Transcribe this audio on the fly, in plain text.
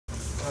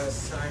or a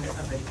sign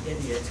of an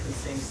idiot who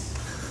thinks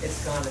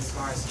it's gone as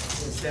far as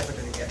it's never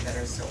going to get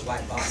better, so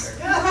why bother?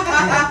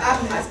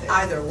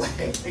 Either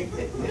way.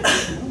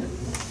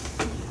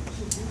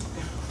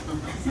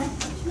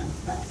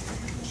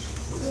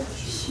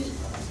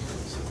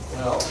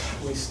 Well,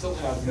 we still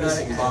have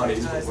missing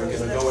bodies, but we're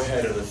going to go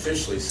ahead and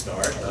officially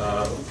start.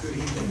 Good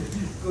evening.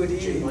 Good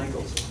evening.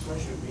 Michaels, it's a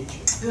pleasure to meet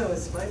you. No,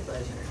 it's my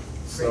pleasure.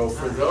 So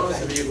for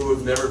those of you who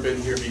have never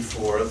been here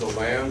before, the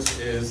LAMBS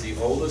is the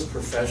oldest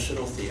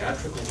professional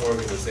theatrical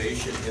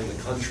organization in the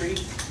country.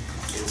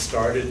 It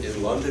started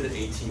in London in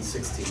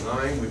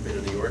 1869. We've been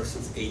in New York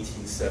since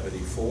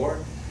 1874.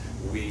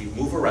 We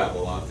move around a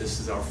lot. This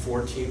is our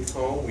 14th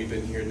home. We've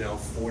been here now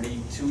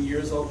 42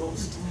 years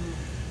almost.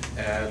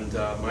 And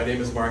my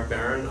name is Mark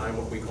Barron. I'm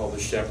what we call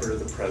the shepherd, or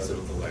the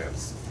president of the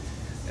LAMBS.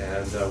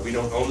 And we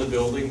don't own the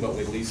building, but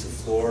we lease a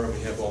floor, and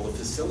we have all the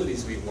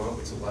facilities we want,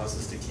 which allows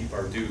us to keep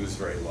our dues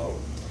very low.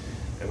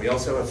 And we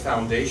also have a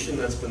foundation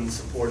that's been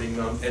supporting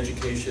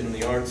education in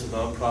the arts and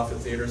nonprofit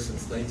theater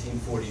since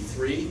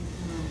 1943.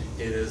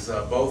 It is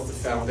both the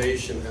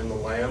foundation and the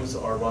LAMBS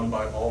are run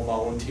by all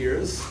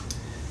volunteers.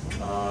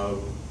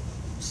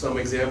 Some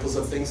examples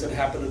of things that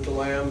happened at the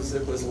LAMBS: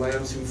 it was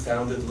LAMBS who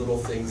founded little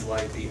things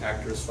like the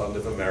Actors Fund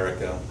of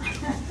America.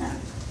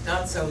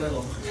 Not so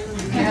little.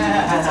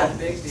 That's a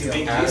big deal.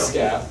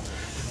 ASCAP.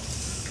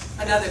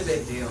 Another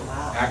big deal.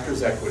 Wow.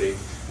 Actors Equity.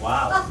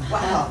 Wow.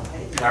 Wow.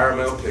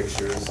 Paramount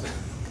Pictures.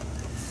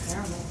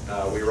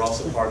 We were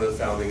also part of the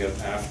founding of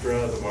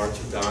AFTRA, the March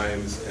of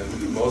Dimes,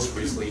 and most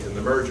recently in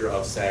the merger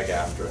of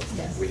SAG-AFTRA.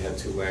 Yes. We had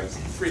three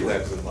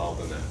LAMBS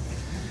involved in that.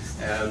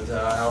 And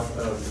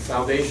the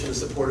foundation is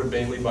supported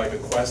mainly by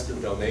bequests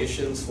and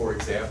donations. For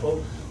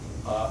example,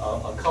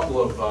 a couple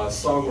of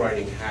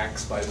songwriting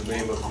hacks by the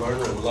name of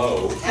Lerner and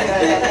Lowe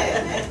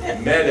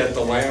met at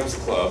the LAMBS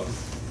Club,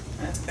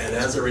 and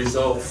as a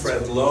result,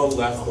 Fred Lowe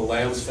left the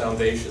LAMBS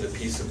Foundation a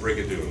piece of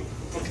Brigadoon.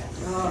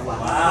 Oh,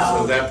 Wow.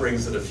 So that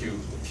brings it a few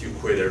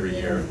quid every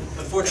year.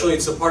 Unfortunately,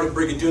 it's a part of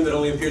Brigadoon that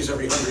only appears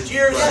every 100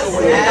 years. Yes.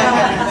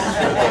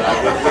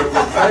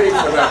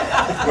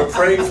 We're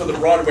praying for the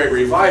Broadway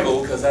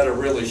revival, because that'll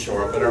really show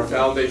up. And our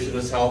foundation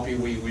is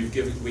helping.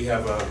 We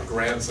have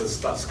grants and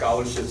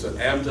scholarships at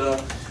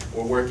AMDA.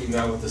 We're working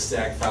now with the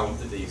SAG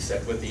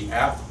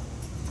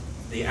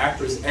the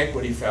Actors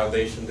Equity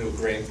Foundation to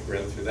grant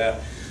through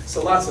that.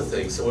 So lots of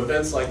things. So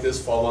events like this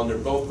fall under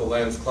both the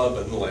LAMBS Club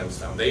and the LAMBS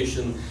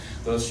Foundation.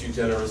 Those few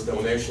generous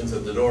donations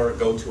at the door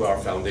go to our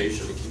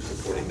foundation to keep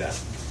supporting that.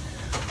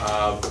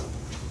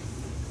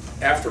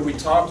 After we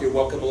talk, you're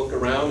welcome to look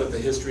around at the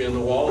history on the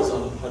walls,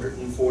 on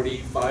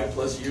 145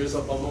 plus years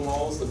up on the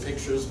walls. The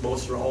pictures,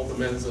 most are all the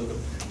men of the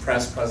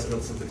past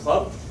presidents of the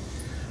club.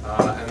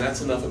 And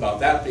that's enough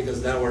about that,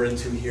 because now we're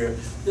into here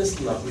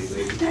this lovely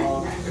lady,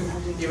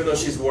 even though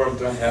she's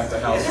warmed up half the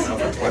house now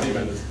for 20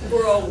 minutes.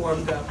 we're all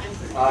warmed up.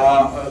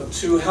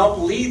 To help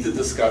lead the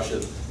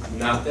discussion,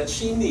 not that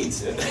she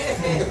needs it,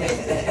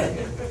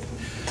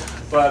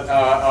 but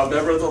a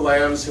member of the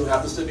LAMBS who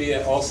happens to be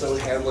also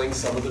handling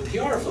some of the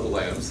PR for the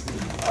LAMBS,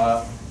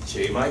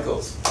 Jay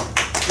Michaels.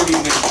 Good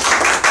evening.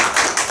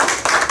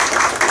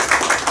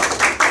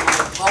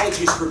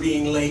 Apologies for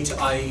being late.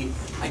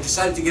 I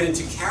decided to get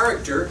into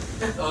character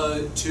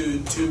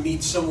to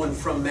meet someone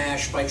from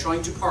MASH by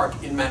trying to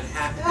park in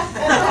Manhattan,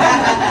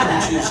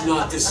 which is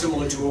not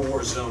dissimilar to a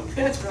war zone.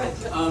 That's right.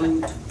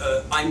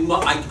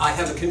 I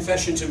have a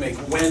confession to make.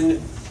 When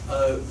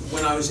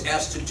I was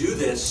asked to do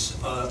this,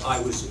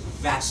 I was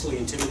vastly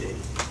intimidated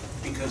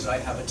because I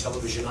have a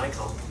television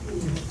icon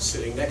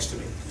sitting next to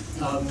me.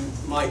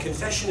 My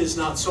confession is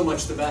not so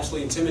much the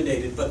vastly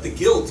intimidated, but the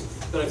guilt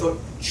that I thought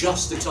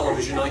just the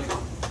television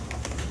icon.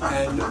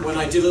 And when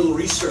I did a little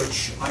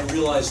research, I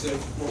realized that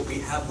we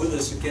have with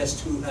us a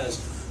guest who has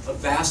a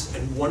vast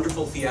and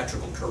wonderful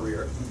theatrical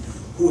career,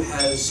 who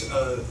has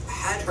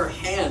had her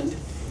hand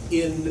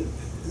in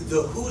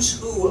the who's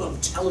who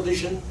of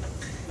television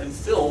and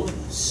film,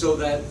 so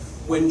that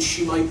when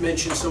she might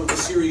mention some of the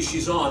series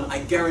she's on,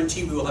 I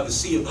guarantee we will have a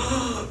sea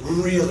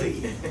of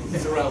really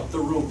throughout the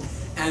room.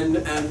 And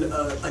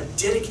a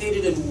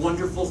dedicated and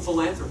wonderful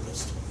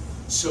philanthropist.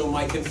 So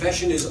my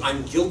confession is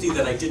I'm guilty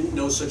that I didn't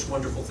know such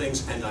wonderful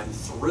things, and I'm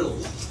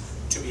thrilled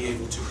to be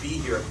able to be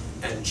here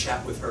and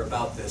chat with her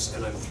about this,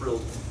 and I'm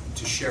thrilled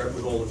to share it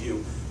with all of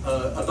you.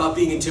 About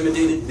being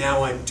intimidated,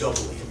 now I'm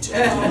doubly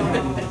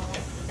intimidated.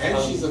 And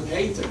she's a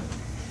painter.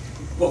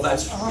 Well,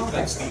 that's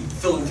the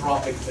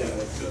philanthropic thing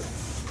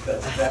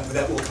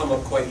that will come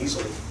up quite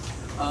easily.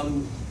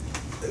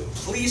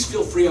 Please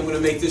feel free. I'm going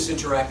to make this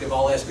interactive.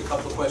 I'll ask a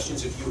couple of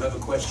questions. If you have a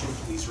question,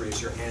 please raise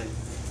your hand.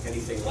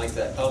 Anything like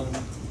that.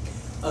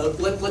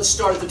 Let's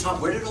start at the top.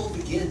 Where did it all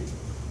begin?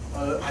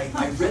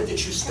 I read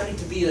that you studied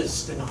to be a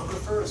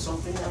stenographer or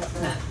something like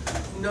that.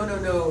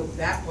 No.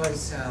 That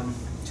was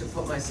to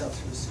put myself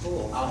through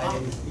school. I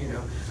didn't,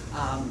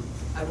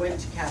 I went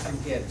to Catherine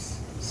Gibbs,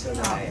 so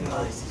that I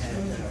always had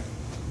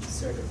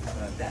sort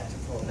of that to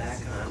fall back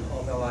on.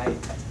 Although I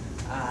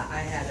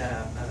had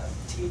a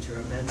teacher,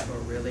 a mentor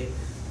really,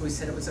 who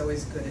said it was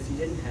always good if you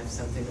didn't have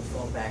something to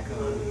fall back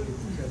on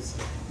because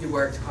you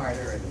worked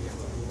harder and you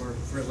were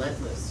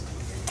relentless.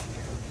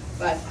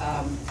 But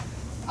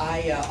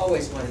I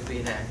always wanted to be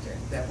an actor.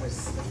 That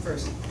was the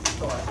first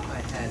thought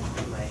I had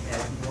in my head.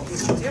 And what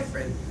was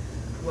different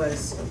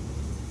was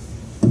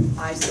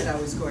I said I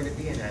was going to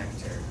be an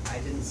actor. I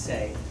didn't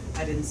say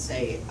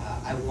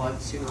I want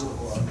to,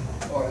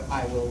 or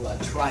I will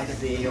try to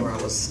be, or I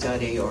will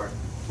study, or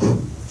I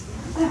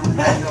don't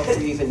know if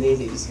we even need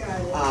these.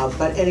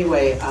 But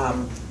anyway,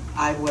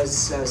 I was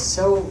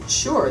so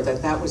sure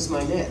that that was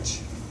my niche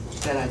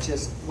that I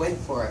just went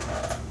for it.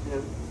 You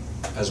know?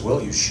 As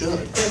well you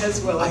should.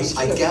 As well I should.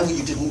 I gather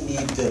you didn't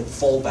need the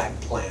fallback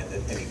plan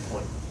at any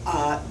point.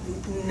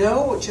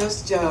 No,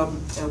 just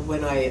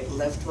when I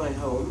left my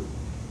home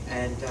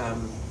and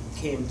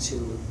came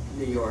to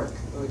New York.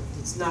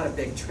 It's not a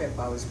big trip.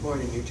 I was born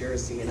in New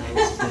Jersey and I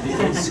was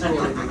in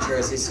school in New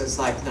Jersey, so it's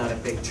like not a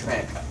big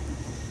trek.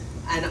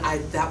 And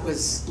that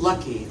was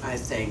lucky, I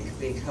think,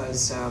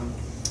 because it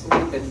would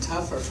have been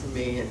tougher for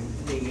me in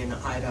being in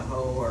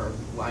Idaho or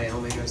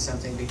Wyoming or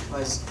something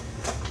because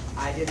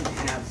I didn't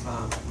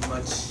have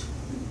much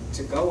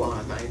to go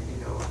on.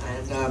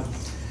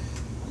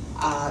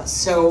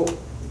 So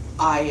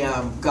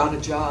I got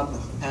a job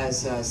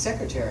as a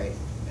secretary,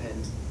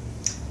 and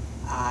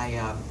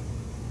I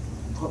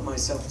put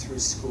myself through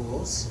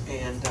schools,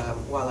 and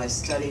while I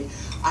studied,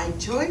 I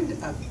joined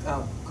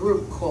a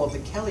group called the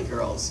Kelly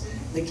Girls.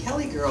 The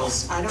Kelly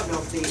Girls, I don't know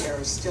if they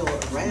are still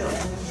around.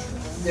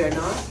 They're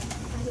not?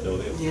 No,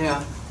 they are.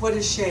 Yeah, what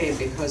a shame,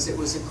 because it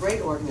was a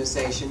great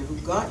organization who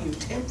got you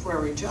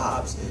temporary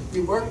jobs.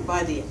 You worked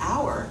by the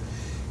hour,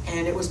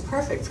 and it was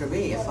perfect for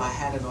me if I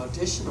had an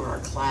audition or a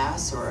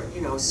class, or,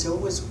 you know, so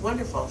it was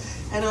wonderful.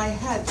 And I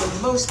had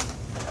the most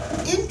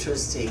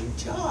interesting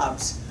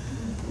jobs.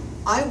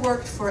 I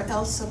worked for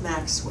Elsa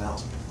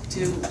Maxwell.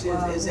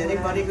 Is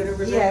anybody going to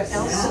remember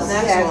Elsa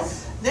Maxwell? Yes.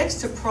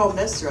 Next to Pearl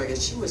Messer, I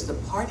guess, she was the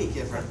party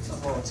giver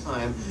of all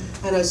time.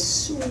 And a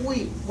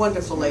sweet,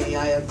 wonderful lady.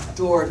 I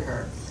adored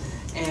her.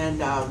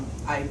 And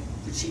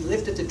she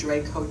lived at the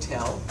Drake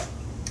Hotel,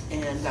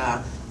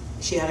 and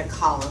she had a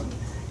column.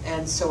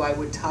 And so I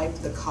would type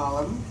the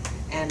column,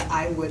 and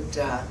I would,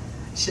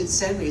 she'd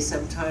send me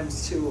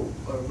sometimes to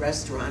a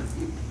restaurant.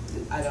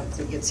 I don't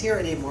think it's here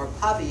anymore,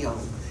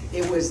 Pavillon.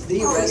 It was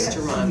the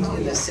restaurant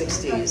in the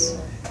 60s.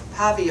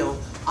 Pavillon.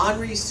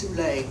 Henri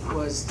Soulet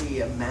was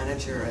the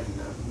manager and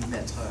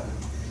maître.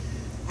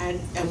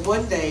 And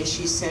one day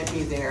she sent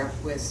me there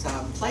with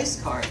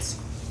place cards.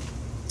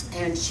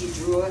 And she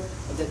drew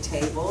the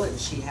table, and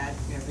she had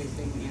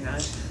everything, you know.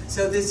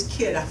 So this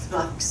kid, I'm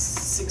like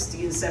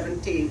 16,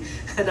 17,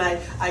 and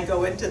I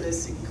go into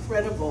this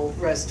incredible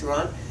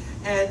restaurant,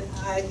 and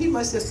he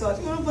must have thought,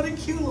 oh, what a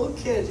cute little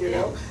kid, you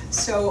know.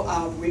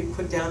 So we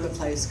put down the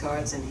place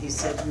cards, and he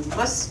said, you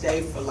must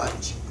stay for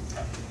lunch.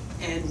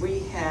 And we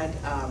had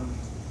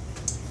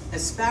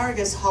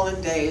asparagus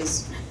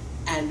hollandaise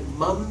and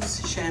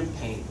Mum's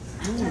champagne.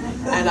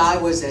 And I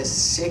was as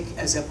sick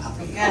as a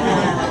puppy.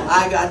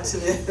 I got to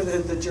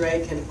the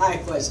Drake, and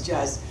I was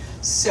just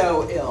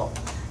so ill.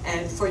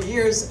 And for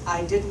years,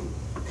 I didn't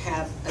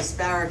have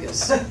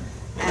asparagus.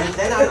 And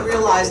then I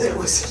realized it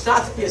was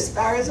not the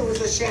asparagus, it was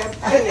the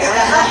champagne.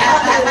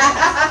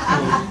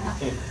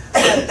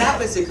 But that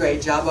was a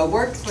great job. I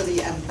worked for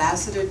the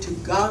ambassador to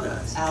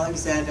Ghana,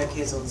 Alexander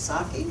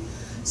Kezonsaki.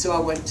 So I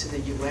went to the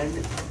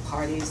UN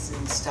parties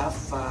and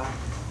stuff.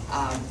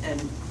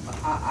 And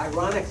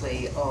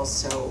ironically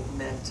also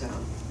met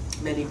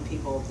many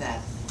people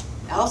that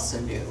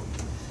Elsa knew.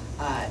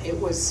 It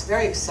was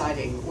very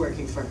exciting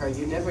working for her.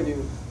 You never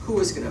knew who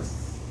was going to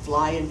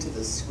fly into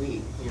the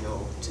suite, you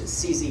know, to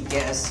CZ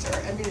Guest, or,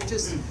 I mean, it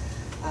just,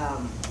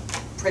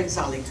 Prince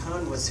Ali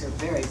Khan was her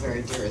very,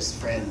 very dearest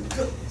friend.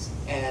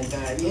 And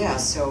yeah,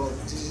 so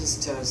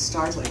just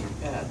startling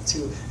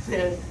to,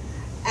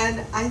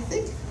 and I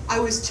think I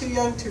was too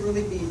young to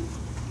really be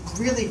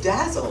really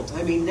dazzled.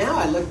 I mean, now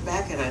I look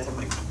back and I thought,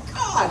 my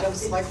God, I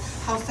was like,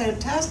 how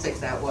fantastic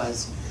that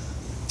was.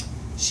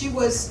 She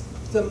was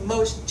the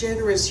most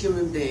generous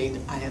human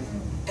being I have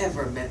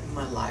ever met in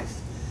my life.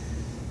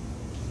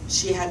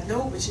 She had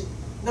no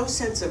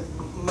sense of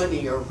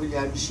money, or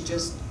she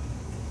just,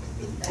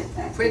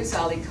 Prince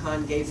Ali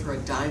Khan gave her a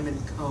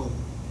diamond comb.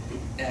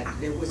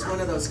 And it was one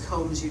of those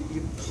combs you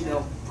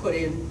know, put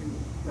in.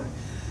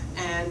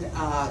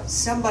 And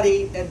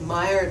somebody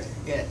admired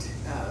it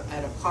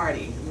at a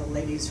party in the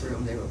ladies'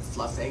 room. They were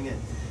fluffing, and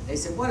they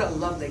said, "What a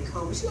lovely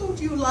comb." She said, "Oh,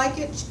 do you like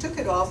it?" She took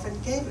it off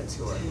and gave it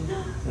to her.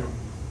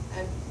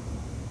 And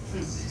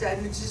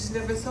I just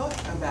never thought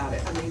about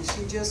it. I mean,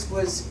 she just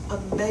was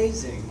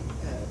amazing,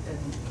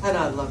 and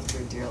I loved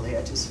her dearly.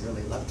 I just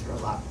really loved her a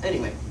lot.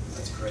 Anyway.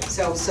 That's great.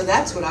 So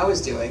that's what I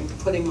was doing,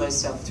 putting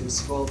myself through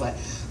school, but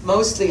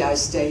mostly I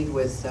stayed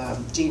with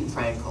Gene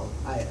Frankel.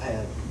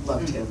 I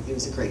loved him. He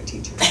was a great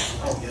teacher.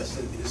 Oh, yes,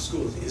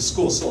 his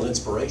school's still an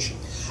inspiration.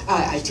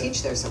 I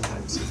teach there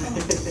sometimes.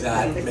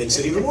 That makes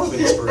it even more of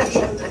an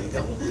inspiration. There you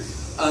go.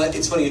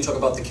 It's funny you talk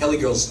about the Kelly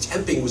Girls.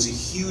 Temping was a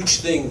huge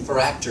thing for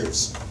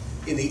actors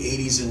in the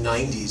 80s and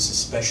 90s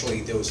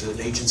especially, there was an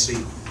agency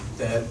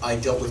that I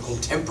dealt with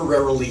called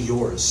Temporarily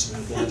Yours.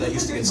 And I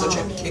used to get such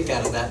a kick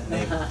out of that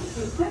name.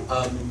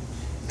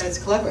 That's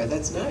clever,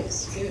 that's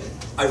nice, yeah.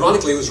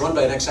 Ironically, it was run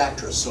by an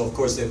ex-actress, so of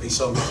course there'd be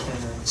some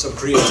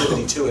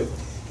creativity to it.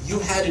 You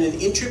had in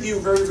an interview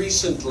very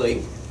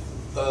recently,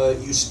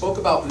 you spoke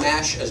about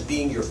MASH as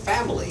being your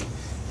family,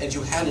 and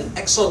you had an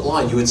excellent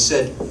line. You had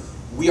said,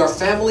 "We are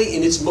family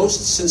in its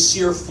most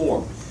sincere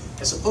form."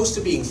 As opposed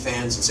to being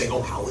fans and saying,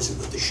 "Oh, how is it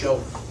with the show?"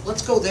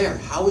 Let's go there.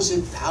 How is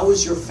it? How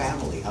is your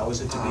family? How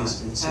is it to be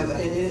sincere?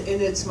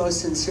 In its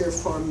most sincere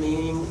form,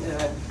 meaning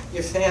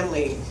your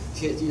family,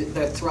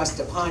 they're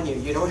thrust upon you.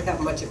 You don't have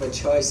much of a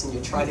choice, and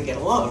you try to get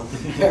along.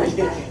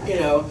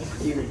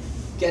 You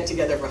get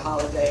together for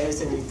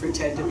holidays, and you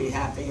pretend to be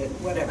happy and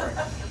whatever.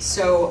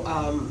 So,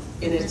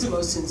 in its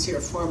most sincere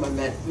form, I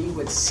meant we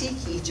would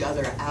seek each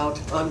other out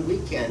on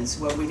weekends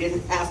when we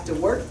didn't have to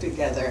work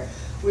together.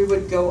 We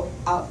would go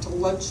out to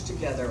lunch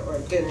together or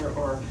dinner,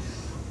 or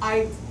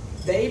I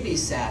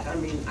babysat. I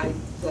mean,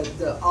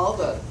 all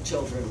the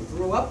children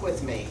grew up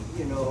with me,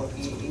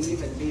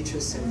 Eve and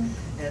Beatrice and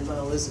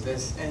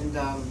Elizabeth, and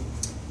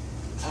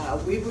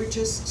we were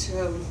just,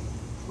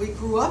 we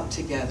grew up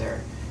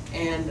together,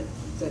 and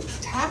the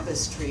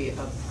tapestry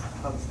of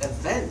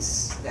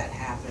events that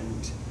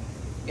happened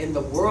in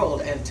the world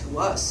and to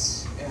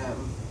us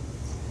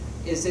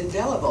is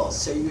indelible.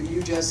 So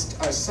you just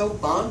are so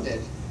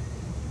bonded.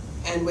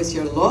 And with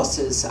your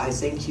losses, I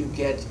think you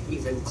get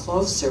even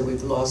closer.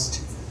 We've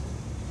lost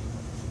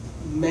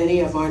many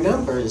of our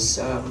numbers.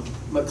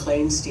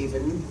 McLean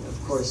Stephen, of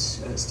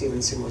course,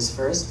 Stevenson was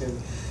first, and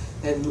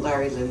then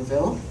Larry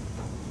Linville,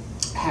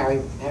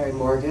 Harry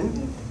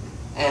Morgan,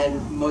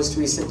 and most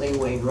recently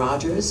Wayne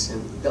Rogers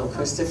and Bill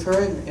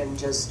Christopher, and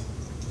just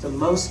the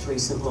most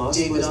recent loss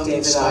was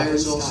David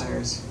Stiers.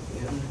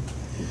 Yeah.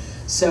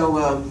 So,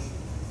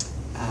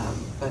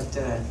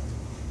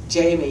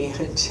 Jamie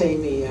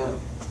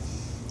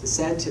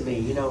said to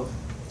me,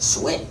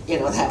 Swit,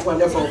 that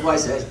wonderful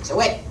voice,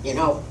 Swit,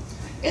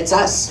 it's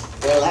us.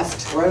 We're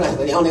left. We're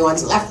the only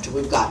ones left.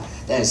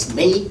 There's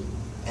me,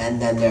 and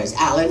then there's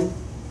Alan,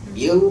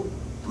 you,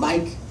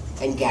 Mike,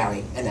 and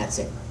Gary, and that's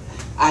it.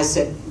 I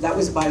said, that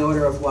was by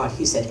order of what?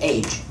 He said,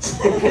 age.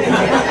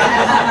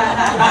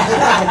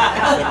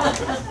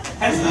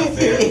 That's not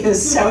fair. He is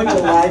so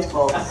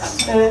delightful.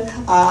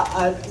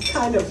 A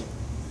kind of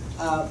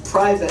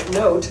private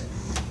note,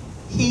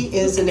 he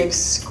is an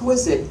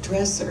exquisite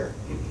dresser.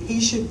 He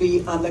should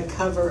be on the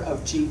cover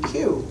of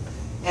GQ.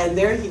 And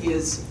there he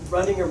is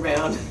running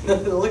around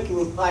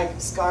looking like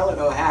Scarlett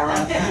O'Hara.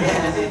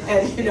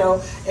 and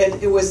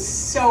it was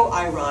so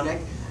ironic.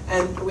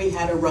 And we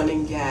had a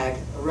running gag.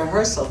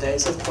 Rehearsal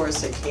days, of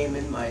course, I came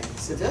in my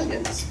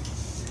civilians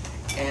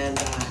and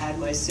had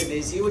my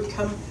civvies. He would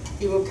come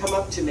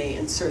up to me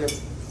and sort of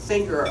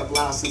finger a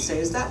blouse and say,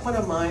 "Is that one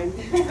of mine?"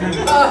 We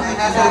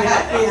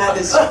had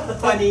this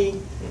funny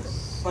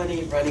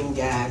running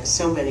gag.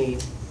 So many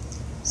of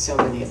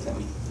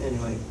them.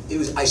 Anyway,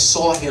 I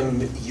saw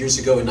him years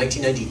ago in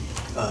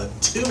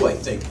 1992, I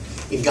think,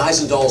 in Guys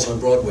and Dolls on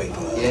Broadway.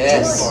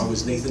 Yes. It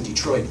was Nathan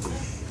Detroit.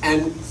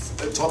 And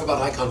talk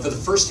about icon. For the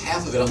first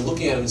half of it, I'm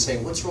looking at him and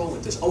saying, "What's wrong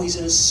with this?" "Oh, he's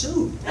in a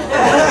suit." I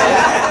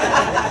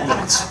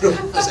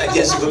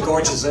guess he looked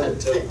gorgeous in it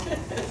too.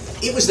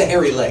 It was the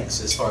hairy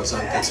legs, as far as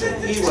I'm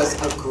concerned. He was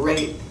a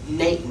great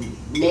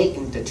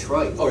Nathan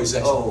Detroit. Oh, he's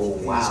excellent. Oh,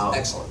 wow. He's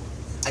excellent.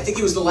 I think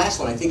he was the last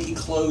one. I think he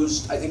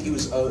closed. I think he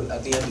was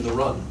at the end of the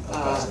run.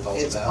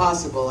 It's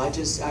possible.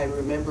 I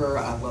remember.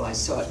 I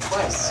saw it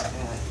twice.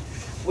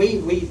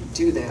 We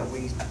do that.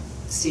 We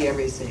see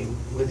everything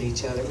with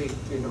each other. We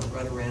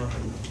run around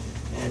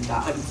and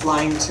I'm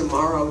flying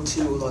tomorrow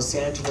to Los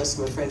Angeles.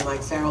 My friend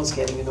Mike Farrell's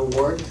getting an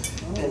award,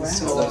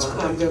 so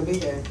I'm going to be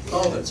there.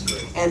 Oh, that's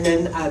great. And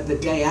then the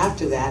day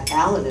after that,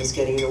 Alan is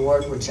getting an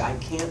award, which I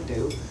can't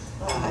do.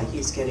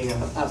 He's getting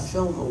a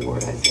film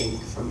award, I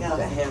think, from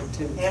the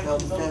Hampton Film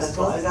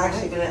Festival. I was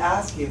actually going to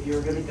ask you if you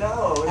were going to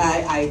go.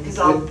 I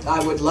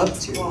would love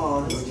to.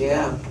 Oh,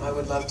 yeah, I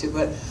would love to.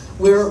 But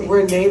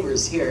we're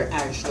neighbors here,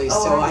 actually,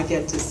 so I I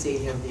get to see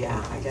him.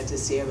 Yeah, I get to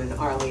see him, and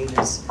Arlene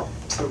is a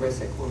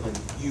terrific woman.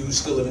 You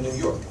still live in New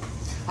York?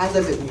 I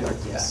live in New York,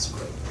 yes. That's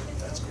great.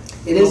 That's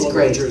great. It is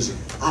great. Jersey.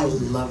 I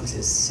love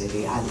this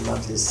city. I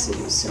love this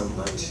city so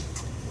much.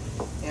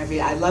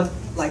 I love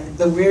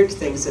the weird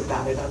things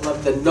about it. I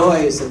love the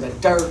noise and the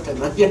dirt and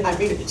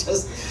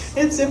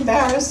it's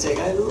embarrassing.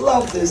 I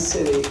love this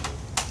city.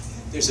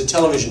 There's a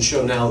television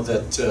show now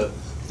that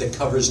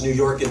covers New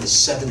York in the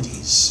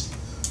 70s,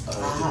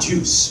 The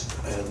Juice,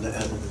 and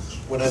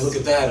when I look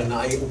at that, and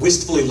I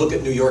wistfully look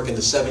at New York in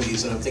the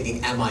 70s, and I'm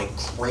thinking, am I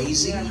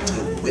crazy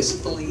to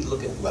wistfully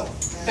look at,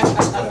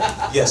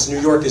 yes, New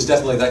York is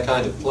definitely that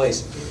kind of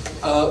place.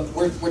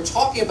 We're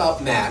talking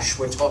about MASH,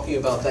 we're talking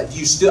about that.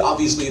 You still,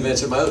 obviously you've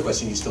answered my other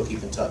question, you still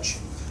keep in touch.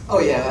 Oh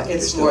yeah,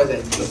 it's more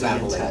than the keeping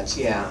family. in touch,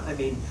 yeah. I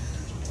mean,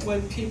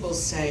 when people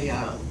say,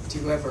 do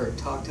you ever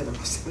talk to them?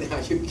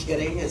 Are you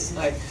kidding? It's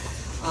like,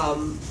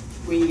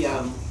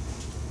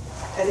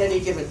 at any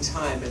given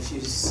time, if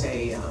you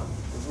say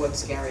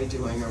what's Gary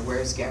doing, or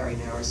where's Gary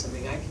now, or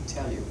something, I can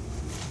tell you.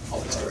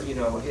 You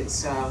know,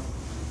 it's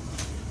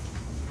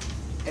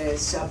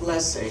a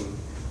blessing.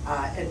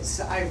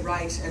 I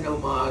write an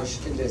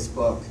homage in this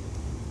book.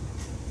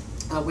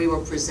 We were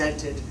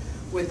presented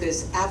with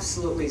this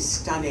absolutely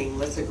stunning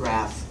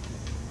lithograph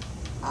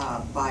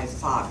by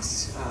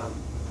Fox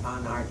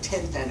on our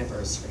 10th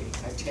anniversary,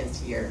 our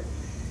 10th year.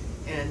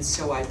 And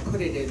so I put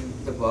it in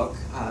the book.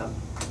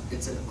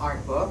 It's an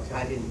art book.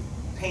 I didn't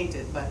paint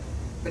it, but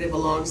it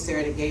belongs there,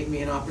 and it gave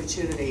me an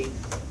opportunity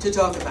to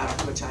talk about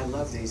how much I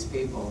love these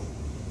people,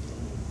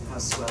 how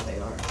swell they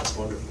are. That's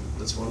wonderful.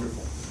 That's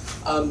wonderful.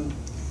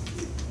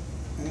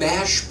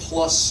 MASH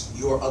plus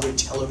your other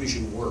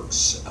television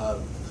works.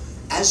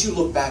 As you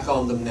look back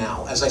on them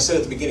now, as I said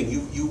at the beginning,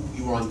 you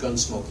were on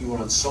Gunsmoke. You were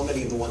on so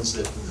many of the ones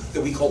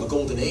that we call the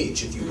golden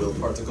age, if you will,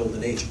 part of the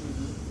golden age.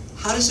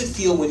 How does it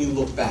feel when you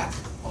look back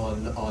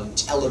on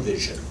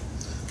television?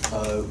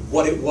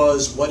 What it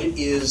was, what it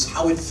is,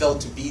 how it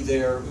felt to be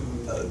there?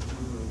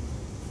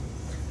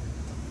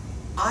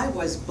 I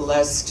was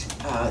blessed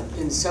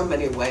in so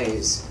many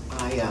ways.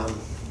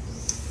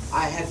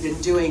 I had been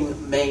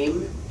doing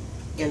MAME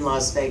in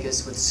Las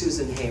Vegas with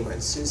Susan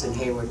Hayward. Susan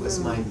Hayward was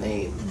my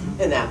MAME,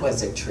 and that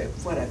was a trip.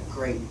 What a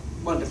great,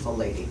 wonderful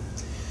lady.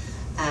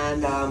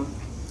 And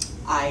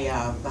I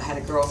had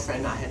a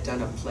girlfriend I had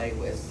done a play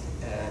with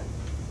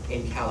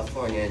in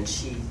California, and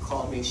she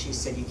called me. She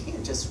said, "You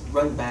can't just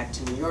run back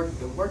to New York. You've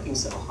been working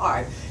so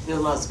hard.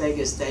 In Las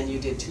Vegas, then you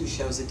did 2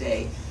 shows a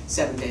day,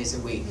 7 days a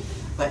week.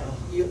 But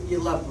you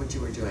loved what you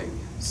were doing."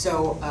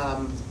 So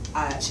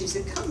she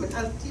said, "Come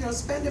and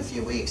spend a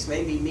few weeks,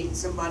 maybe meet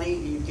somebody,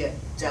 you get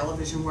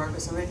television work or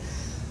something."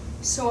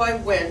 So I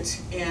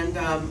went, and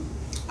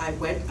I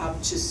went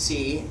up to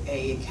see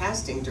a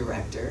casting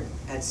director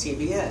at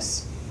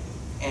CBS.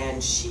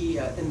 And she,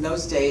 in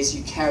those days,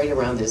 you carried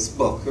around this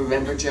book.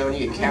 Remember, Joni?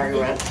 You carried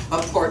around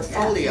a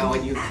portfolio,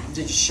 and you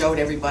showed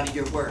everybody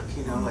your work,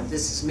 and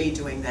this is me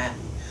doing that.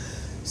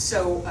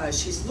 So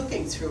she's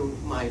looking through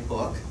my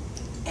book,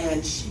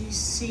 and she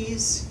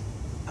sees,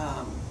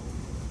 what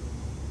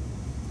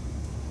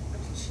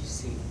did she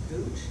see?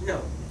 Gooch? No.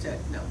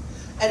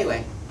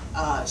 Anyway,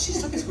 she's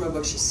looking through my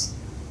book.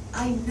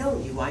 "I know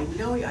you.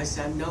 I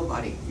said, "I'm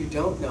nobody. You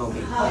don't know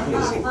me."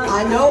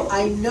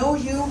 I know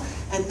you.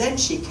 And then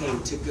she came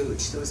to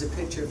Gooch. There was a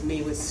picture of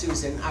me with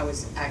Susan. I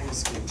was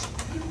Agnes Gooch.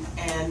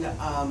 And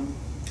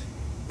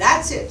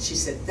that's it. She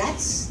said,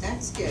 that's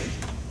it.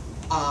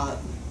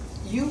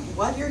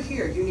 While you're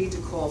here, you need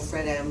to call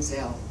Fred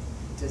Amzell.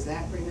 Does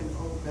that ring an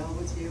old bell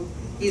with you?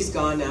 He's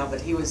gone now,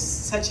 but he was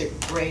such a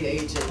great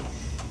agent.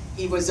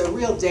 He was a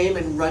real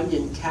Damon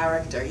Runyon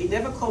character. He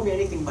never called me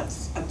anything but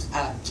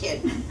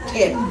kid.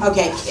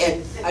 Okay,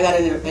 kid. I got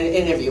an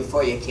interview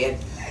for you, kid.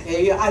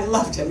 I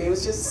loved him. He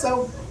was just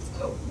so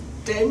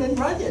Damon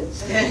Runyon.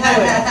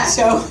 Anyway,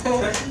 so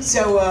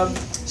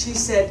she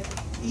said,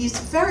 "He's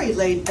very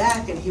laid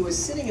back, and he was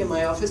sitting in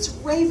my office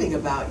raving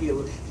about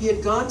you. He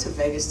had gone to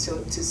Vegas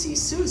to see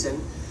Susan,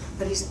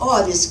 but this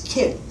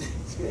kid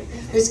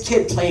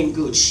playing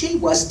Gooch. She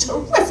was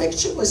terrific.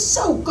 She was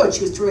so good.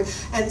 She was terrific."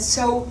 And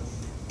so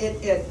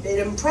it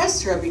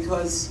impressed her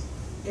because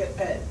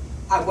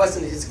I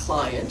wasn't his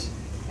client,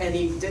 and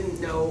he didn't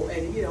know,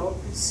 and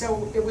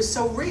so it was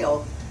so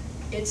real.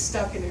 It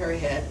stuck in her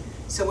head.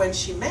 So when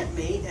she met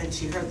me and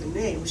she heard the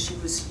name, she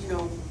was,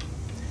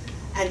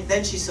 and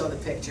then she saw the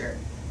picture.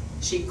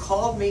 She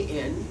called me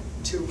in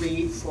to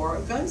read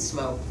for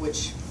Gunsmoke,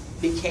 which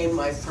became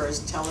my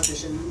first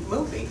television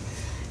movie.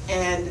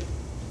 And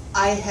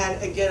I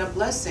had, again, a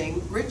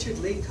blessing. Richard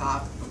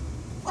Leacock,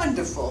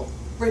 wonderful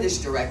British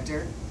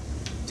director,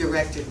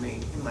 directed me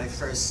in my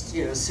first,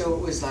 so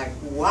it was like,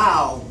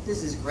 wow,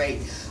 this is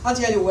great. I'll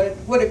tell you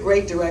what a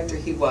great director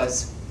he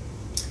was.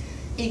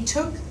 He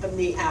took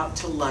me out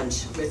to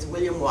lunch with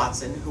William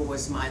Watson, who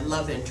was my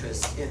love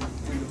interest in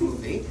the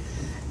movie,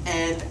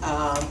 and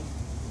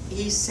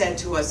he said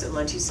to us at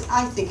lunch, he said,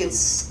 "I think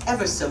it's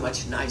ever so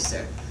much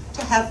nicer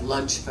to have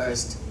lunch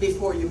first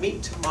before you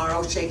meet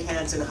tomorrow, shake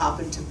hands, and hop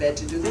into bed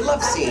to do the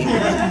love scene."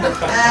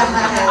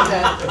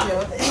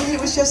 He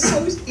was just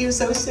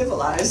so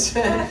civilized.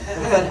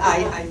 But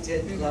I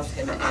did love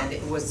him, and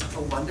it was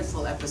a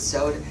wonderful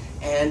episode,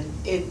 and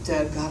it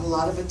got a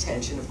lot of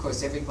attention. Of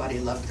course, everybody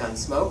loved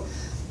Gunsmoke,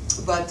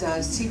 but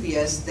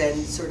CBS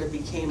then sort of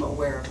became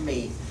aware of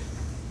me.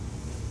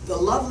 The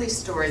lovely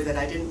story that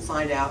I didn't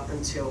find out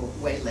until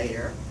way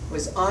later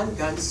was on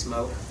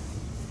Gunsmoke.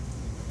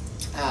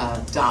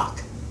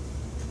 Doc,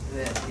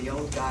 the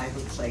old guy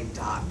who played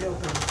Doc,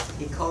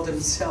 he called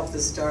himself the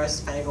Star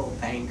Spangled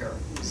Banger.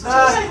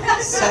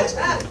 Such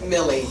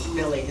Millie,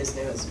 his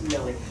name was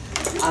Millie.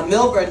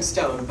 Milburn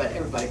Stone, but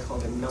everybody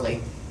called him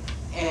Millie.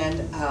 And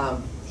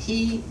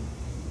he,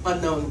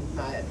 unknown,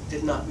 I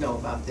did not know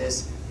about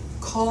this,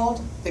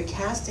 called the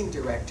casting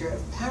director of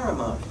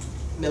Paramount,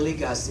 Millie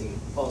Gussie,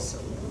 also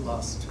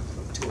lost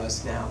to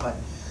us now, but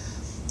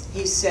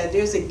he said,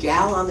 "There's a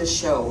gal on the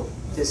show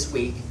this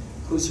week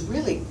who's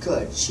really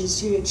good.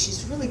 She's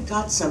really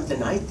got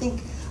something. I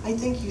think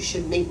you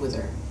should meet with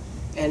her."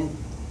 And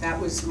that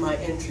was my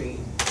entry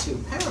to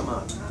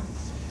Paramount.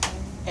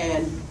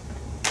 And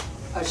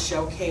a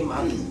show came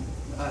up,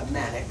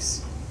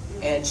 Mannix,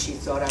 and she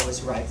thought I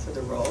was right for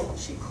the role.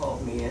 She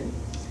called me in.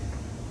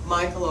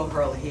 Michael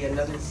O'Hurley,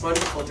 another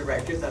wonderful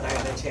director that I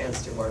had a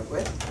chance to work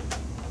with,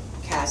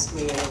 cast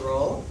me in a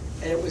role,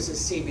 and it was a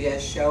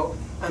CBS show.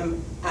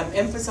 I'm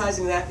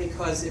emphasizing that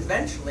because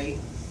eventually,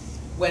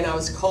 when I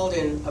was called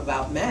in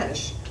about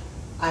MASH,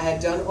 I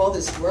had done all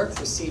this work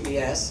for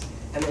CBS,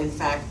 and in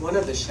fact, one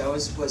of the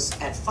shows was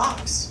at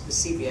Fox, the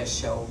CBS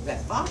show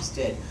that Fox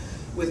did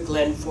with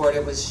Glenn Ford.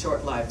 It was a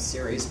short-lived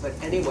series, but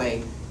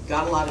anyway,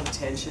 got a lot of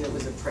attention. It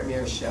was a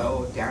premiere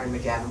show, Darren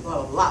McGavin,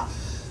 blah, blah, blah.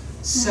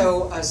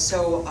 So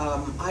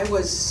I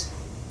was,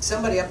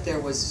 somebody up there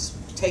was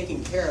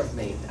taking care of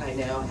me. I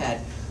now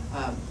had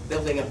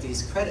building up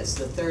these credits.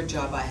 The third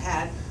job I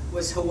had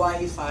was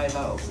Hawaii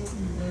Five-0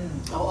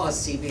 on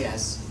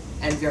CBS,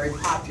 and very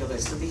popular.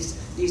 So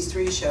these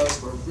three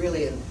shows were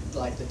really in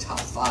like the top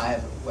 5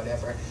 or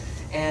whatever,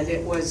 and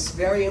it was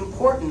very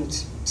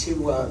important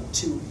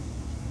to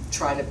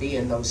try to be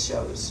in those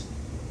shows.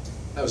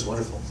 That was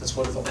wonderful. That's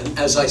wonderful. And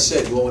as I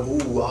said, you all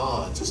went, ooh,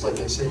 ah, just like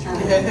I said you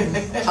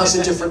were. How's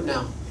it different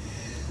now?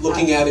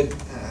 Looking at it,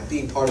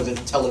 being part of the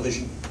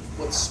television,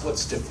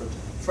 what's different?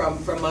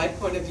 From my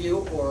point of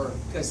view, or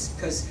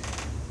because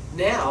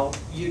now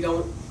you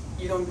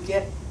don't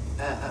get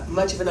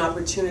much of an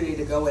opportunity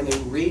to go in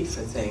and read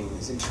for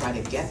things and try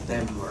to get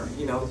them, or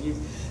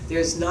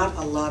there's not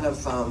a lot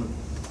of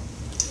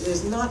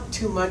there's not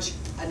too much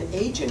an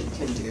agent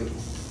can do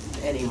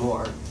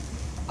anymore.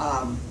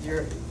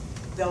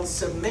 They'll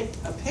submit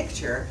a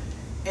picture,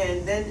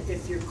 and then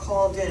if you're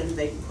called in,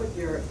 they put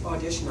your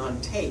audition on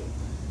tape.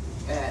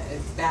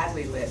 It's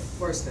badly lit,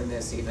 worse than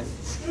this even.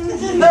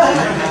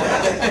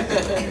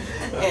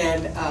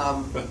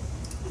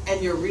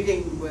 And you're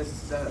reading with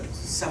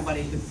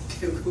somebody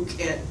who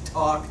can't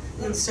talk,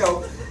 and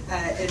so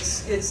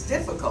it's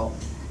difficult,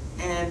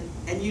 and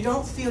you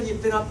don't feel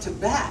you've been up to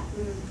bat.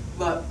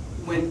 But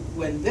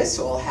when this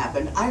all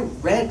happened, I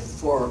read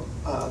for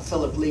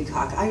Philip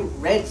Leacock, I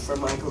read for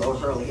Michael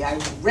O'Hurley, I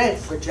read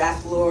for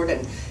Jack Lord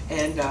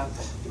and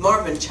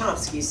Marvin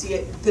Chomsky. See,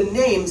 the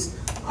names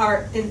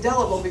are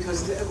indelible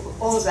because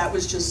all of that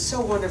was just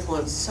so wonderful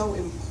and so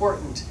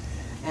important.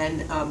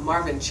 And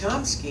Marvin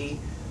Chomsky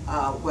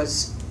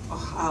was,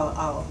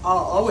 I'll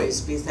always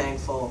be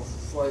thankful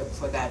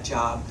for that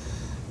job,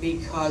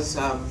 because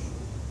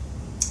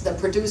the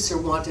producer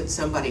wanted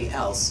somebody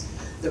else.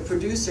 The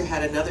producer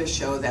had another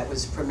show that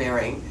was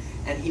premiering,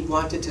 and he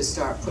wanted to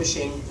start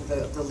pushing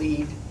the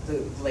lead,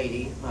 the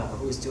lady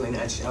who was doing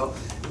that show,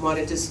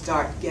 wanted to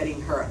start getting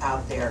her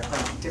out there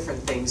on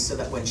different things so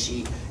that when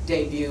she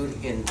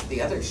debuted in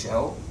the other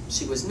show,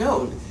 she was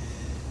known.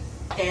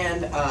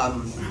 And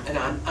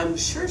I'm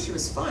sure she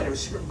was fine, I'm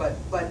sure, but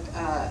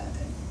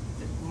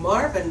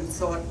Marvin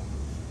thought,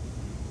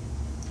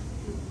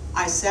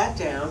 I sat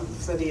down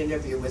for the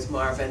interview with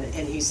Marvin,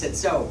 and he said,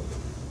 "So,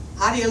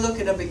 how do you look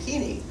in a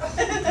bikini?"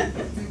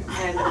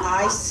 And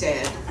I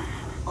said,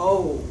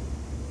 "Oh,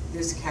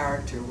 this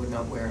character would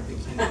not wear a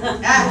bikini."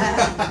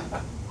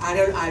 I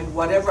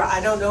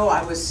don't know,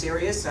 I was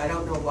serious. I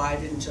don't know why I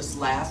didn't just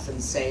laugh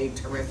and say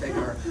terrific,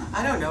 or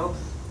I don't know.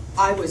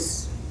 I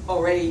was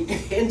already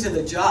into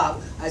the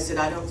job. I said,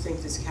 "I don't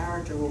think this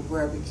character will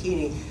wear a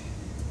bikini."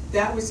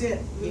 That was it.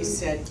 He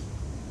said,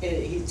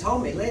 he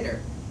told me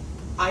later,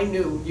 "I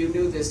knew you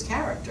knew this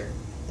character."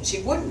 And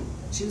she wouldn't.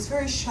 She was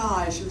very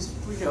shy. She was,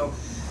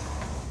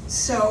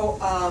 So,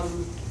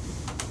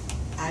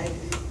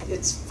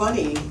 it's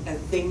funny,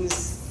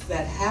 things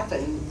that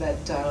happen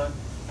that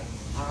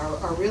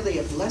are really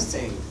a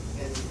blessing,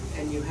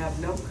 and you have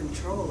no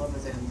control over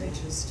them. They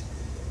just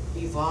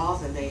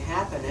evolve and they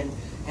happen.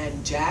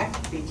 And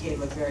Jack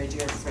became a very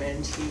dear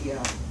friend.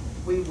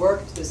 We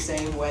worked the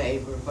same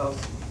way. We were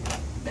both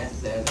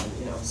method,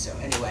 and so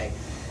anyway.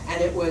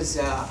 And it was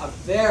a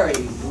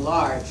very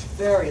large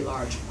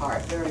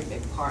part, very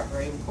big part,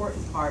 very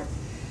important part,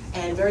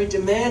 and very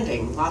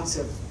demanding. Lots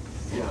of,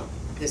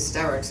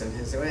 hysterics and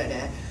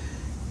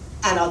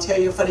And I'll tell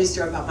you a funny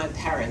story about my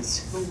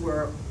parents, who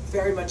were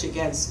very much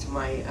against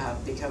my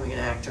becoming an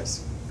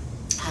actress.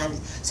 And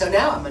so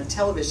now I'm on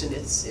television.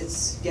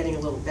 It's getting a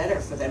little better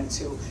for them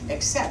to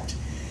accept.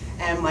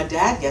 And my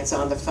dad gets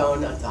on the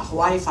phone. The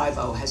Hawaii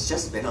Five-0 has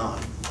just been on,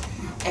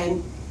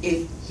 and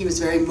he was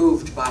very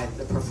moved by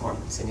the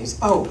performance, and he's,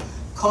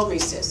 called me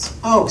sis.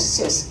 Oh,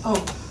 sis.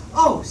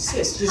 Oh,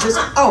 sis. You just,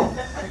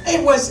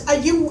 it was,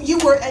 you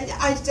were,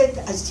 I said,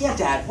 yeah,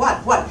 Dad,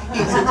 what? He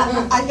said,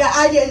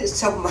 I did.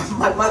 So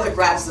my mother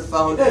grabs the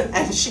phone,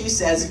 and she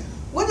says,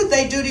 "What did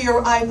they do to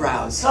your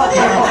eyebrows?" So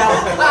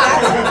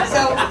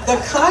the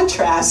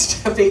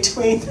contrast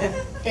between them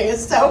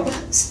is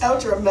so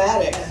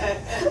dramatic.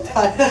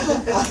 But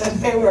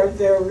they were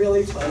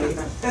really funny.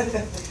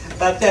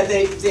 But then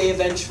they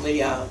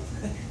eventually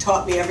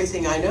taught me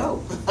everything I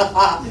know.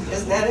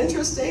 Isn't that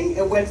interesting?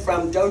 It went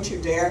from "don't you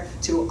dare"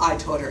 to I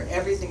taught her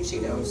everything she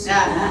knows.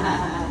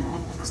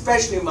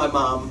 Especially my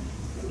mom.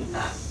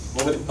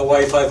 Well, when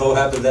Hawaii Five-0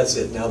 happened, that's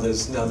it. Now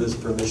there's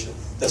permission.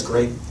 That's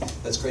great.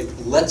 That's great.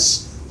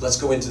 Let's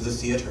go into the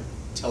theater.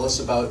 Tell us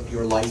about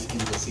your life in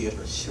the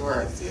theater.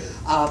 Sure.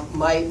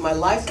 My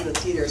life in the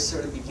theater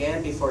sort of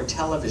began before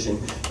television.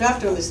 You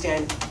have to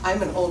understand,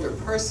 I'm an older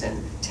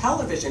person.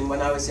 Television,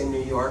 when I was in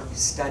New York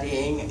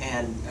studying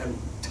and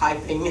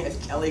typing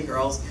at Kelly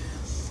Girls,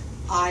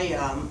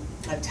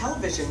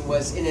 television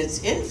was in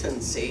its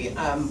infancy.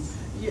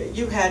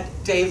 You had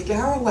Dave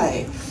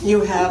Garroway. You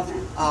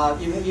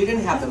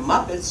didn't have the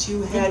Muppets.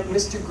 You had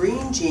Mr.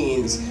 Green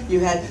Jeans.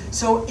 You had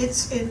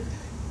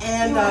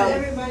and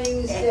everybody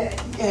was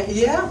dead.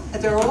 yeah,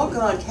 they're all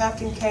gone.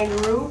 Captain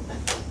Kangaroo.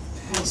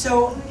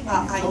 So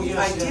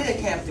I did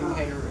a Captain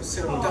Kangaroo.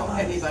 So don't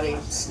anybody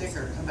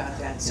snicker about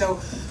that.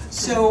 So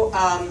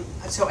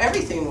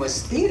everything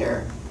was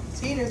theater,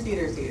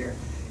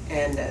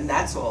 and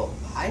that's all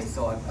I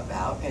thought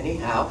about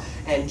anyhow.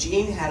 And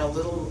Jean had a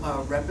little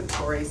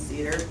repertory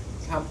theater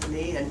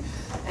company, and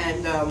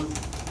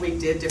we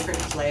did different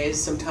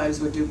plays. Sometimes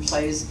we'd do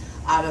plays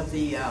out of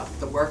the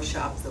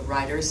workshop the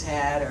writers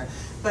had,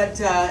 but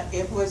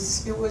it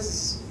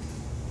was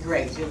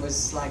great. It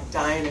was like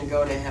dying and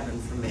going to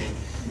heaven for me.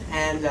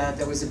 And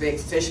there was a big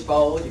fish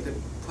bowl. You could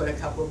put a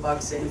couple of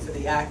bucks in for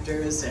the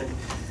actors, and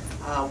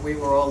we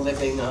were all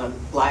living on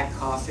black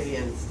coffee.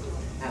 And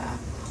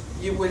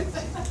you would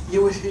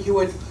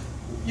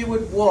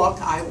walk.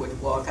 I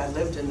would walk. I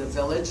lived in the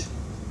Village,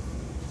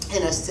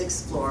 in a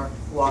 6th floor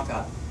walk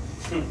up.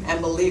 And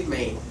believe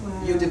me,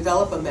 you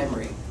develop a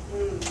memory.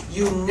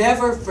 You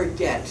never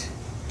forget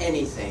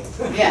anything.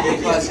 Yeah.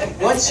 Because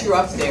once you're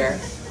up there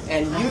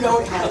and you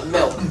don't have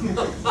milk,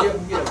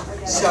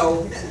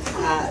 so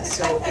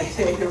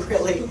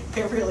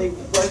it really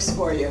works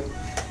for you.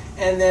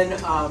 And then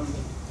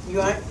you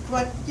want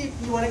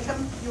to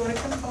come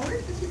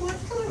forward if you want.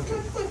 Come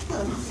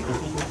on.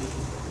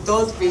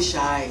 Don't be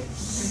shy.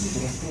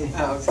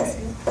 Okay.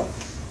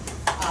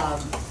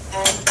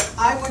 And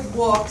I would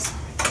walk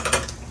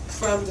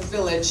from the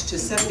Village to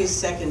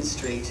 72nd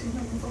Street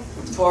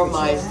for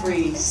my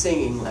free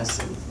singing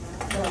lesson.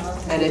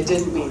 And it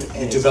didn't mean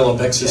anything. You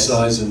develop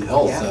exercise and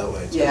health Yeah. that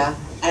way, too. Yeah,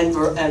 and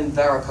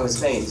varicose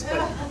veins.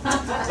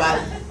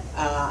 But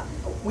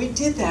we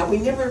did that. We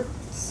never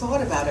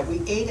thought about it.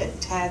 We ate at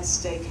Tad's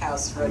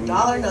Steakhouse for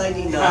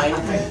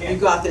 $1.99. You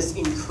got this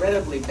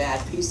incredibly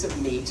bad piece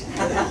of meat,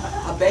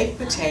 a baked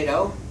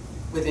potato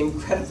with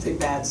incredibly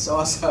bad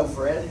sauce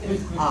over it,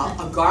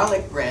 a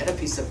garlic bread, a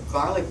piece of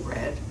garlic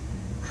bread.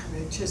 I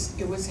mean,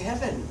 it was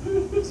heaven.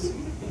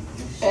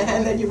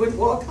 And then you would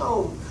walk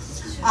home.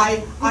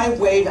 I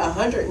weighed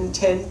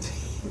 110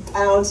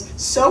 pounds,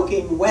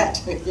 soaking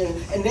wet,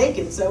 and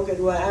naked,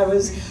 soaking wet.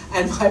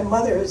 And my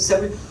mother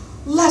said,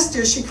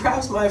 "Lester," she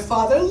grabs my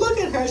father, "look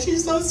at her,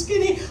 she's so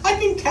skinny, I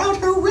can count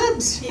her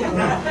ribs."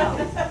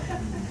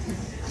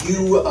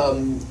 You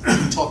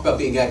talk about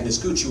being Agnes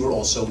Gooch, you were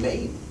also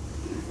Maine.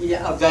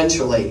 Yeah,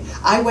 eventually.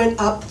 I went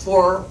up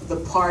for the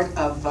part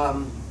of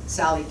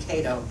Sally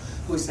Cato,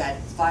 who's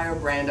that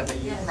firebrand of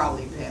you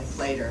probably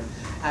played her.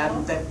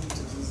 That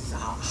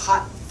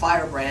hot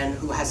firebrand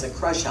who has a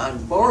crush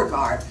on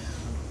Beauregard,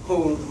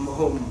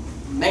 whom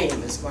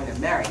Mame is going to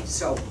marry.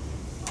 So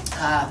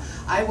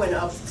I went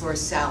up for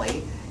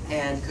Sally,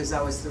 and because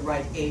I was the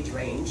right age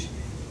range,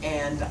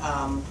 and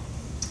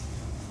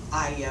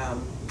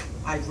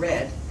I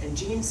read, and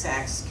Gene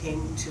Sachs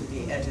came to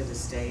the edge of the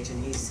stage,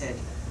 and he said,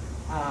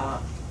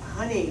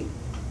 "Honey,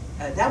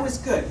 that was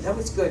good,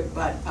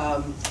 but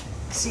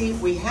see,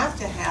 we have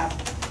to have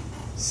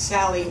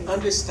Sally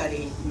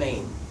understudy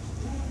Mame,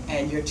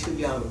 and you're too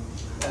young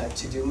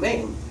to do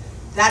Mame."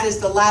 That is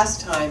the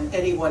last time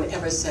anyone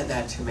ever said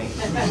that to me.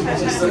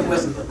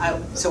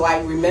 So I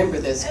remember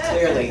this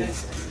clearly.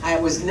 I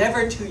was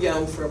never too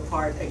young for a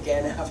part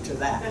again after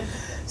that.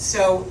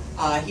 So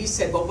he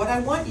said, "Well, what I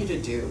want you to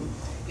do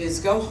is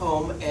go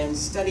home and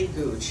study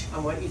Gooch. I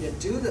want you to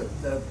do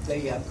the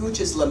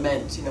Gooch's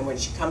lament, when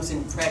she comes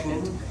in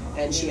pregnant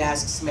and she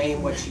asks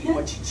Mame what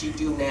should she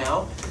do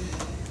now,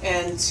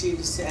 and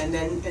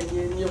then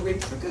you'll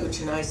read for Gooch."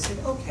 And I said,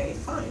 "Okay,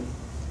 fine."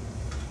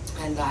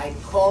 And I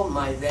called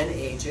my then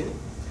agent,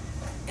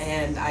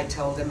 and I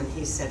told him, and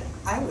he said,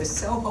 "I was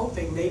so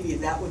hoping maybe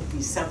that would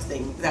be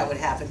something that would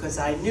happen, because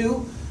I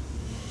knew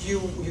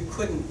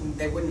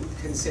they wouldn't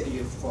consider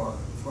you for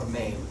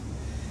Mame."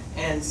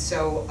 And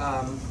so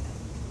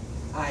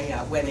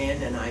I went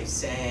in and I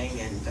sang,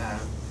 and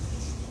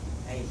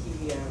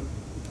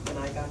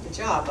I got the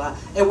job.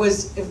 It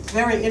was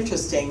very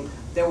interesting.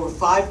 There were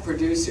 5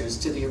 producers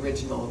to the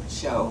original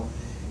show,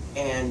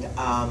 and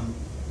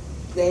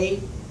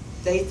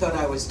they thought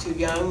I was too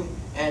young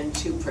and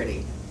too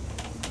pretty.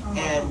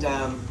 And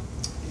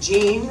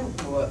Gene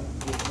was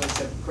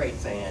a great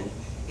fan.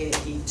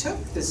 He took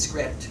the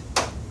script,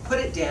 put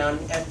it down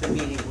at the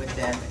meeting with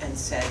them, and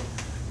said,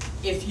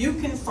 "If you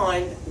can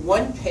find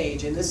one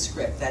page in the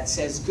script that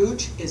says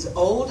Gooch is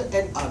old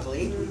and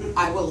ugly,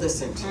 I will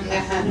listen to you."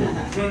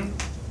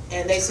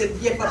 And they said,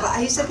 "Yeah, but,"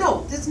 he said,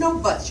 "No, there's no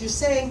buts. You're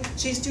saying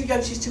she's too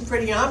young, she's too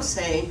pretty. I'm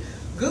saying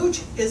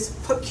Gooch is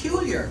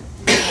peculiar.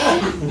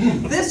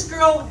 This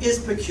girl is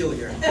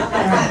peculiar.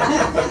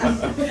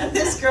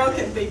 This girl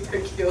can be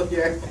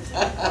peculiar.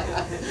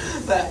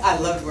 But I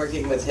loved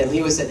working with him.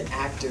 He was an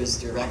actor's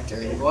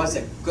director. He was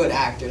a good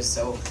actor,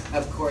 so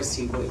of course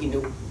he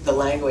knew the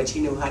language.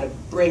 He knew how to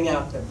bring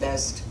out the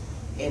best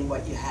in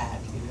what you had,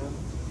 you know.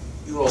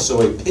 You're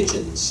also a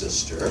pigeon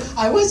sister.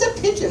 I was a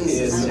pigeon In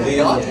sister.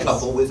 The Odd Yes.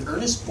 Couple with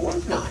Ernest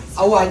Borgnine.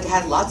 Oh, I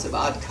had lots of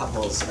odd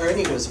couples.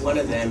 Ernie was one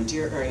of them.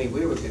 Dear Ernie,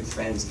 we were good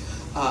friends.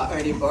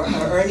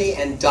 Ernie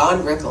and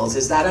Don Rickles.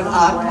 Is that an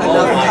odd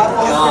another my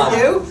couple God. for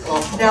you?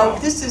 Oh. Now,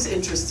 this is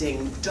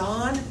interesting.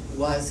 Don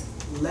was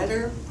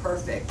letter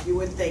perfect. You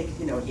would think,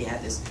 you know, he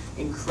had this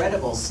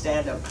incredible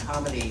stand-up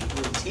comedy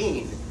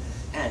routine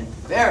and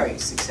very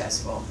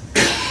successful.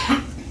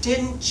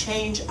 Didn't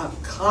change a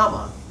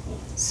comma.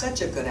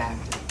 Such a good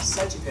actor.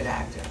 Such a good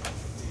actor.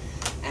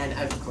 And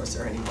of course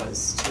Ernie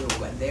was too.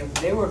 And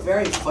they were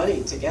very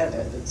funny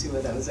together, the two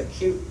of them. It was a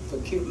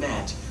cute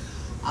match.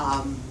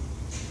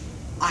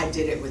 I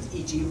did it with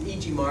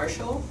E.G.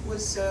 Marshall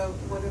was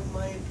one of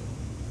my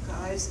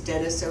guys.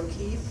 Dennis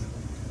O'Keefe.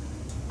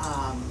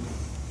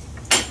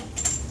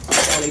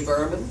 Shelley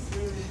Berman.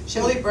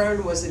 Shelley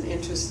Berman was an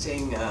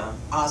interesting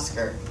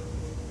Oscar.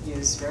 He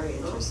was very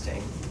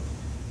interesting.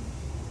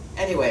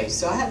 Anyway,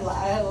 so I had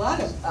a lot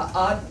of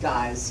odd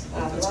guys,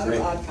 That's a lot great.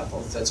 of odd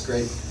couples. That's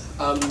great.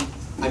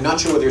 I'm not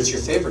sure whether it's your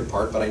favorite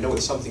part, but I know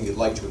it's something you'd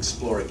like to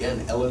explore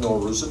again. Eleanor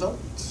Roosevelt.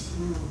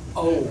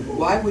 Oh,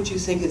 why would you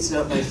think it's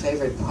not my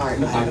favorite part?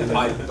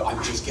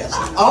 I'm just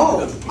guessing.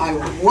 Oh, I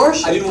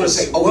worship. I didn't want to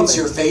this say, oh, it's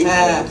your woman.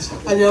 favorite.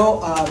 I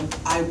know.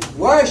 I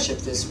worship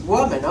this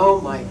woman.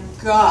 Oh my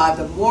God!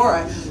 The more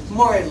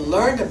I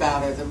learned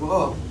about her, the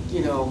more,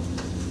 you know,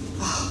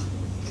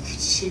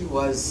 she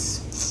was.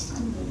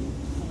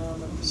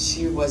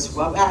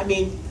 Well. I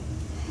mean,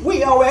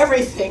 we owe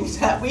everything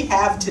that we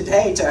have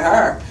today to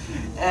her,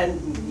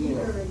 and you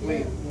know,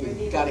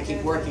 we got to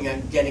keep working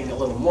on getting a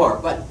little more.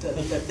 But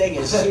the thing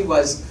is,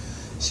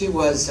 she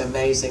was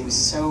amazing,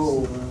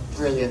 so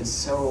brilliant,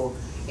 so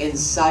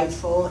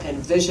insightful and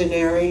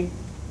visionary.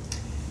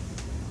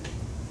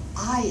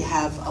 I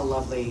have a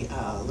lovely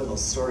little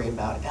story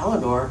about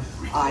Eleanor.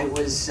 I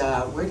was,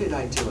 where did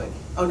I do it?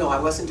 Oh no, I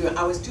was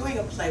doing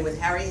a play with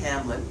Harry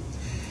Hamlin,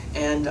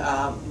 and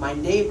my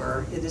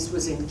neighbor, this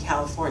was in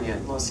California,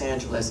 in Los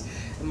Angeles,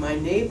 and my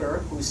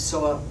neighbor who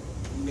saw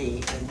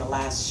me in the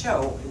last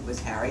show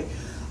with Harry,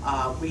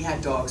 we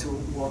had dogs, we were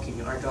walking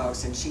our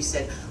dogs, and she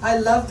said, I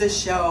love the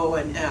show,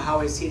 and how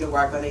is he to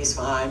work with? He's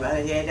fine.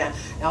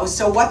 Now,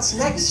 so what's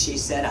next, she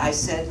said. I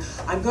said,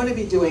 I'm going to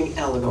be doing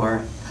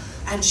Eleanor.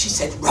 And she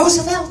said,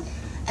 Roosevelt?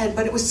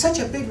 But it was such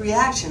a big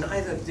reaction.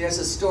 I thought, there's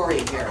a story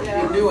here.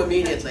 Yeah. You knew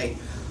immediately.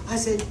 I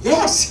said,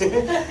 yes.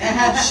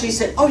 She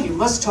said, oh, you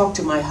must talk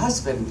to my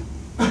husband.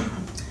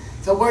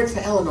 If it weren't for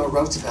Eleanor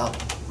Roosevelt,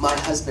 my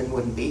husband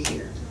wouldn't be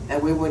here.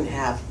 And we wouldn't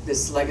have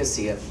this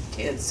legacy of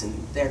kids and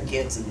their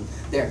kids and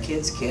their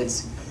kids'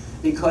 kids.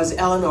 Because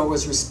Eleanor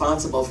was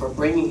responsible for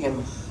bringing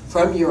him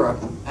from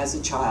Europe as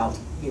a child.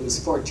 He was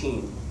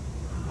 14.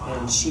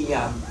 And she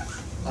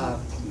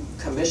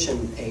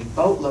commissioned a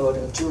boatload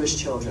of Jewish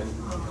children.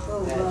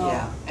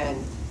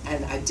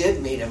 And I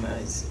did meet him. And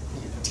I said,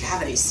 do you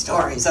have any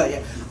stories? Oh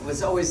yeah. I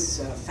was always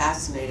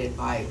fascinated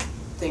by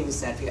things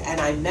that,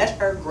 and I met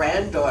her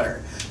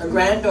granddaughter. Her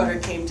granddaughter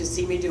came to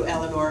see me do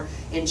Eleanor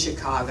in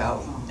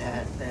Chicago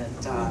at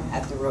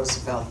the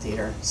Roosevelt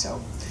Theater.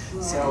 So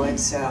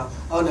it's oh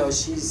no,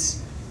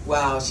 she's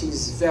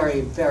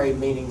very, very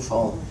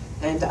meaningful,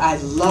 and I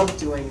love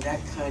doing that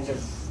kind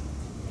of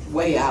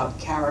way out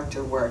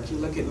character work. You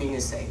look at me and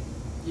you say,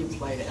 you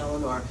played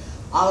Eleanor.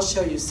 I'll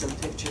show you some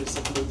pictures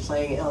of me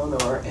playing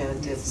Eleanor,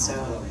 and it's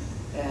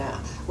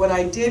what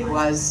I did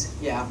was,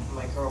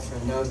 my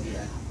girlfriend knows.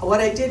 What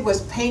I did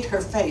was paint her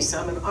face.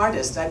 I'm an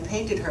artist. I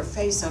painted her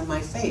face on my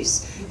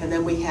face, and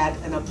then we had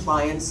an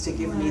appliance to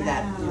give me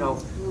that, you know,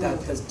 the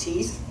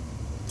teeth,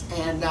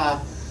 and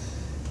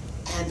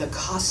the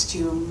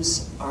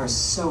costumes are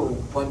so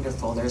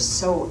wonderful. They're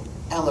so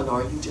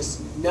Eleanor. You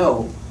just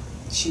know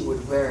she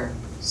would wear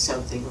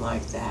something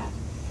like that.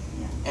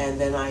 And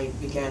then I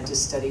began to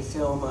study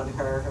film on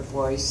her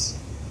voice,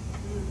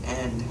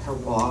 and her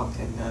walk,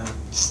 and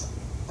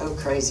I'm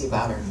crazy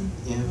about her.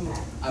 Yeah.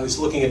 I was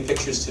looking at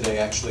pictures today,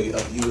 actually,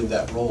 of you in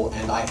that role,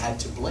 and I had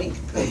to blink.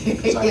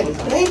 Because I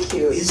looked Thank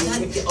you. Is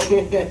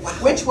that? Wow.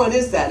 Which one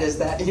is that? Is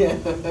that? Yeah.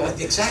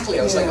 Exactly.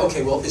 I was like,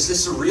 okay, well, is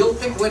this a real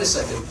pic? Wait a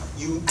second.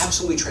 You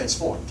absolutely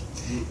transformed.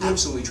 You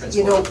absolutely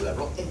transformed You know, into that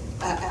role.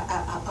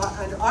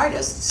 An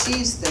artist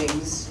sees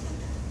things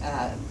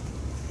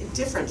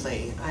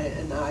differently.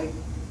 I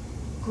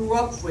grew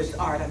up with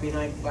art. I mean,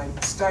 I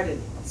started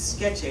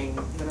sketching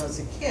when I was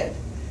a kid.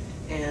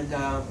 And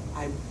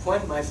I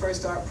won my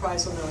first art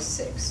prize when I was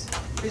 6.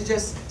 It was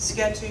just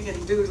sketching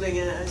and doodling,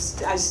 and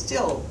I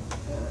still,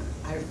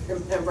 I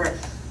remember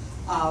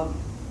a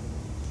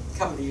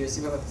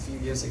few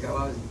years ago,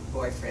 my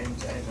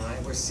boyfriend and I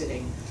were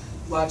sitting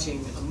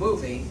watching a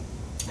movie,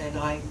 and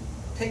I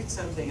picked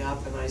something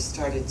up and I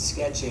started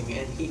sketching,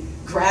 and he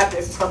grabbed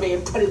it from me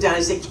and put it down.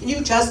 He said, "Can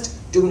you just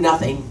do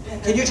nothing?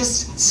 Can you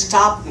just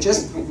stop,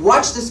 just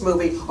watch this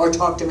movie or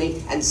talk to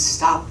me and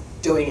stop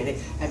doing it?"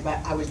 And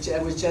I was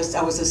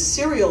a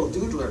serial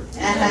doodler.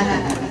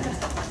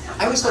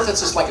 I always thought that's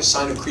just like a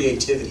sign of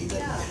creativity,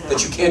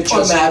 that you can't Or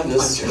just...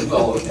 madness.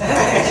 Well,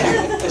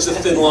 okay. There's a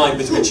thin line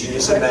between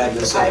genius and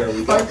madness, so there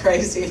we go. Or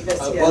craziness,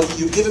 Well, yes.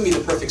 you've given me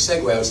the perfect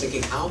segue. I was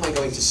thinking, how am I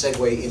going to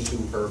segue into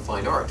her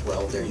fine art?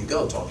 Well, there you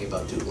go, talking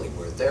about doodling.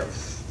 We're there.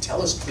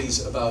 Tell us,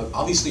 please, about,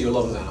 obviously, your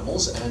love of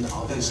animals, and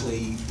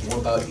obviously more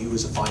about you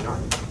as a fine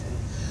artist.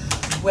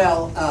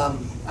 Well,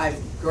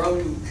 I've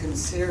grown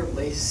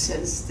considerably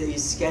since the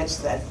sketch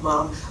that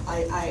Mom,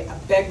 I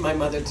begged my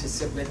mother to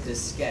submit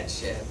this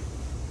sketch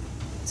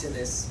to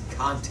this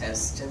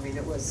contest. I mean,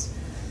 it was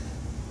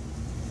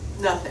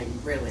nothing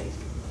really,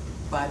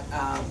 but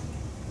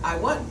I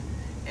won.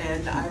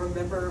 And I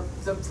remember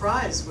the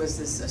prize was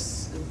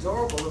this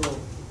adorable little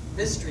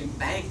mystery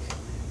bank.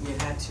 You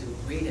had to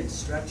read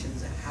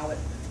instructions on how it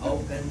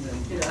opened,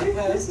 and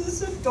this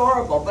is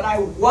adorable. But I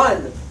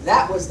won.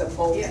 That was the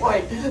whole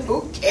point.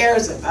 Who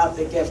cares about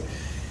the gift?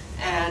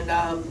 And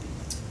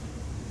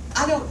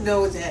I don't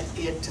know that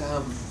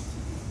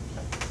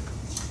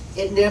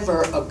it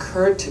never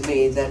occurred to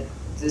me that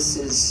this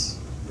is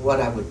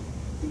what I would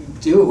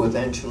do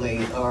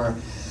eventually, or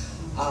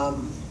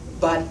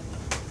but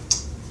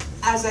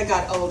as I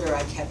got older,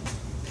 I kept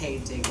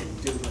painting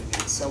and doodling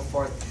and so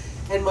forth.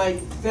 And my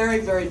very,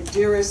 very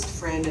dearest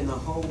friend in the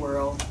whole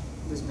world,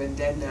 who's been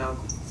dead now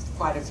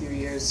quite a few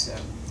years,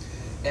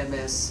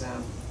 MS,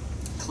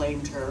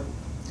 claimed her.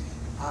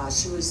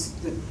 She was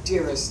the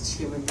dearest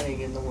human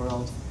being in the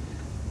world.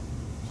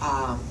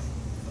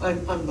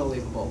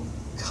 Unbelievable,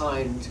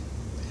 kind.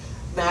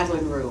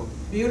 Madeline Rue,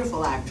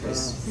 beautiful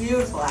actress,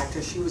 beautiful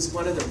actress. She was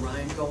one of the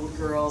Rheingold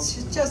girls.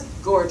 She's just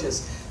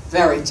gorgeous,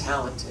 very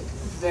talented,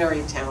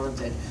 very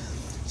talented.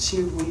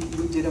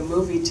 We did a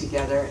movie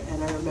together,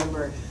 and I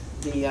remember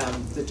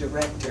the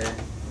director,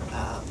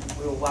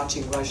 we were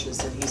watching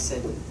Rushes, and he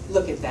said,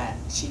 "Look at that.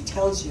 She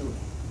tells you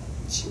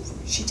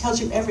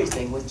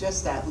everything with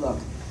just that look."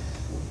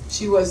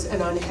 She was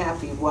an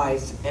unhappy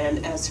wife,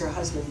 and as her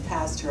husband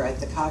passed her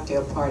at the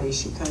cocktail party,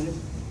 she kind of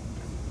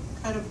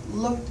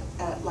looked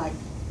at like,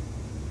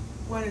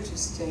 "Why don't you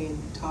stay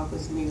and talk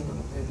with me a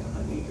little bit,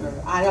 honey?" Or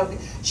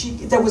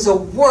there was a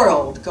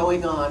world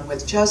going on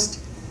with just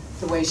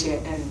the way she,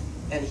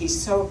 and he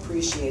so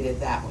appreciated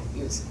that one.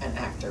 He was an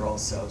actor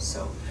also,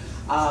 so.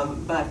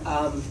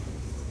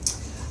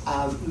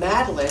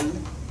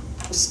 Madeline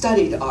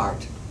studied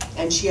art,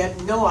 and she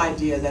had no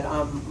idea that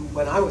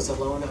when I was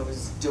alone, I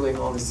was doing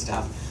all this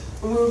stuff.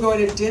 When we were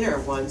going to dinner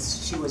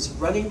once, she was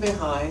running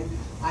behind.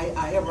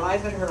 I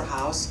arrive at her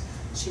house.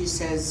 She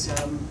says,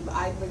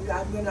 I'm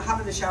going to hop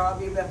in the shower. I'll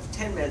be about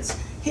 10 minutes.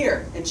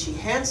 Here, and she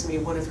hands me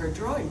one of her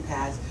drawing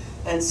pads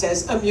and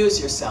says, "Amuse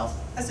yourself,"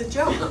 as a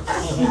joke.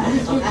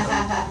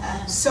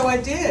 So I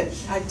did.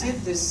 I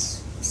did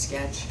this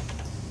sketch,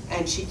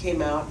 and she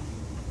came out,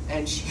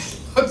 and she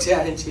looked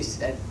at it, and she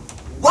said,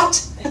 "What?"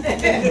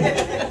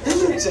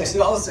 So it's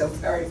also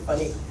very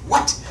funny.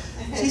 "What?"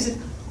 She said,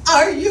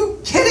 "Are you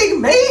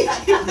kidding me?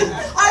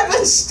 I've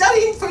been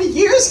studying for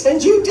years,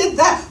 and you did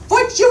that.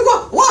 What you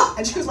want? What?"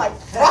 And she was like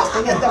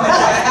frosting at the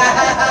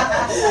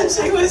mouth.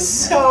 She was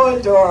so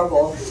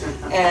adorable.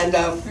 And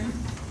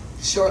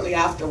shortly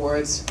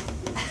afterwards,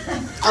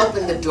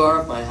 opened the door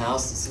of my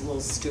house. It's a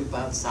little stoop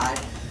outside,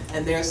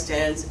 and there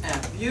stands a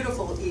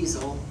beautiful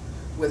easel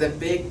with a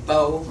big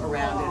bow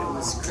around it. It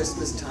was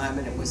Christmas time,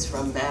 and it was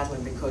from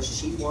Madeline because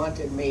she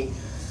wanted me.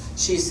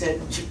 She said,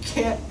 "You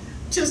can't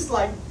just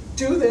like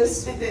do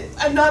this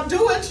and not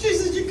do it." She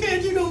said, "You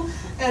can't, you know."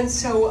 And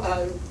so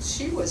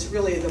she was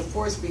really the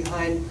force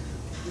behind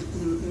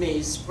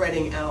me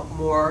spreading out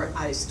more.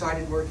 I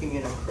started working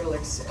in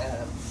acrylics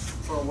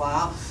for a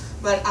while,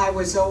 but I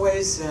was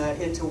always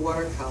into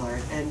watercolor,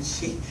 and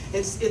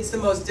it's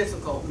the most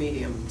difficult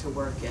medium to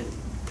work in.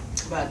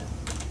 But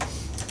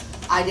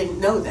I didn't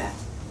know that,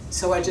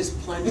 so I just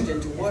plunged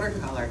into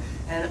watercolor.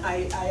 And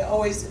I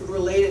always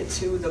relate it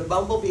to the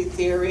bumblebee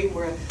theory,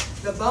 where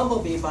the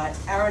bumblebee, by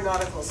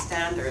aeronautical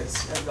standards,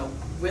 the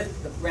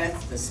width, the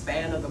breadth, the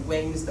span of the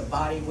wings, the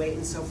body weight,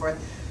 and so forth,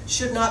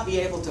 should not be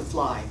able to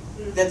fly.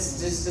 That's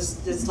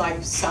just, it's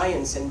like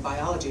science and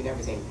biology and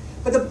everything.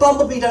 But the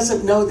bumblebee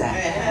doesn't know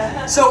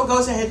that, so it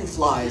goes ahead and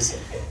flies.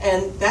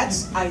 And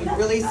that's, I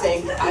really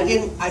think, I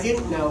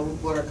didn't know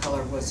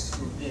watercolor was,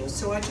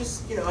 so I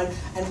just,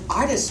 and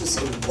artists would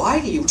say, "Why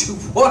do you do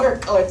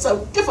watercolor? It's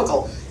so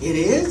difficult." It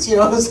is,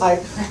 it's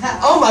like,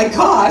 oh my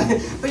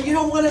God, but you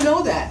don't want to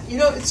know that.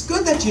 It's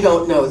good that you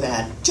don't know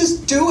that.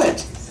 Just do it.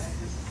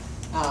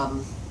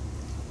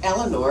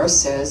 Eleanor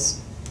says,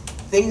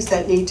 things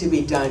that need to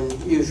be done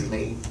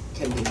usually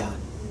can be done.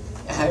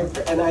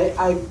 And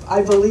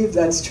I believe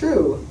that's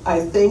true. I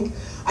think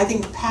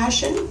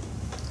passion,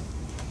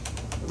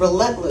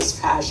 relentless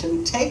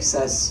passion, takes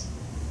us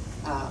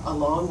a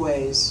long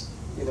ways,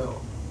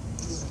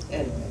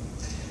 Anyway.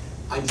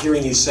 I'm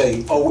hearing you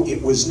say, "Oh,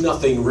 it was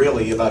nothing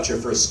really about your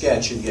first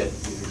sketch," and yet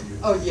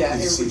Oh, yeah,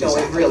 You see it these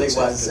really accolades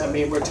was. after I that.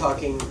 mean, we're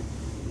talking,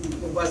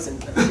 it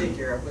wasn't a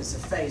figure, it was a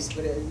face,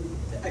 but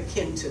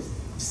akin to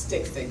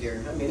stick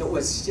figure. I mean, I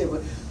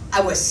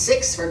was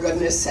 6, for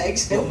goodness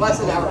sakes. It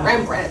wasn't a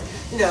Rembrandt.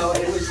 You know,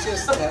 it was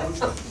just,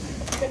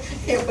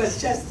 it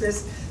was just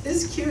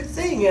this cute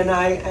thing, and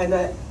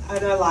I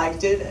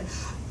liked it.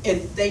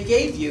 They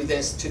gave you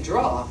this to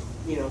draw,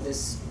 you know,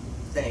 this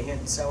thing,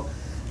 and so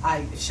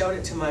I showed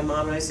it to my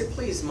mom, and I said,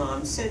 "Please,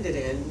 Mom, send it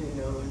in,"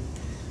 you know. And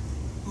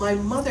my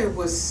mother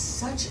was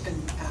such a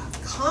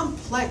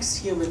complex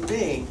human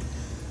being.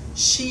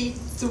 She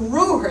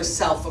threw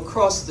herself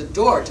across the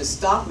door to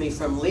stop me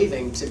from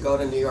leaving to go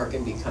to New York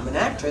and become an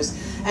actress,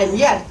 and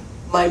yet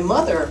my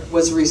mother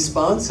was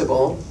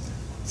responsible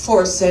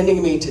for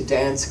sending me to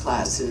dance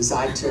classes.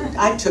 I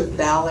took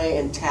ballet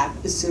and tap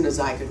as soon as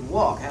I could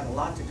walk. It had a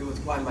lot to do with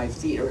why my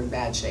feet are in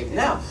bad shape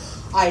now.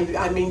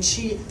 I mean,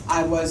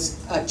 I was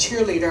a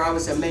cheerleader, I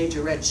was a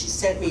majorette. She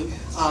sent me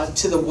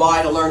to the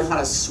Y to learn how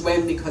to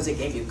swim because it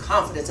gave you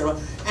confidence.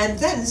 And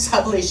then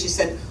suddenly she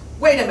said,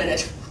 "Wait a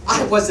minute,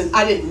 I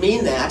didn't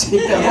mean that,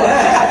 you know.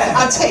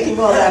 I'm taking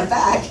all that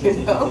back, you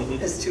know.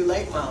 It's too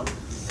late, Mom."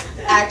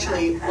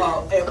 Actually,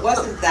 well, it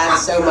wasn't that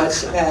so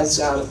much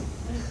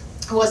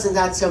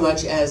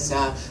as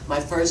my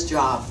first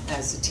job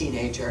as a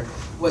teenager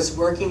was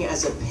working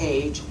as a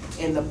page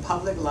in the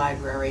public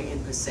library in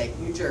Passaic,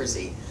 New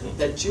Jersey,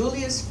 the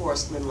Julius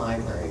Forstmann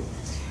Library.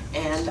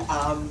 And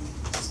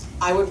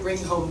I would bring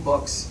home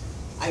books.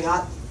 I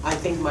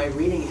think my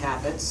reading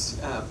habits,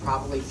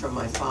 probably from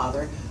my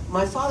father.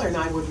 My father and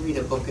I would read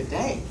a book a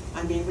day.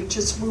 I mean, we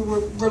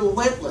were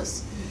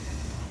relentless.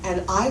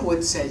 And I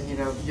would say, you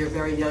know, "You're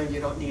very young, you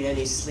don't need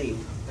any sleep."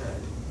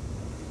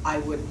 I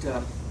would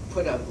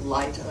put a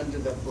light under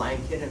the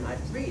blanket and I'd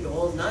read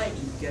all night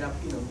and get up,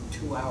 you know,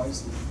 2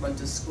 hours and run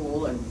to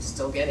school and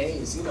still get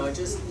A's, you know,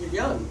 just, you're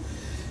young.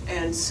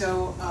 And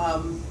so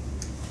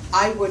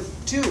I would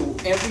do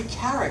every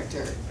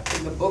character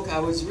in the book I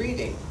was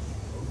reading,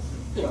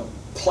 you know,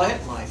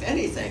 plant life,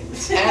 anything,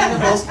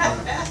 animals,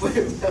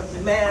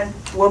 man,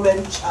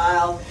 woman,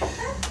 child.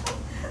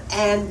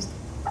 And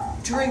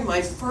during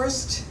my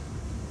first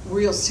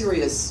real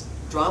serious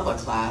drama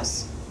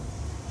class,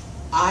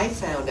 I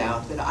found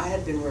out that I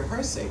had been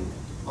rehearsing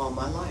all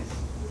my life.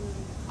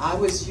 I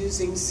was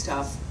using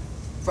stuff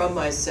from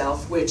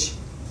myself, which,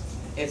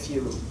 if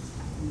you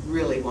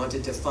really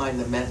wanted to find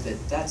the method,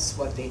 that's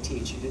what they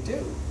teach you to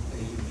do.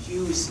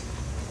 You use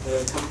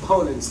the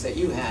components that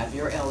you have,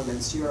 your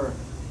elements, your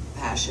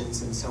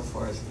passions and so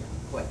forth,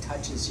 what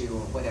touches you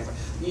or whatever.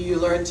 You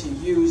learn to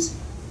use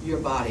your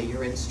body,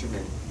 your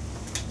instrument.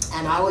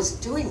 And I was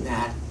doing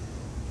that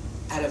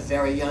at a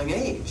very young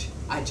age.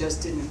 I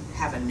just didn't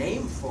have a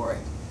name for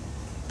it.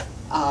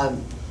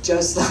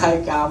 Just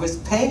like I was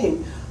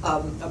painting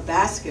a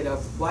basket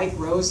of white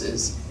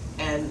roses,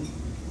 and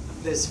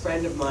this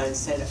friend of mine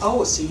said,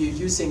 "Oh, so you're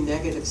using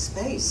negative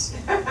space."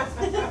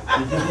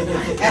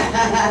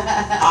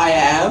 I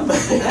am.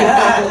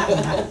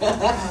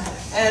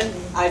 And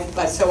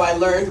so I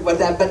learned what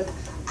that, but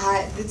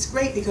it's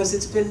great because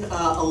it's been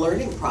a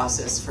learning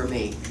process for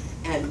me.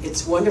 And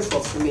it's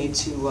wonderful for me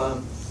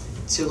to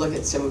look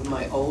at some of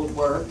my old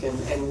work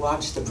and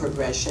watch the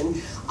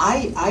progression.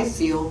 I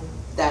feel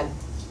that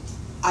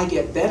I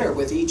get better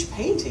with each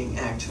painting,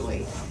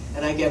 actually.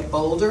 And I get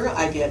bolder,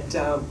 I get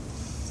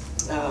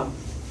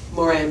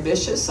more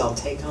ambitious. I'll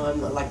take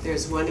on, like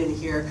there's one in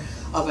here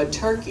of a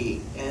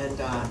turkey, and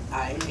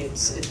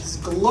it's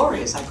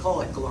glorious. I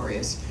call it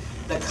glorious.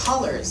 The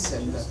colors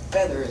and the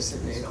feathers,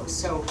 and you know,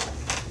 so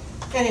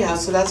anyhow,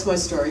 so that's my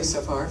story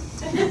so far.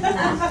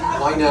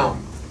 Why now?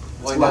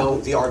 Why now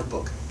the art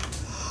book?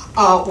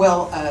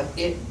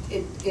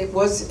 It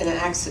was an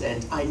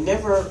accident. I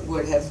never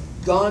would have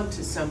gone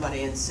to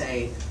somebody and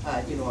say,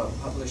 you know, a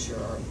publisher,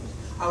 or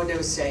I would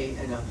never say,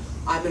 you know,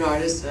 "I'm an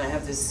artist and I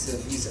have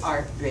these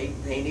art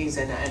paintings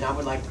and I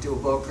would like to do a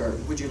book," or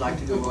 "Would you like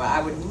to do a book?"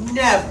 I would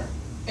never,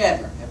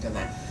 ever have done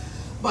that.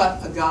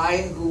 But a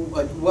guy who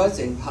was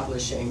in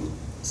publishing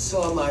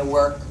saw my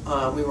work.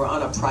 We were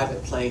on a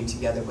private plane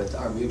together with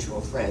our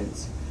mutual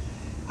friends.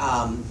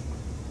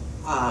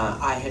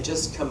 I had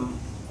just come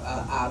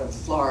out of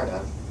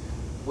Florida,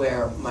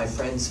 where my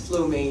friends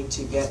flew me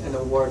to get an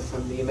award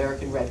from the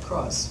American Red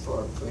Cross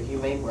for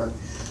humane work.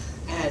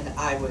 And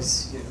I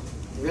was, you know,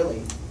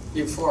 really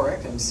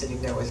euphoric. I'm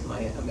sitting there with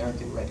my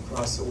American Red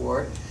Cross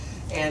award.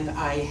 And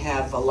I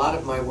have a lot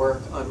of my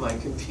work on my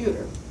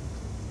computer.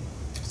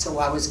 So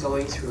I was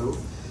going through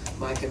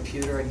my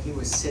computer and he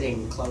was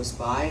sitting close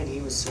by and he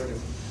was sort of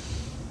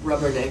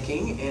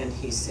rubbernecking and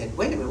he said,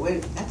 "Wait a minute,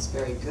 wait, that's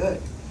very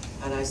good."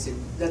 And I said,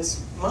 "That's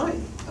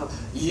mine." "Oh,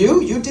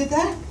 you did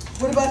that?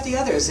 What about the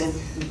others?" And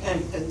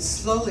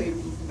slowly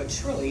but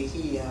surely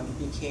he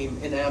became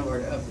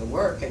enamored of the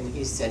work and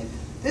he said,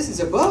 "This is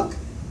a book."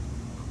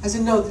 I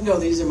said, no,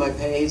 these are my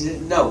pages." He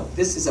said, "No,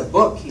 this is a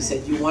book." He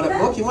said, "You want a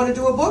book? You want to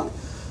do a book?"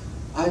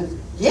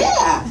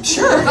 "Yeah,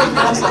 sure."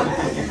 I was like,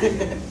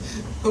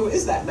 who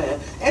is that man?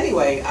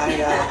 Anyway,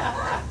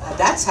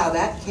 that's how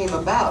that came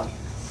about.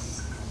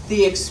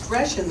 The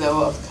expression,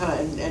 though, of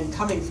and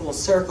coming full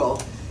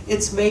circle,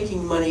 it's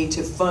making money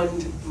to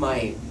fund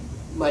my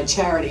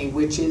charity,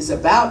 which is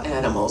about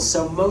animals.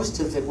 So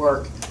most of the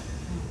work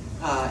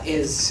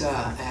is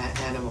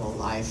animal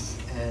life,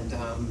 and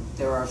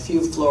there are a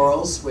few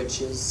florals,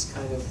 which is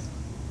kind of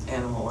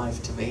animal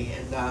life to me.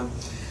 And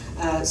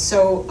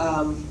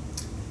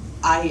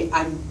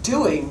I'm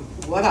doing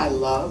what I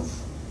love,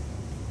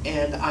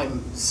 and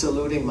I'm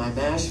saluting my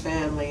MASH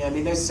family. I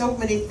mean, there's so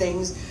many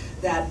things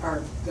that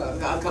are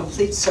a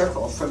complete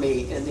circle for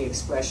me in the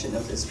expression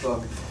of this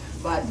book.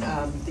 But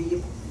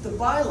the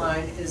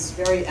byline is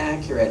very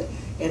accurate.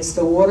 It's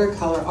the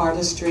watercolor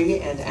artistry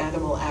and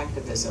animal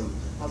activism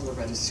of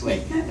Loretta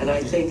Swit. And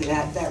I think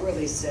that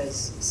really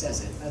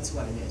says it. That's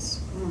what it is.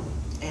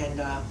 And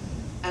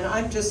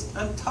I'm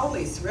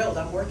totally thrilled.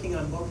 I'm working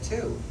on book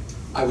 2.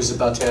 I was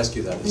about to ask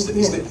you that.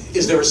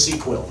 Is there a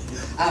sequel?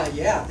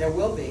 Yeah, there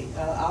will be.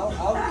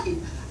 I'll keep.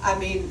 I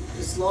mean,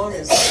 as long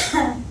as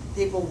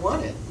people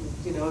want it,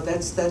 you know.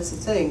 That's the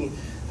thing.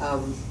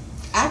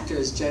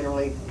 Actors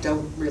generally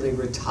don't really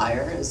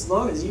retire. As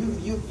long as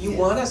you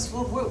want us,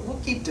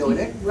 we'll keep doing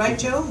it, right,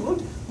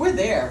 Joan? We're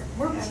there.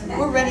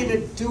 We're ready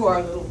to do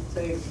our little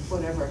thing,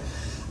 whatever.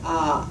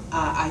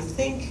 I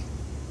think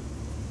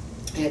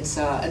it's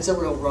a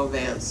real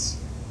romance.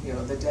 You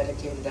know, the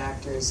dedicated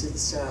actors.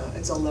 It's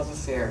a love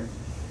affair.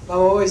 I've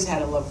always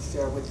had a love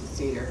affair with the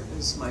theater. It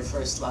was my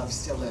first love,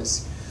 still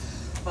is.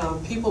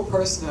 People,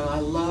 person, I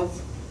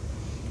love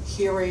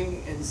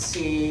hearing and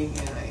seeing,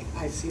 and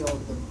I feel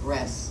the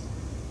breath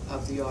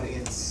of the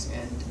audience,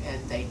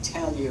 and they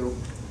tell you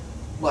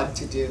what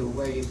to do,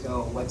 where you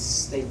go,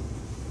 it's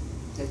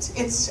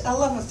a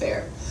love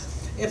affair.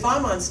 If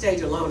I'm on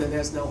stage alone and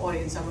there's no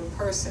audience, I'm a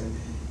person.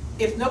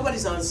 If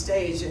nobody's on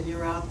stage and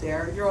you're out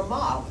there, you're a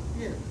mob.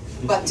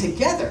 But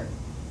together,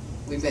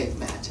 we make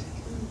magic.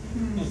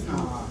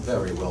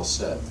 Very well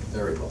said.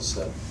 Very well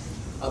said.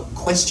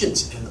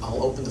 Questions, and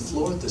I'll open the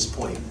floor at this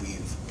point.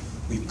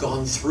 We've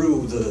gone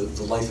through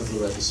the life of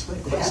Loretta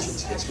Swit.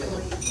 Questions? Yes,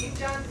 actually, you've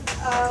done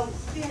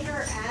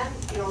theater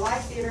and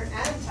live theater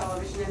and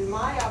television, and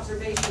my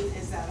observation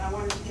is that I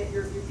wanted to get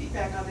your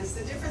feedback on this.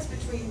 The difference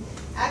between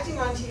acting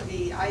on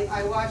TV,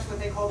 I watch what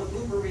they call the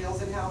blooper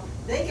reels, and how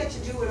they get to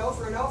do it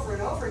over and over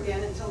and over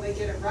again until they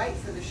get it right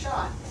for the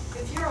shot.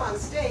 If you're on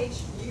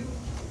stage, you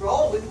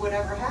roll with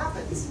whatever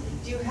happens.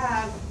 Do you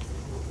have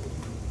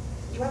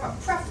a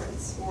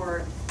preference,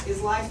 or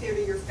is live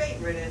theater your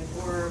favorite,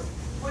 or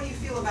what do you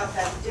feel about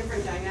that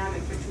different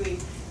dynamic between,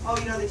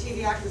 the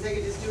TV actors, they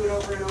can just do it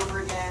over and over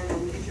again,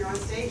 and if you're on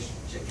stage,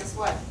 guess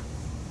what?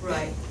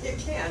 Right, you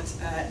can't.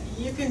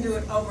 You can do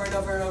it over and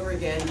over and over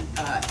again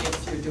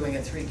if you're doing a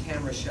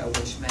 3-camera show,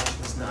 which MASH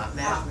was not.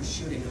 MASH was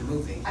shooting a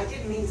movie. I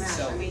didn't mean MASH.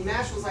 So, I mean,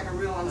 MASH was like a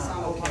real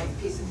ensemble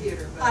piece of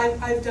theater.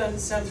 But I've done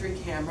some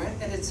 3-camera,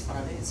 and it's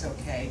fun, it's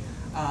okay.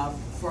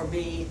 For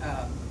me,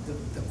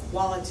 the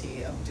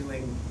quality of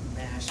doing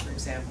MASH, for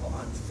example,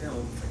 on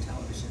film for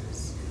television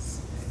is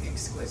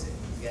exquisite.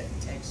 You get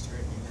texture.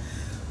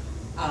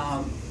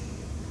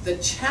 The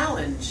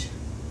challenge,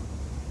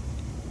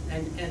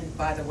 and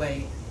by the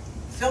way,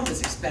 film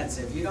is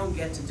expensive. You don't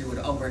get to do it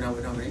over and over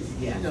and over.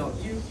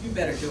 You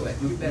better do it.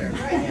 You better,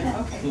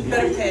 you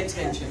better pay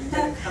attention. You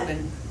better come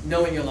in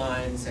knowing your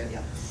lines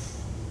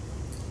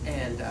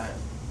and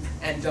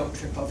don't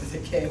trip over the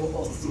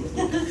cables.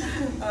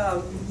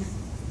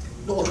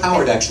 Noel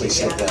Howard actually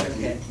said that.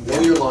 Okay. Know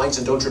your lines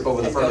and don't trip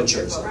over the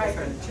furniture. Right.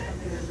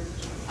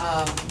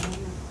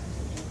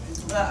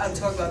 I'm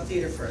talking about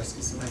theater first.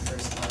 This is my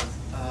first love.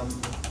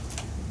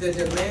 The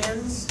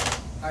demands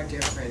are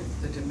different.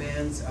 The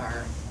demands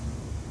are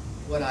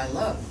what I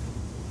love.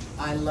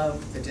 I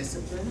love the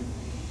discipline.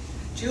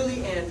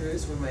 Julie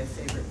Andrews, one of my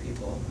favorite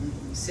people,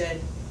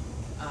 said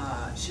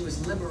she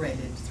was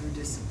liberated through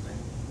discipline.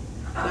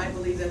 And I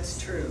believe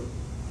that's true.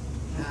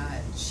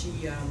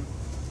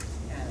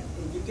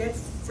 You get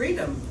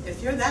freedom.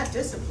 If you're that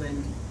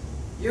disciplined,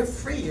 you're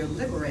free, you're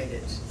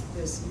liberated.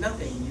 There's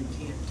nothing you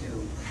can't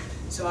do.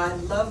 So I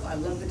love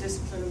the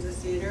discipline of the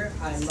theater.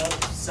 I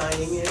love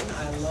signing in.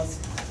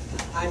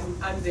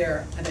 I'm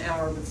there an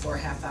hour before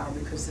half hour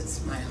because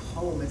it's my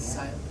home, it's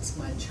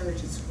my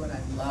church, it's what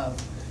I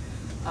love.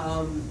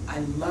 I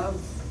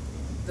love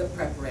the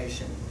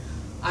preparation.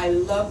 I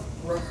love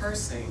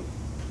rehearsing.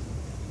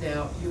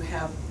 Now, you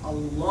have a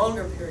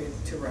longer period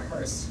to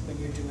rehearse when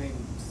you're doing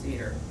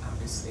theater,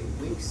 obviously,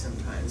 weeks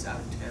sometimes,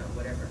 out of town,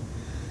 whatever.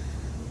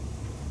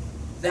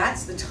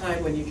 That's the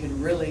time when you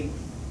can really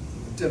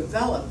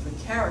develop the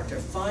character,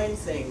 find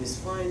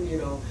things,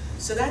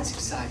 so that's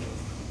exciting.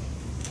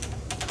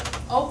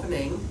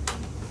 Opening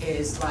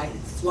is like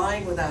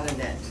flying without a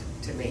net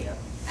to me,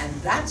 and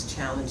that's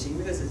challenging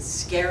because it's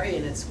scary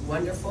and it's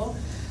wonderful.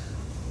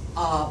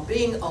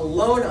 Being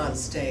alone on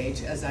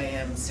stage, as I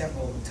am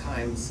several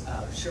times,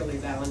 Shirley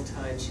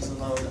Valentine, she's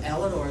alone,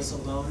 Eleanor's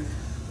alone.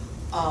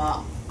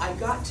 I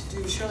got to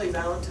do Shirley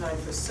Valentine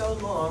for so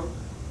long,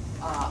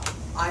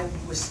 I I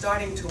was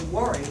starting to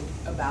worry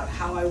about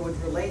how I would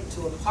relate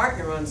to a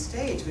partner on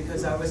stage,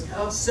 because I was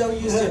so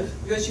used to,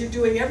 because you're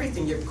doing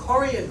everything, you're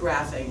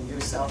choreographing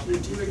yourself, you're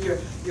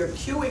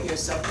cueing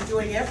yourself,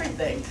 you're doing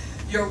everything.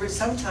 You're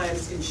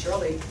sometimes, in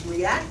Shirley,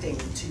 reacting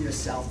to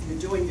yourself. You're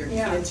doing your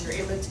kids, you're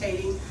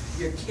imitating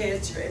your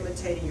kids, you're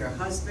imitating your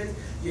husband,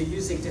 you're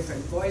using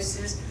different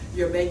voices,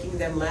 you're making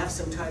them laugh,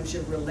 sometimes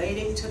you're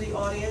relating to the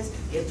audience.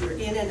 If you're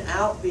in and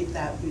out,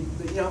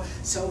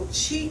 so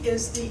she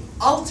is the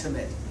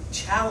ultimate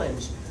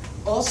challenge.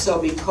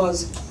 Also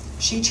because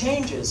she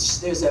changes.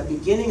 There's a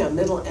beginning, a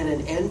middle, and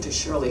an end to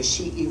Shirley.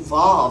 She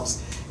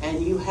evolves,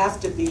 and you have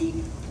to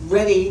be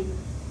ready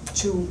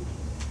to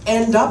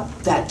end up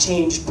that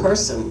changed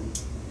person,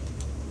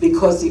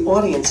 because the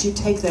audience, you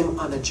take them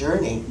on a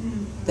journey.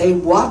 They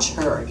watch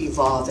her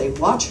evolve, they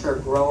watch her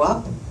grow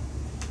up,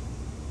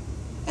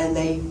 and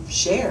they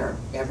share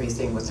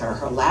everything with her.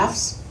 Her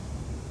laughs,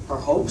 her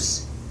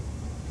hopes,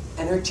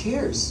 and her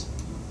tears.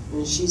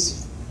 And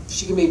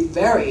she can be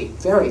very,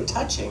 very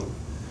touching.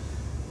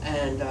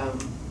 And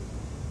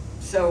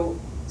so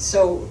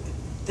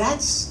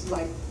that's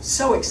like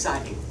so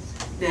exciting.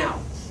 Now,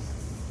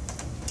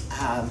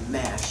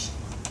 MASH.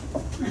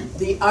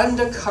 The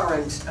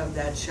undercurrent of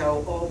that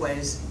show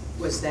always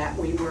was that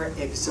we were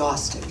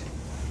exhausted.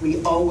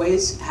 We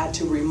always had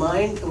to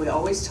remind, and we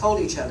always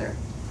told each other,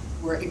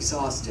 we're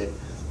exhausted.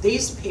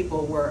 These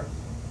people were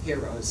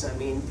heroes. I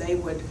mean, they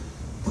would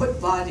put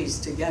bodies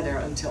together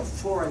until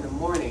 4 in the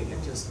morning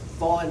and just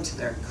fall into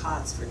their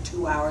cots for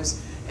 2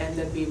 hours, and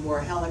there'd be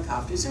more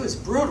helicopters. It was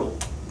brutal,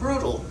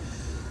 brutal.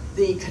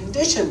 The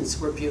conditions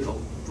were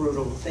brutal.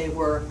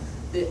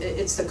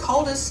 It's the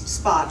coldest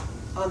spot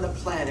on the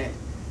planet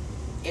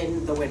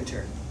in the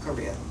winter,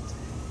 Korea.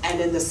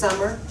 And in the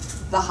summer,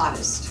 the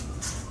hottest.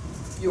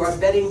 You are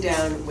bedding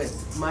down with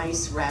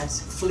mice, rats,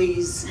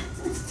 fleas,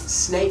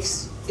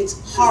 snakes. It's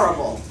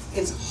horrible.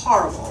 It's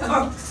horrible.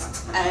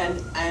 And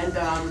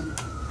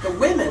the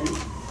women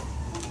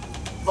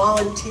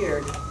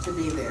volunteered to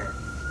be there.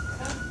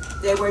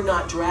 They were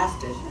not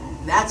drafted.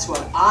 That's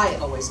what I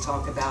always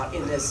talk about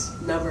in this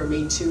number,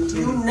 Me Too. Do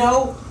you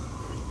know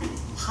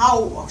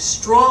how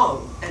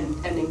strong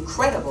and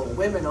incredible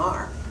women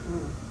are?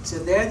 So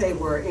there they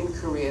were in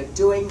Korea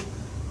doing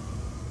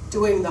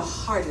the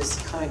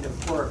hardest kind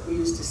of work. We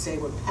used to say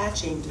we're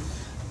patching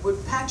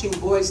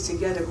boys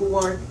together who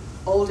aren't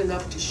old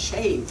enough to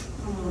shave.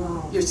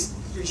 You're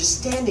just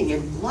standing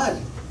in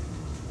blood.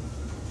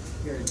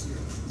 You're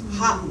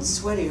hot and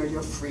sweaty, or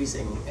you're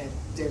freezing. And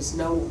there's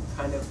no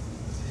kind of,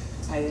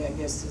 I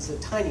guess there's a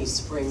tiny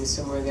spring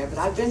somewhere there, but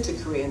I've been to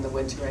Korea in the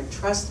winter, and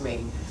trust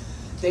me,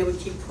 they would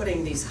keep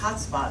putting these hot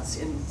spots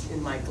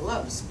in my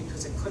gloves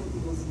because I couldn't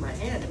move my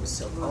hand, it was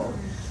so cold.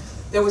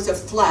 There was a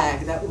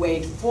flag that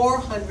weighed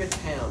 400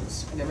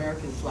 pounds, an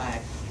American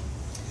flag,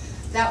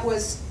 that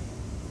was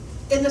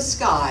in the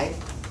sky,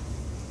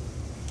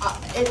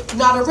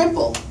 not a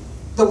ripple.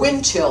 The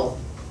wind chill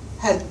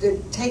had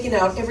taken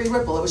out every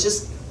ripple. It was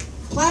just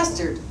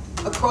plastered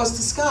across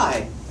the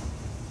sky.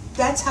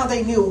 That's how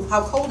they knew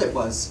how cold it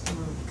was.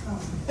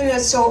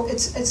 And so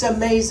it's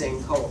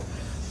amazing cold.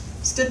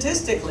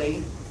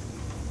 Statistically,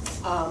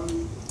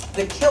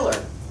 the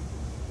killer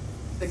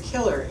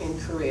in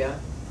Korea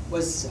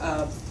was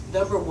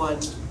number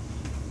 1,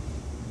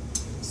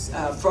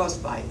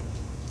 frostbite.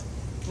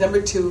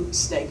 Number 2,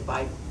 snake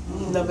bite.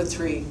 Number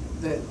 3,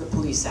 the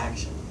police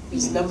action.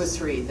 It's number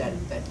 3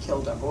 that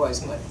killed our boys,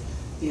 but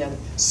the other.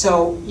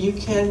 So you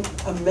can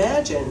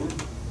imagine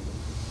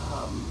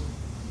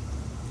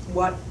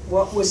what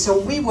was. So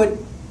we would,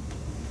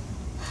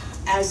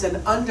 as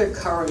an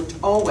undercurrent,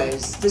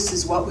 always. This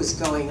is what was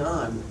going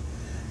on.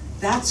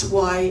 That's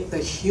why the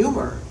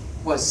humor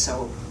was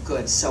so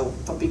good.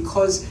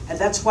 And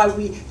that's why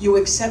you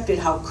accepted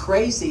how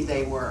crazy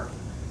they were,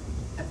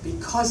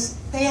 because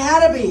they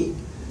had to be.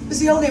 It was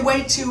the only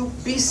way to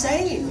be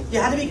sane. You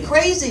had to be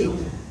crazy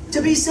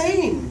to be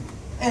sane.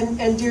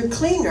 And dear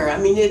Klinger, I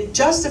mean, it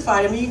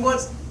justified. I mean, he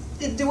wants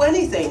to do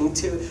anything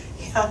to.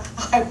 Yeah,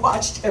 I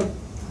watched him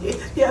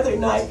the other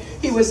night.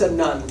 He was a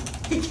nun.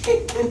 He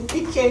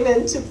came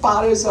into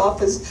Potter's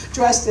office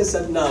dressed as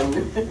a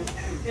nun.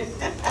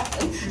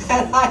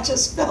 And I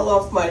just fell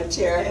off my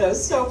chair. And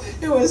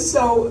it was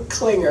so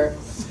Klinger.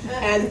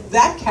 And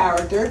that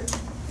character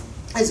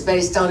is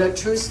based on a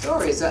true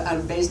story. It's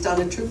based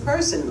on a true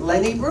person.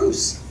 Lenny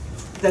Bruce,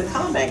 the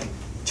comic,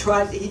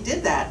 he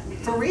did that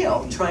for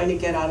real, trying to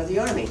get out of the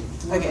army.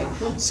 Okay,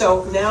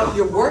 so now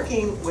you're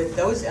working with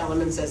those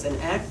elements as an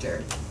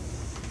actor.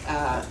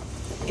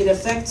 It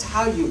affects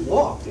how you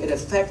walk. It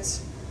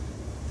affects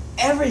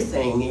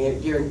everything.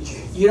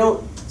 You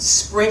don't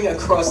spring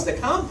across the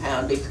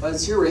compound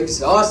because you're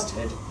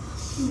exhausted.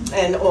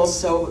 And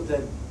also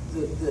the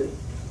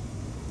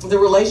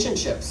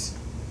relationships.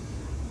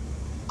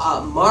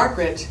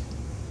 Margaret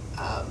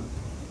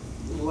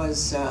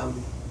was,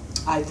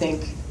 I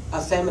think,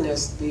 a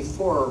feminist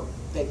before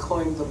they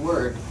coined the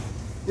word.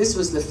 This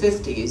was the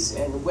 50s,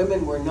 and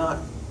women were not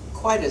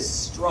quite as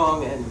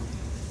strong and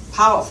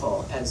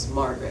powerful as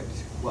Margaret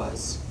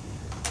was.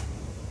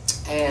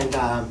 And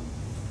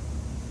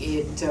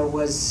it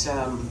was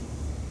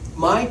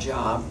my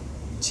job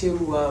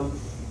to,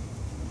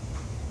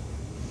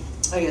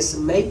 I guess,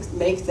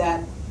 make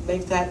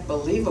that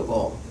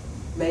believable,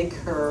 make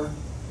her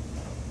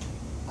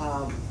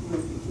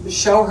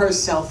show her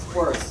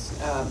self-worth.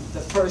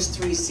 The first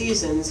 3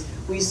 seasons,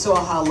 we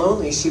saw how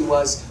lonely she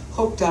was,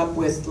 hooked up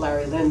with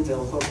Larry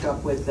Linville, hooked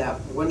up with that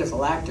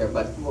wonderful actor,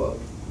 but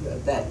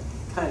that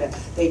kind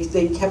of,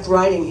 they kept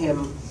writing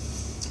him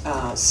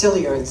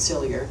sillier and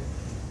sillier.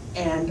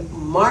 And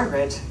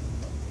Margaret,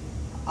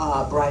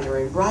 brighter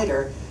and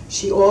brighter,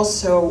 she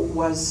also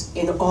was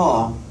in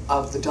awe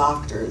of the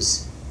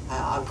doctors.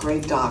 A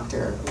great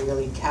doctor who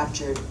really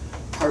captured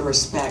her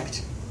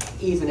respect,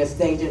 even if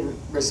they didn't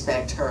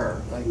respect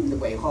her, like the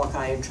way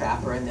Hawkeye and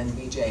Trapper and then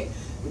BJ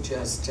would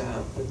just,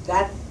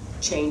 that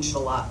changed a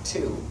lot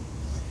too.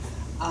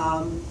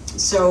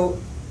 So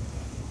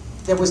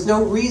there was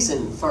no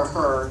reason for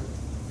her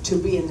to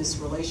be in this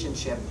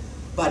relationship,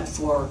 but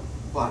for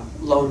what?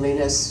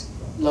 Loneliness.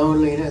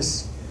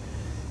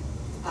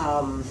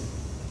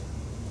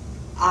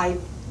 I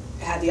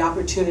had the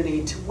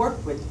opportunity to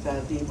work with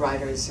the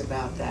writers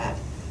about that.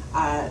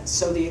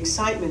 So the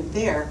excitement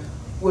there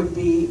would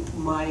be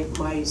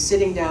my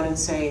sitting down and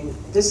saying,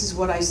 this is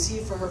what I see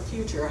for her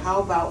future, how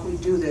about we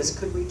do this,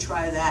 could we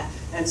try that,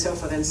 and so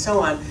forth and so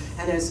on.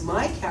 And as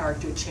my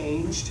character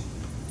changed,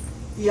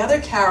 the other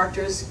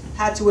characters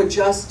had to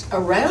adjust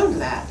around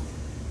that.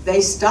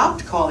 They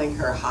stopped calling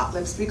her Hot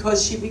Lips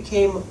because she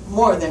became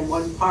more than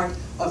one part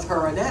of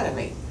her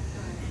anatomy.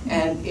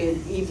 And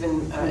it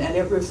even, and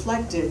it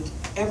reflected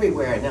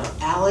everywhere. Now,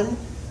 Alan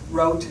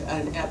wrote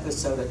an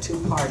episode, a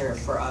 2-parter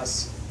for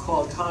us,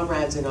 called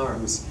Comrades in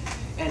Arms.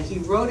 And he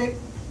wrote it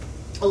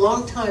a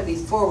long time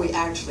before we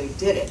actually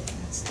did it.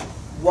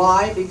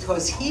 Why?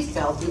 Because he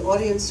felt the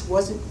audience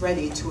wasn't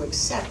ready to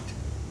accept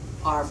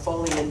our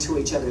falling into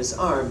each other's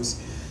arms.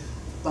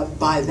 But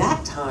by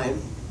that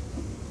time,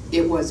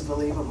 it was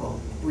believable.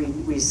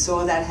 We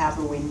saw that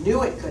happen. We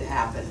knew it could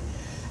happen.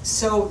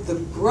 So the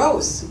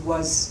growth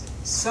was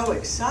so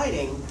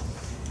exciting,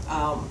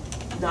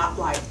 not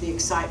like the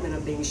excitement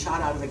of being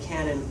shot out of a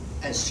cannon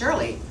as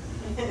Shirley.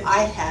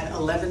 I had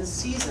 11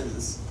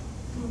 seasons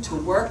to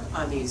work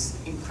on these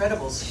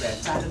incredible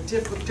scripts. I had a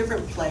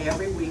different play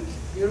every week,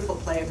 beautiful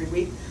play every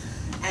week,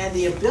 and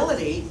the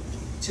ability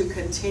to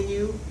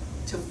continue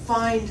to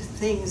find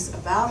things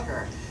about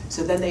her.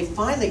 So then they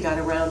finally got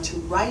around to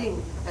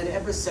writing an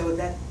episode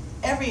that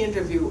every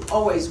interview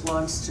always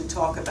wants to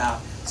talk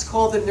about. It's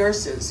called The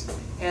Nurses,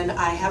 and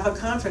I have a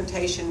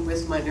confrontation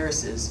with my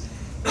nurses,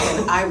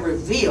 and I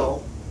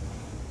reveal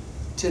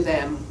to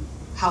them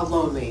how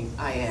lonely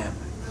I am.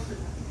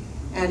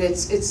 And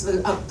it's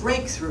a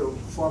breakthrough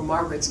for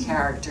Margaret's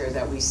character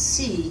that we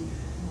see.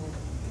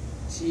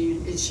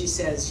 She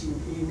says,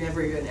 you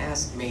never even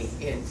asked me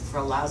in for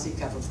a lousy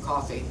cup of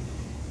coffee.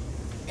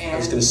 And I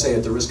was going to say,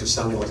 at the risk of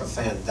sounding like a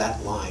fan,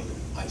 that line,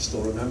 I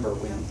still remember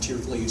when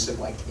tearfully you said,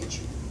 why can't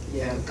you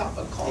get a cup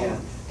of coffee? Yeah.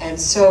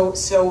 And so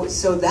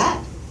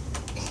that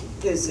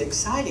is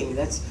exciting.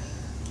 That's,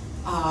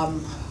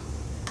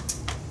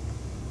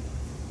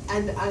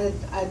 and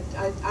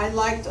I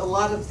liked a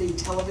lot of the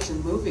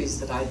television movies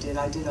that I did.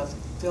 I did a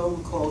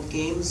film called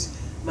Games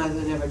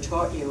Mother Never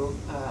Taught You,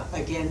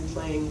 again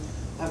playing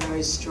a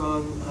very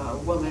strong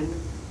woman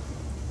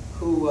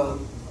who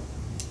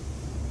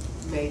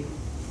made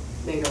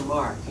her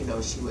mark. You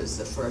know, she was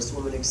the first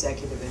woman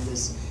executive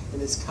in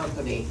this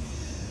company.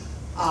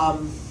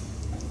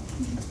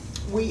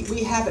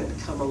 We haven't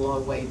come a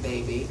long way,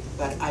 baby,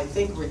 but I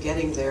think we're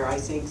getting there. I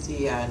think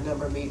the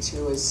number Me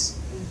Too is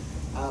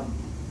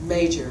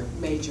major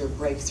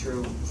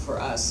breakthrough for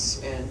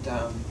us,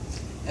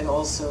 and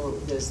also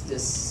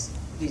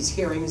these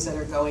hearings that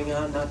are going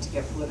on. Not to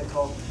get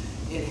political,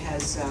 it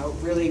has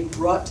really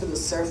brought to the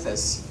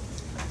surface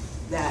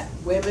that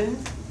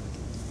women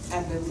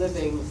have been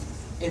living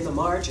in the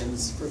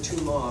margins for too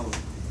long.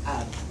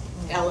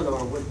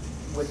 Eleanor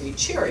would be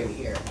cheering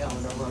here,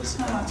 Eleanor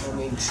Roosevelt. I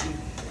mean,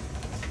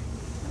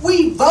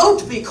 we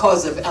vote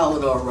because of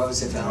Eleanor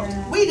Roosevelt.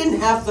 Yeah. We didn't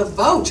have the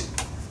vote.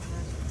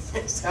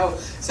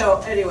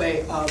 So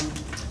anyway,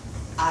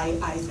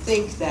 I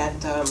think that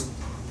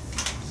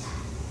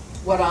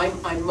what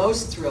I'm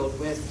most thrilled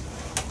with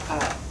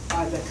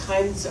are the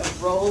kinds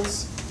of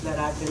roles that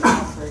I've been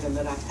offered and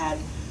that I've had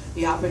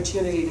the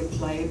opportunity to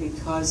play,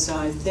 because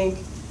I think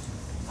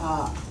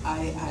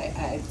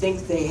I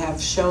think they have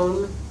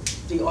shown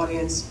the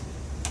audience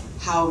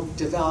how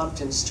developed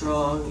and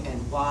strong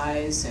and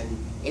wise and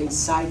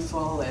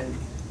insightful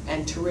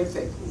and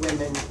terrific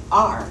women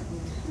are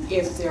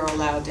if they're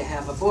allowed to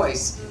have a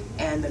voice.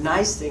 And the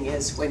nice thing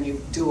is, when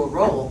you do a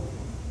role,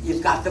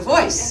 you've got the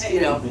voice.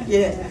 You know,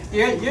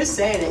 you're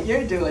saying it,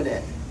 you're doing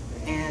it,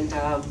 and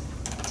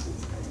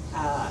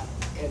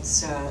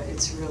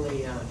it's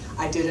really.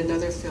 I did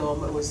another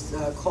film. It was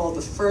called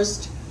the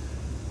first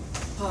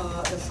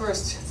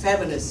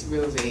feminist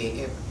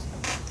movie. It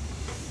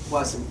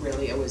wasn't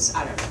really. It was,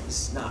 I don't know. It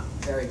was not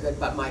very good.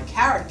 But my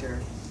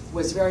character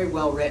was very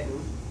well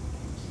written,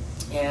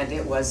 and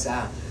it was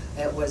that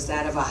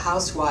of a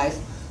housewife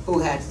who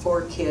had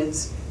 4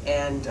 kids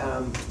and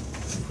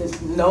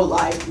no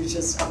life, was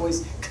just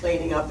always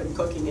cleaning up and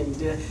cooking,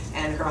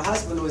 and her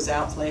husband was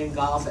out playing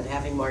golf and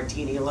having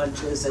martini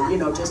lunches and, you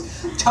know, just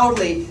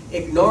totally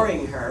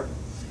ignoring her.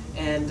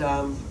 And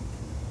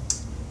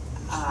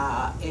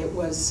it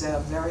was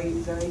very,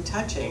 very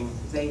touching.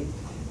 They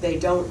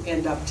don't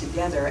end up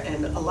together,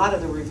 and a lot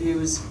of the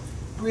reviews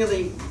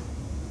really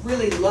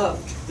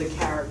loved the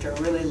character,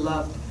 really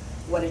loved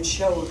what it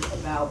showed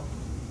about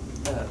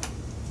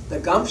the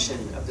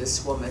gumption of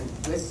this woman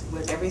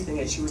with everything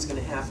that she was going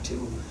to have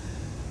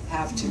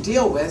to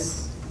deal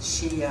with.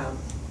 She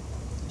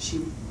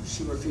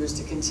refused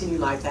to continue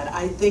like that.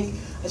 I think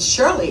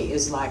Shirley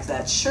is like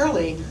that.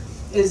 Shirley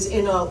is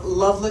in a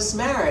loveless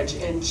marriage,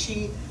 and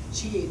she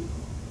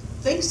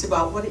thinks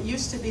about what it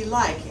used to be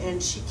like,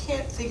 and she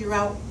can't figure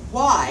out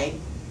why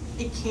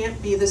it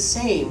can't be the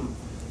same.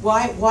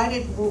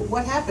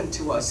 What happened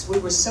to us? We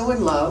were so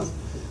in love,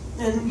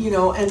 and you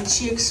know, and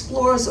she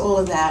explores all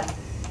of that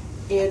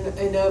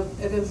in a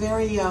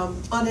very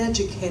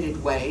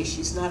uneducated way.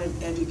 She's not an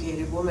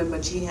educated woman,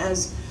 but she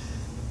has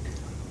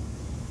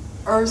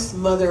Earth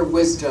Mother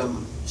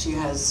wisdom. She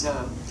has,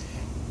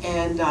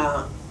 and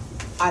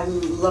I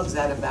love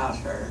that about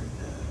her.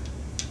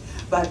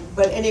 But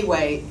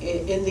anyway,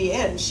 in the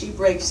end, she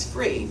breaks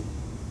free,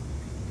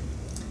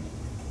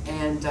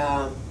 and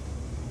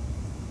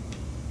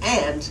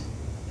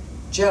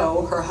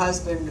Joe, her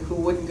husband, who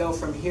wouldn't go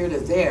from here to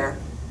there,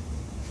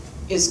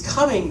 is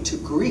coming to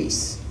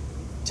Greece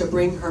to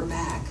bring her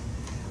back.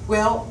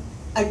 Well,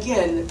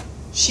 again,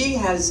 she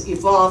has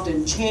evolved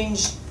and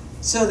changed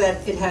so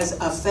that it has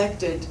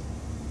affected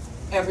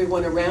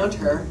everyone around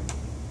her,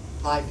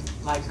 like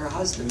her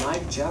husband,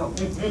 like Joe.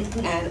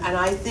 And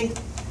I think,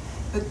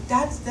 but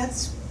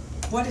that's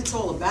what it's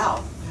all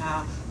about,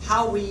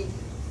 how we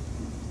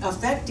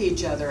affect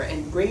each other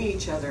and bring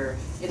each other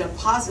in a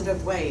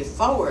positive way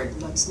forward.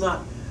 Let's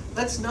not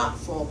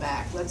fall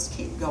back. Let's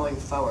keep going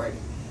forward.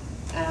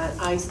 And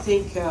I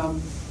think,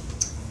 again,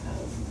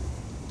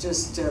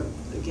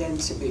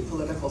 to be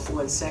political for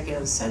 1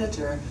 second,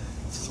 Senator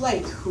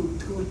Flake,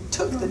 who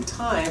took the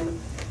time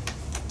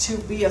to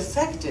be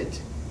affected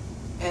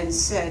and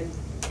said,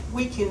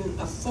 we can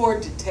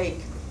afford to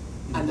take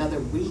another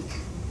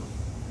week.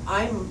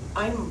 I'm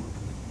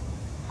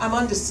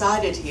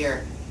undecided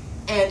here,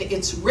 and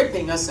it's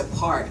ripping us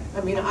apart.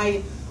 I mean,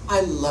 I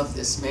love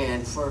this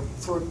man for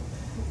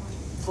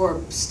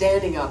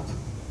standing up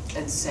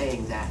and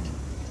saying that.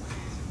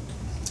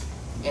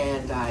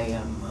 And I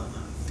am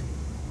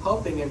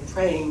hoping and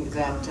praying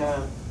that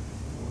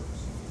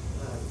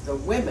the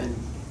women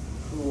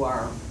who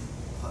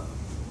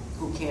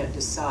can't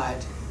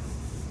decide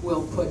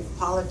will put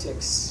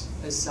politics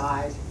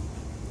aside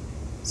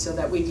so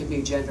that we can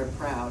be gender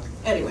proud.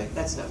 Anyway,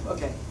 that's enough.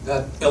 Okay.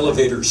 That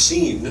elevator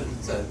scene that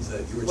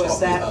you were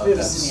talking about, it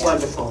was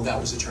wonderful. That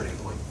was a turning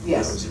point.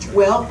 Yes.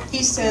 Well,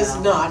 he says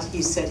not.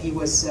 He said he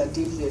was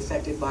deeply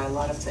affected by a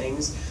lot of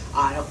things.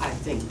 I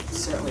think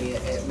certainly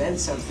it meant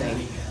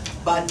something,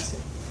 but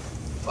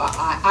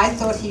I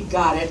thought he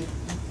got it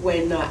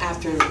when,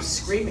 after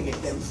screaming at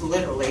him,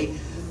 literally,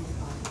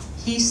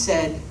 he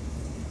said,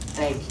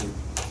 "Thank you."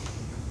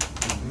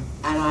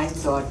 And I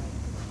thought,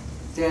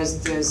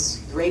 there's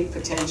great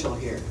potential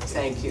here.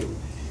 Thank you.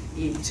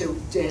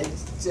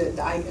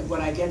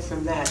 What I get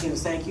from that,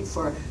 thank you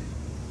for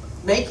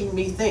making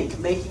me think,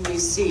 making me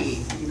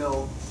see,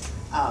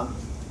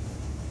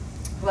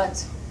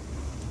 but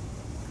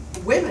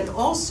women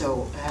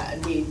also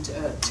need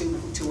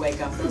to wake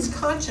up. Those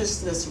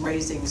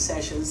consciousness-raising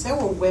sessions, there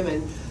were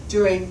women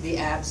during the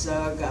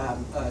Abzug,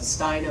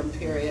 Steinem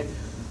period.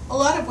 A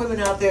lot of women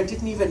out there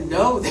didn't even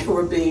know they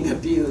were being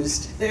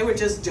abused. They were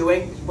just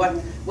doing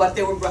what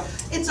they were brought.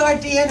 It's our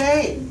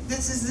DNA.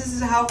 This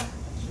is how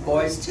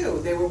boys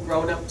too. They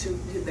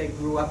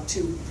grew up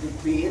to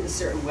be in a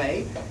certain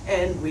way,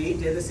 and we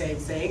did the same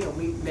thing, and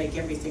we make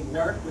everything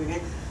work.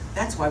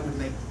 That's why we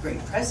make a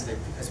great president,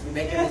 because we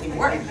make everything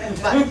work.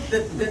 But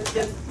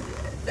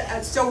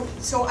so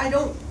I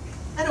don't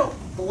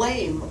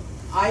blame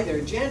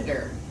either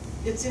gender.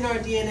 It's in our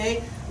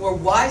DNA. We're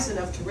wise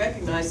enough to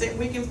recognize it.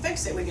 We can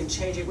fix it. We can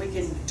change it. We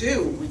can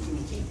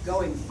keep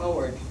going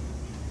forward.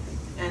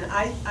 And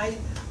I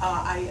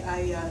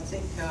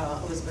think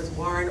Elizabeth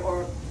Warren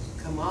or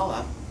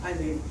Kamala, I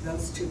mean,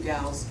 those two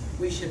gals,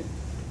 we should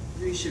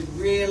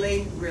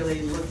really,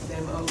 really look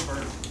them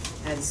over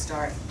and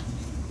start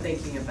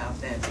thinking about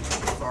them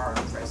for our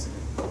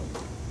president.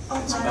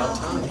 It's about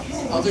time.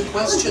 Other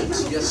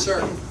questions? Yes,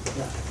 sir.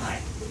 Hi.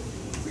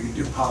 We can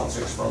do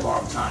politics for a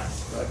long time,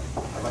 but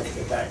I'd like to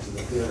get back to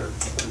the theater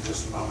for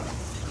just a moment.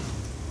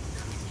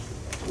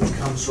 We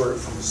come sort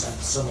of from a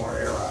similar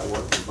era. I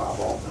worked with Bob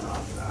Altman on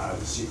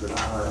The Secret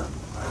Honor.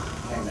 I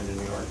came into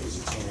New York as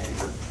a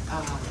teenager.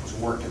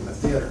 Worked in the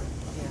theater.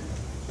 Yeah.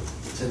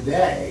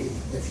 Today,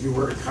 if you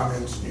were to come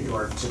into New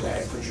York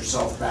today, put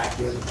yourself back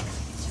in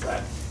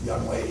that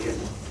young lady in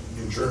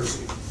New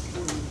Jersey.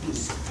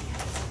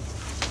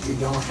 You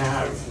don't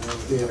have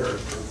theater,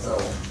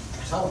 film,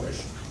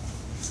 television.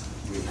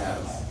 We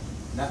have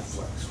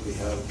Netflix, we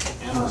have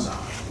Amazon,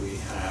 we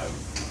have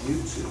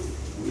YouTube,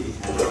 we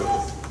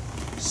have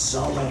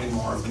so many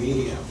more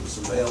mediums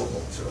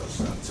available to us.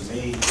 And to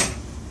me,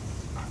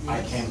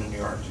 I came to New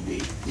York to be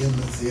in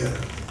the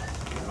theater,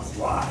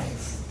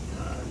 live.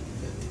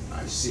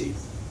 I see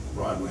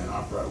Broadway and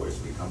off-Broadway has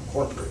become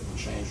corporate and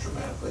changed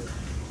dramatically.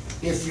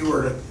 If you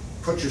were to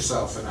put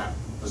yourself in that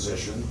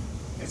position,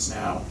 it's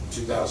now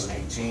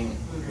 2018,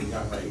 you're a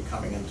young lady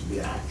coming in to be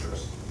an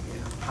actress.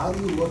 How do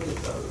you look at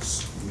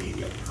those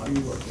media? How do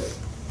you look at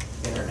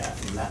internet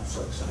and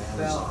Netflix and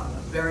Amazon?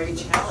 Well, very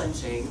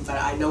challenging, but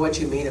I know what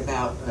you mean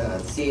about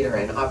theater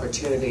and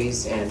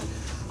opportunities, and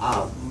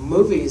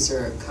movies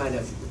are kind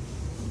of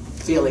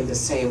feeling the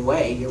same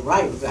way. You're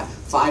right, we've got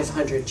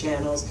 500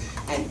 channels,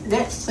 and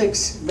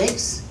Netflix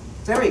makes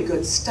very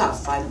good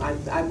stuff.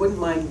 I wouldn't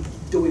mind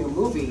doing a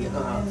movie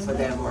for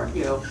them, or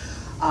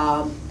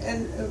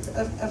and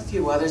a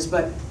few others,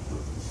 but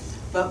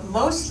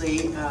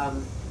mostly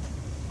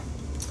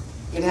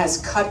it has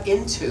cut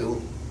into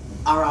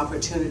our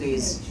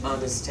opportunities on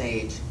the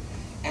stage.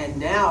 And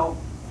now,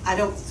 I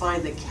don't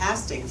find the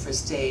casting for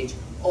stage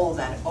all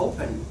that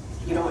open.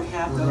 You don't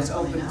have those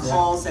open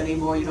calls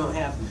anymore. You don't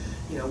have,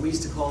 we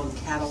used to call them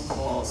cattle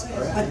calls.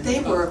 But they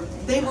were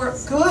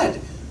good.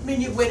 I mean,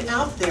 you went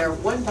out there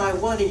one by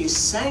one and you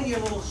sang your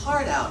little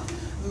heart out.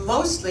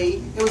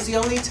 Mostly, it was the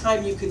only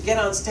time you could get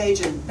on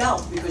stage and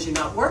belt because you're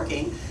not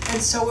working, and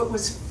so it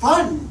was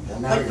fun.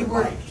 And now you're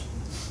mic'd.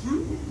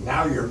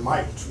 Now you're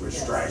mic'd,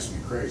 which drives me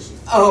crazy.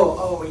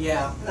 Oh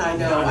yeah, I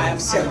know. I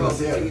have several.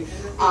 theater.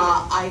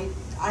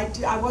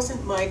 I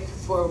wasn't mic'd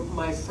for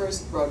my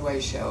first Broadway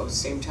show.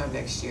 Same time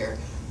next year,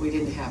 we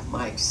didn't have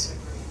mics,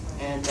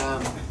 and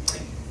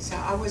so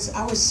I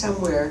was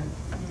somewhere,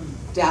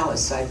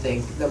 Dallas, I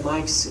think. The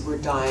mics were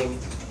dying,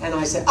 and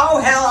I said, "Oh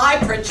hell, I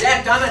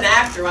project. I'm an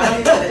actor. I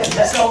don't get it."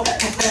 So,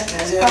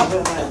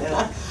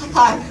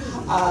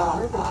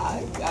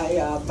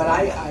 but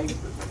I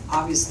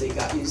obviously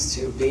got used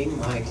to being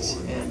mic'd,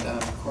 and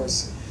of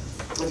course,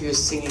 if you're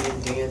singing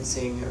and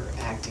dancing or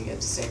acting at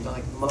the same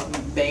time,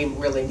 like Mame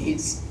really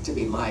needs to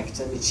be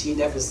mic'd. I mean, she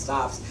never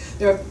stops.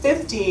 There are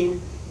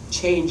 15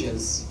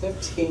 changes,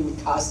 15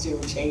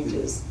 costume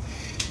changes,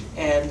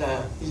 and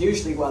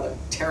usually while they're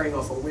tearing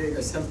off a wig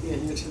or something,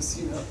 and you just,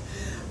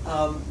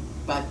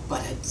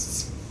 but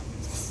it's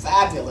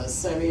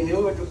fabulous. I mean,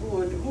 who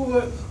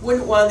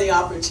wouldn't want the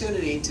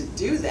opportunity to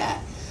do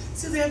that?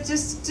 So there are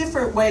just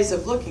different ways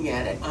of looking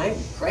at it. I'm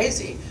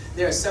crazy.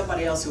 There's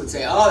somebody else who would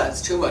say, "Oh,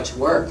 that's too much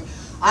work."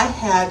 I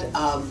had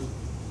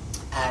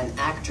an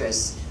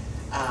actress,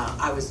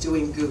 I was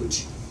doing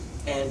Gooch,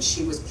 and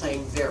she was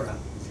playing Vera.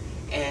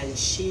 And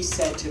she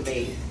said to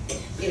me,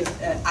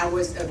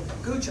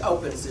 Gooch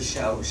opens the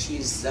show,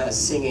 she's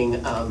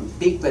singing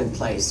Beekman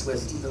Place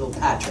with Little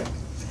Patrick.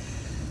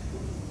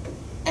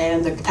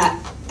 And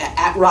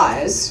at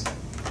Rise,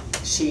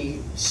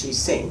 she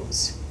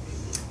sings.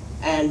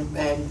 And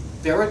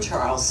Vera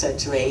Charles said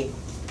to me,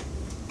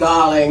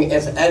 "Darling,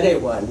 if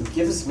anyone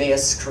gives me a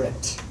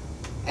script,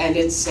 and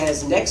it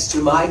says next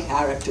to my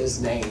character's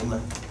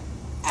name,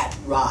 at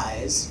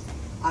Rise,"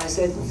 I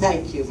said,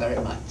 "Thank you very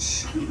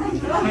much."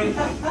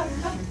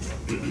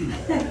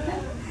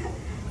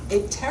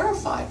 It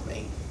terrified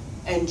me.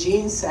 And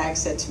Jean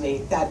Sachs said to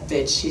me, "That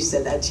bitch," she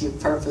said that to you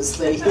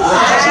purposely.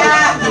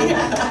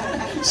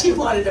 She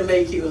wanted to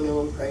make you a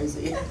little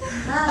crazy.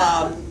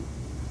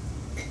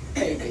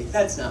 Maybe,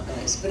 that's not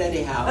nice, but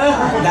anyhow,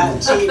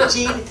 Jean,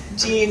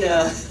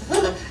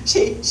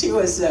 she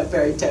was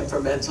very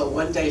temperamental.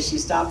 One day she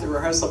stopped the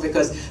rehearsal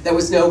because there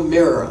was no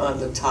mirror on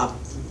the top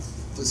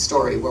of the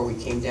story where we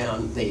came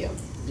down the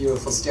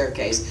beautiful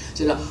staircase.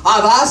 She said,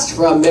 "I've asked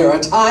for a mirror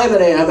time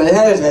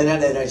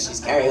and she's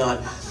carrying on."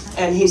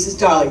 And he says,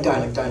 "Darling,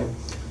 darling, darling,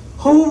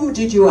 whom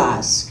did you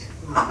ask?"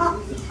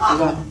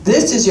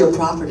 "This is your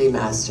property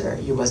master.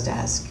 You must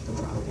ask the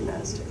property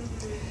master."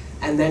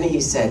 And then he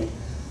said,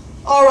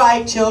 "All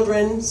right,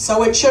 children,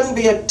 so it shouldn't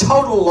be a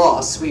total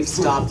loss. We've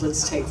stopped,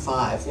 let's take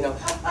 5.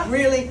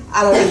 Really?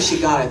 I don't think she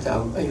got it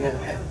though.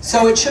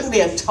 So it shouldn't be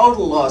a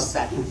total loss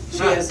that she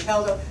has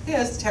held up.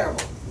 Yeah, it's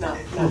terrible. Not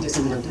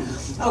disciplined.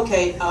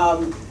 Okay,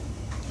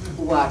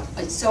 what?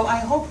 So I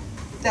hope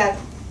that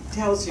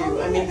tells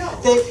you, I mean,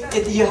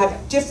 you have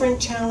different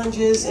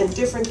challenges and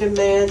different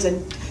demands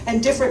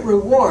and different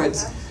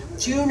rewards.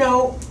 Do you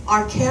know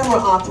our camera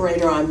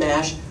operator on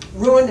MASH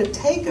ruined a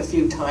take a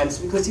few times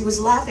because he was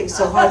laughing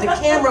so hard the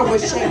camera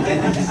was shaking.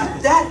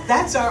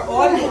 That's our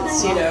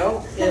audience,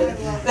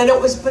 And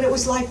it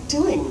was like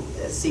doing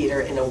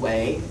theater in a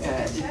way,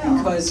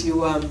 because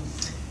you I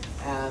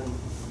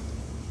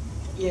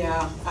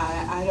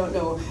don't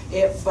know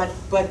but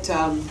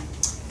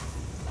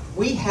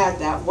we had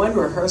that one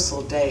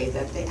rehearsal day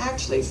that they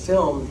actually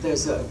filmed.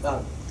 There's a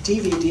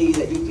DVD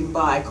that you can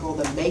buy called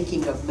The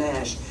Making of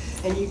MASH,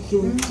 and you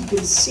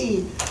can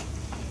see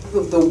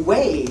the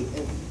way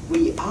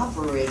we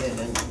operated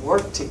and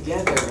worked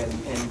together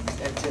and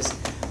just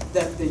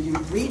that you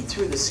read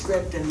through the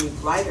script and the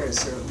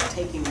writers are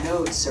taking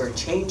notes or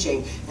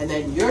changing, and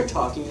then you're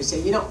talking, you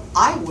say, you know,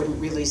 I wouldn't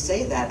really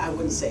say that. I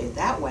wouldn't say it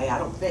that way, I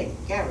don't think.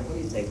 Gary, what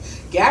do you think?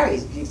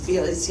 Gary, you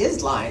feel it's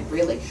his line,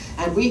 really.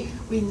 And we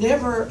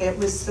never, it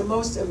was the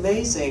most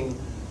amazing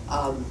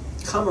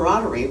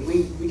camaraderie.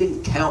 We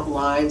didn't count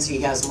lines,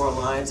 he has more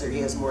lines or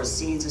he has more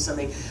scenes or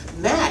something.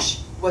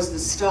 MASH was the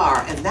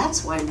star, and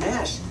that's why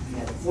MASH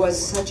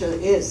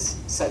is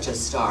such a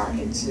star.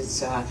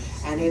 It's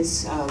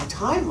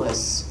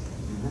timeless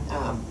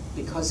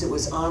because it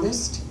was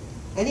honest.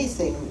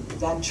 Anything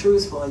that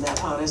truthful and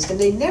that honest, and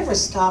they never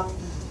stopped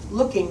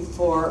looking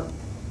for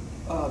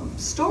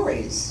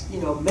stories.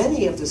 You know,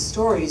 many of the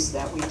stories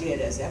that we did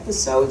as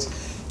episodes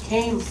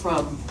came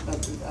from a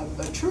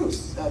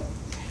truth.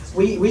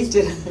 We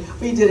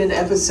did an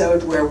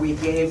episode where we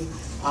gave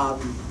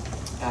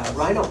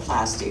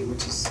rhinoplasty,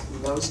 which is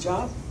nose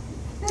job,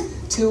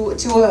 to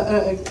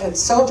a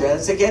soldier.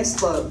 It's against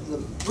the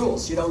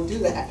rules. You don't do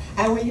that.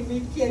 And we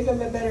gave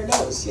him a better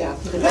nose, yeah.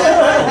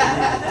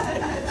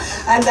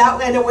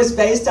 and it was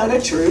based on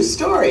a true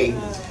story.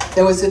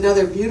 There was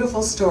another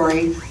beautiful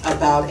story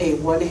about a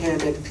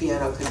one-handed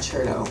piano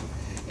concerto,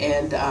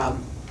 and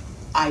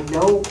I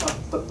know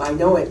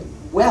it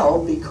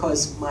well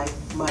because not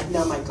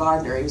my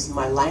gardener, he was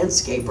my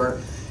landscaper,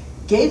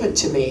 gave it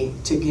to me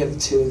to give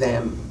to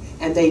them.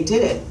 And they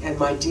did it, and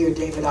my dear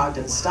David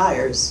Ogden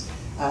Stiers,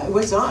 it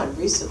was on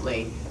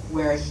recently,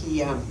 where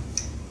he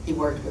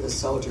worked with a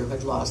soldier who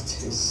had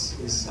lost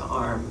his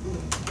arm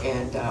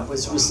and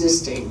was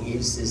resisting.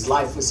 His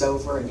life was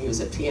over, and he was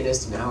a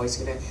pianist, and now he's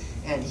gonna,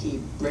 and he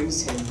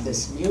brings him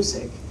this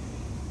music,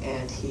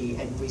 and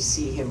we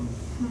see him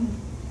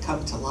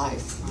come to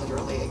life,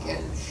 literally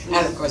again.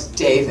 And of course,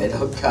 David,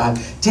 oh God,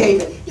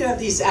 David, you know,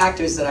 these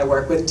actors that I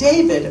work with,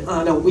 David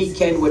on a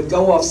weekend would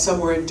go off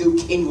somewhere and do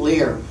King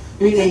Lear.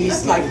 I mean,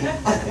 he's like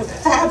a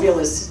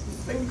fabulous,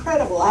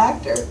 incredible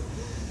actor.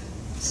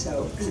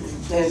 So,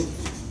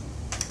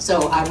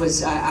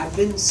 I've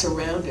been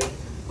surrounded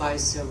by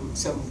some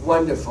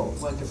wonderful,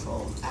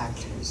 wonderful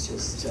actors,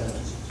 just,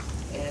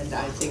 and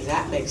I think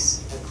that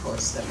makes a big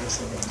difference.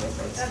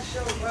 That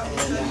show,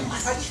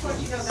 I just want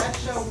you to know that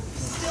show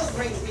still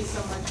brings me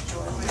so much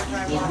joy whenever I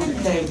watch it.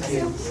 Thank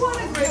you. What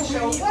a great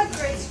show, what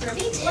great script,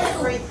 what a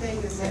great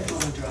thing this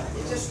is.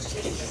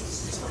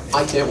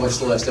 I can't watch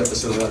the last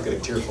episode without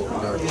getting tearful.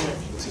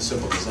 It's as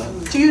simple as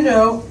that. Do you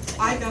know,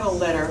 I got a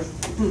letter,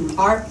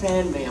 our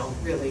fan mail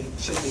really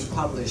should be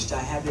published. I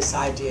had this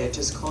idea,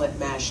 just call it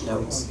MASH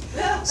Notes.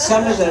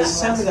 Some of the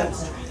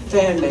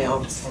fan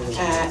mail,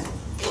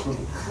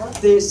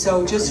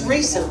 so just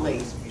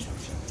recently,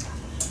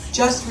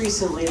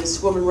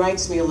 this woman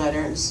writes me a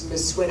letter and says,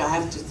 Ms. Swit, I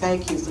have to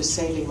thank you for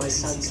saving my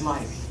son's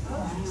life.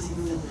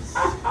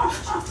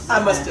 I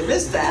must have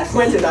missed that.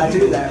 When did I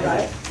do that,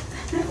 right?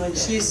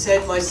 She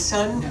said, my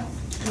son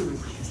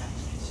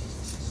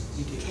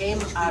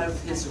came out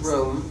of his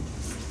room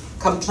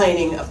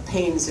complaining of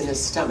pains in his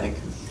stomach.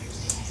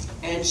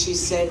 And she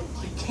said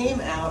he came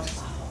out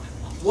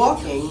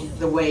walking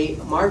the way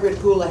Margaret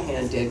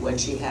Houlihan did when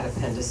she had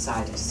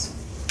appendicitis.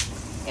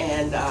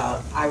 And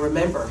I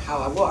remember how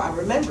I walked. I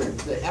remembered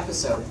the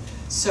episode.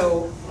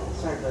 So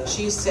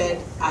she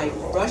said, I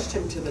rushed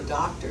him to the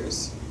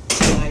doctors,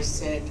 and I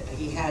said,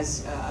 he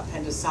has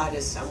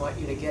appendicitis, I want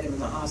you to get him in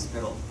the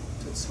hospital.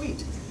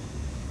 Sweet.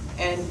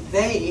 And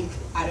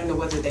I don't know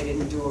whether they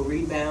didn't do a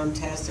rebound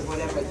test or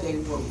whatever, they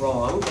were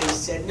wrong. They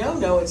said,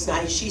 no, it's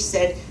not. She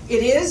said,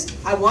 it is,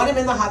 I want him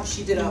in the hospital.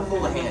 She did a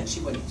Houlihan, she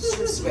went,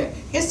 swear,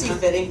 hissy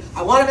fitting,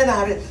 I want him in the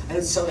hospital.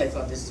 And so they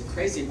thought, this is a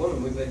crazy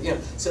woman.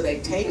 So they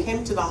take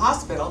him to the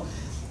hospital.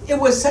 It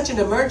was such an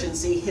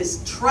emergency,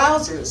 his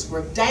trousers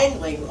were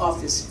dangling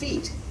off his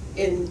feet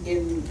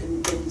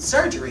in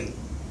surgery,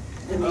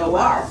 in the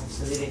OR.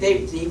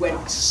 He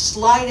went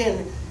slide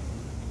in.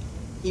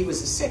 He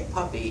was a sick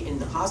puppy in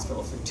the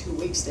hospital for 2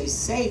 weeks. They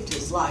saved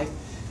his life.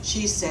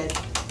 She said,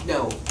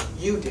 no,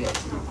 you did.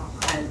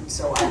 And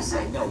so I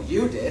say, no,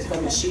 you did. I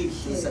mean,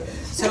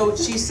 so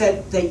she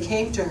said they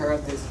came to her,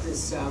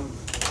 this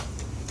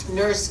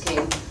nurse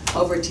came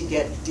over to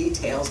get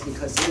details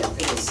because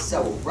it was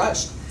so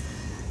rushed.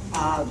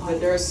 The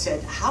nurse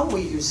said, how were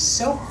you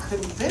so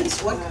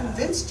convinced? What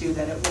convinced you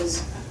that it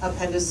was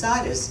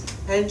appendicitis?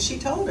 And she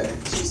told her.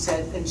 She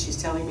said, and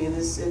she's telling me in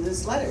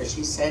this letter,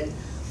 she said,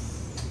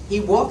 he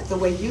walked the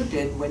way you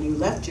did when you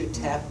left your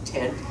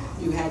tent.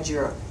 You had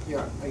your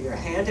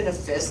hand in a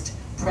fist,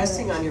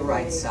 pressing on your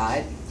right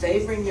side,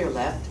 favoring your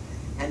left,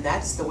 and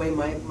that's the way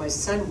my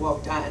son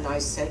walked out. And I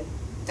said,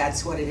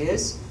 that's what it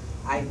is?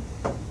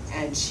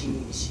 And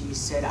she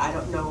said, I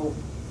don't know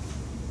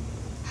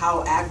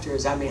how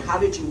actors, I mean, how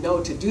did you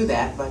know to do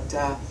that? But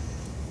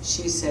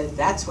she said,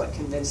 that's what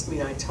convinced me.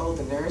 And I told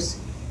the nurse,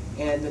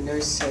 and the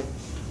nurse said,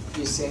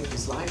 you saved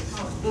his life.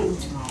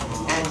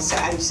 And so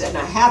I said, and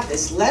I have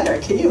this letter.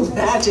 Can you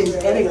imagine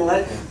getting a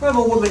letter from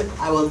a woman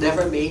I will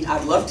never meet?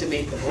 I'd love to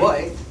meet the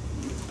boy.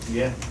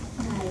 Yeah.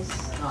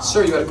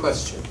 Sir, you had a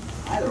question.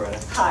 Hi,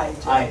 Loretta. Hi.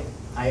 Hi.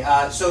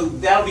 So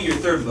that'll be your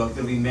third book.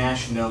 There'll be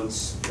MASH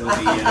notes. There'll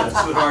be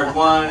Sweetheart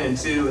 1 and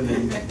 2, and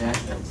then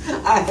MASH notes.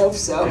 I hope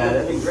so. Yeah,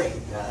 that'd be great.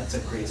 Yeah, that's a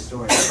great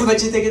story.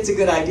 But you think it's a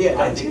good idea,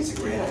 don't I you? think it's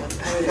a great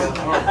idea.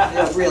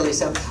 Yeah, really.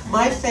 So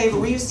my favorite,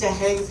 we used to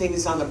hang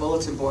things on the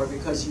bulletin board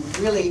because you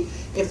really,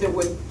 if it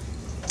would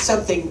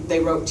something they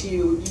wrote to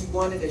you, you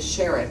wanted to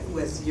share it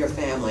with your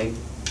family.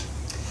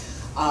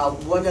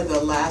 One of the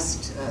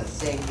last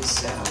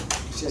things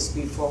just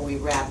before we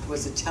wrapped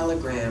was a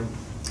telegram,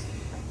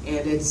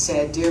 and it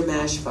said, "Dear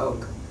MASH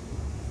folk,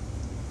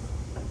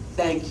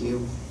 thank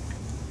you.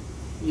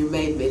 You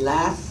made me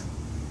laugh.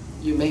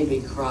 You made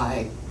me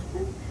cry.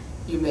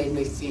 You made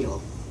me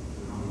feel.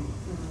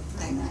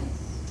 Thank you."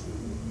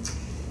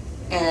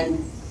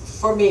 And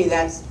for me,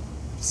 that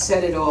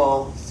said it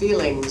all.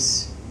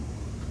 Feelings.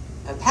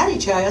 Patty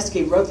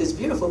Chayefsky wrote this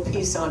beautiful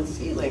piece on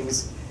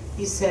feelings.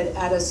 He said,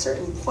 at a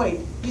certain point,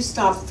 you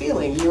stop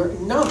feeling. You're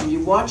numb. You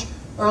watch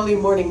early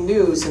morning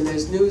news, and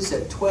there's news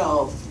at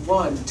 12,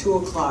 1, 2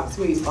 o'clock,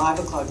 3, 5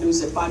 o'clock,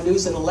 news at 5,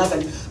 news at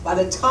 11. By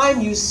the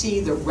time you see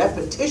the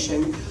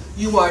repetition,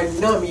 you are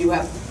numb. You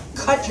have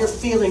cut your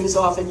feelings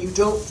off, and you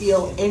don't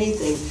feel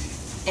anything.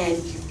 And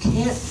you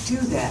can't do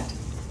that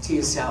to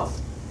yourself.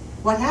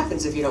 What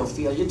happens if you don't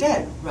feel? You're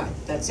dead. Right,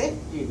 that's it.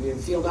 You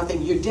feel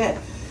nothing, you're dead.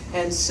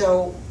 And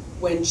so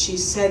when she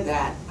said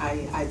that,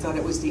 I thought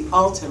it was the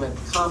ultimate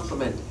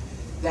compliment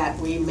that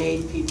we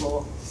made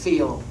people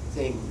feel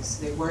things.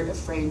 They weren't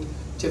afraid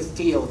to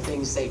feel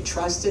things. They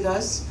trusted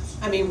us.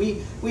 I mean,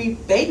 we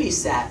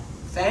babysat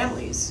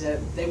families.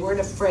 They weren't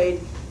afraid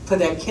for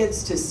their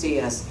kids to see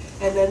us.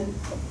 And then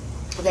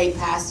they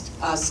passed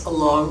us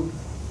along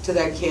to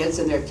their kids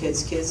and their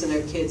kids' kids and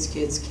their kids'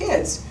 kids'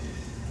 kids.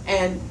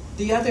 And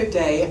the other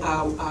day,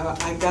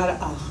 I got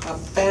a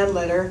fan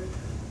letter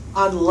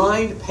on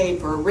lined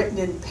paper, written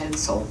in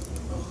pencil.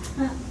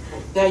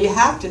 Now you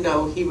have to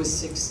know he was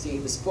 16, he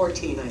was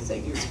 14, I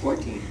think, he was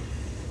 14.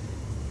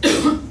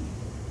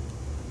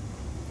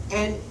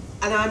 and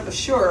I'm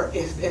sure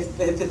if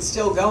it's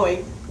still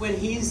going, when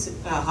he's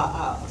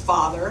a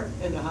father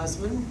and a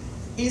husband,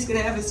 he's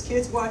gonna have his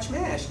kids watch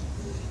MASH.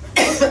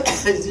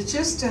 It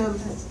just,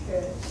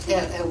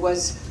 it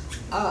was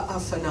a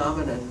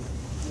phenomenon.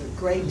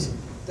 Great,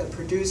 the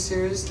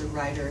producers, the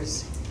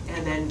writers,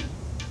 and then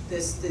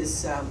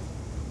this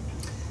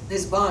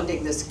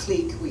bonding, this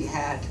clique we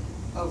had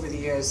over the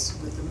years,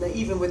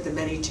 even with the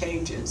many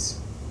changes,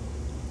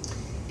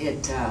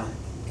 it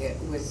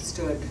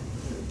withstood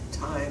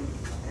time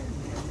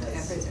and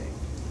everything.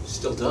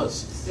 Still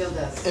does. Still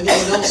does.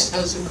 Anyone else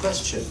has a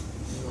question?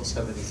 Anyone else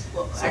have any?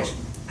 Well, actually,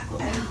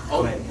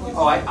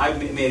 I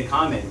made a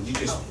comment. You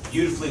just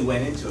beautifully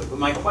went into it. But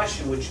my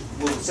question, which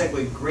will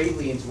segue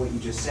greatly into what you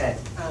just said,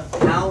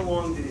 how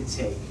long did it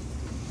take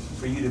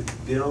for you to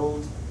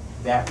build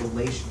that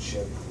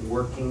relationship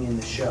working in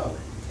the show?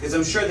 Because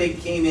I'm sure they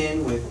came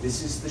in with,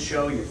 this is the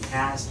show, your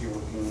cast, you're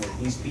working with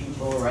these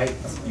people, right?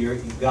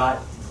 You've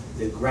got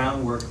the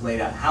groundwork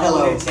laid out. How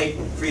long did it take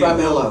for you to build?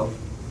 Hello.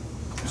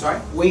 I'm sorry?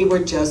 We were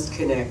just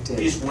connected.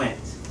 You just went.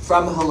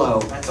 From Hello.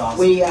 That's awesome.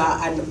 We,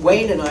 and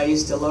Wayne and I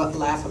used to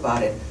laugh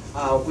about it.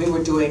 We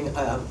were doing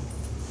a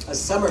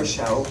summer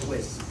show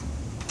with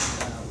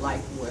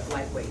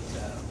lightweight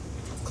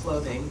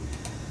clothing.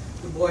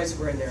 The boys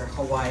were in their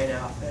Hawaiian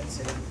outfits,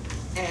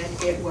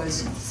 and it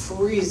was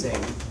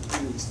freezing.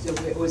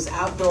 It was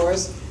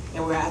outdoors,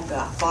 and we're at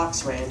the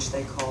Fox Ranch,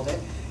 they called it,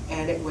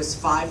 and it was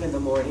 5 in the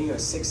morning or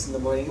 6 in the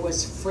morning. It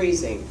was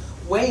freezing.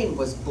 Wayne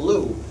was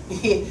blue.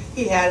 He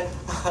had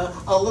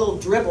a little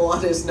dribble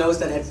on his nose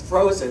that had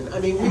frozen. I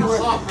mean, we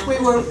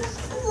were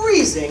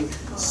freezing.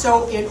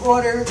 So in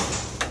order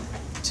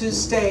to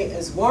stay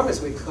as warm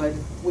as we could,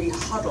 we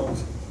huddled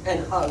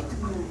and hugged,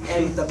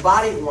 and the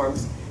body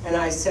warmth. And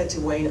I said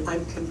to Wayne,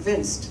 I'm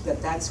convinced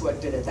that that's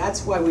what did it.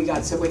 That's why we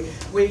got so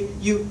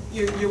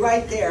you're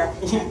right there.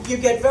 You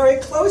get very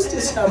close to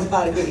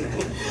somebody.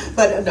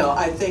 But no,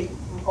 I think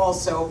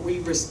also we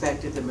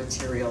respected the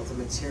material,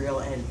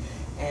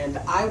 and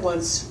I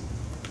once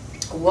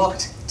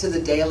walked to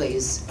the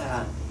dailies,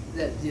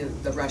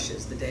 the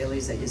rushes, the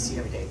dailies that you see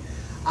every day,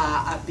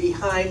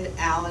 behind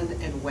Alan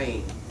and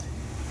Wayne.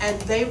 And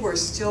they were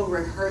still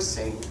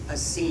rehearsing a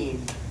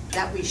scene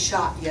that we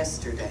shot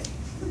yesterday.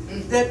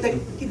 The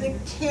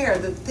care,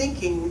 the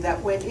thinking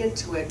that went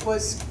into it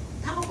was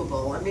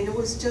palpable. I mean, it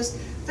was just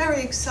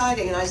very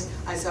exciting. And I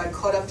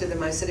caught up to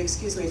them. I said,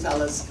 "Excuse me,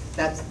 fellas,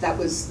 that's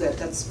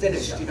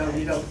finished. You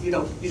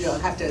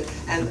don't have to."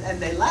 And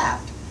they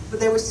laughed, but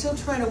they were still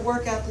trying to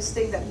work out this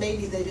thing that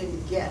maybe they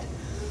didn't get.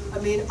 I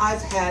mean,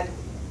 I've had.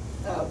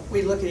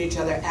 We look at each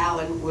other.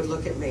 Alan would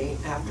look at me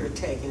after a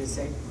take and he'd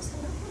say, "Was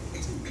that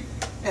okay?"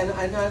 And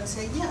I'd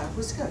say, "Yeah, it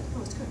was good. It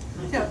was good."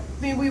 Yeah,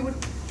 I mean,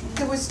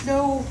 there was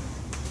no.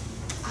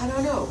 I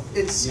don't know.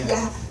 It's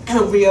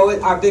we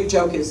always, our big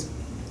joke is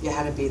you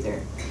had to be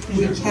there.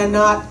 We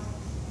cannot,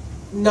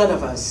 none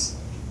of us,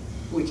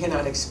 we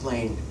cannot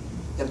explain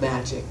the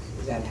magic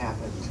that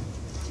happened.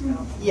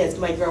 Yes,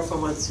 my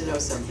girlfriend wants to know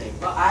something.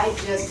 Well, I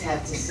just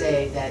have to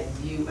say that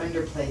you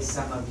underplay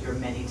some of your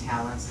many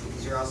talents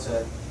because you're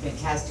also a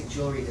fantastic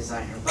jewelry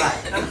designer. But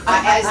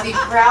as the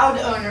proud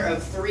owner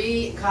of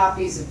 3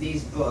 copies of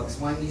these books,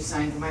 one you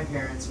signed for my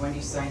parents, one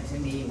you signed to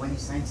me, one you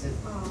signed to,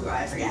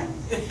 I forget.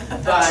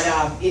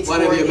 But it's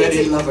One of your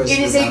many lovers. It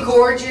is a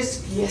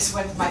gorgeous, yes,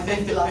 one of my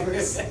many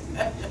lovers.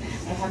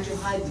 I have to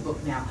hide the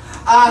book now.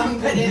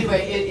 But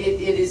anyway,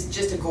 it is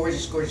just a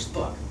gorgeous, gorgeous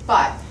book.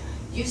 But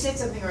you said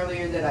something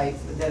earlier that I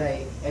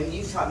and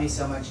you've taught me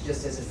so much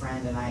just as a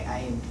friend, and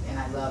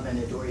I love and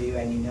adore you,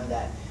 and you know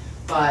that.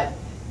 But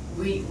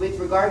with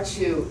regard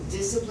to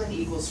discipline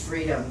equals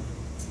freedom,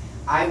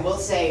 I will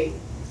say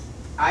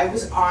I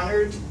was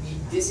honored.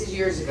 This is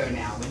years ago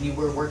now when you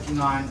were working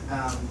on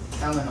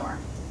Eleanor,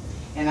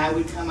 and I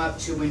would come up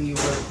to when you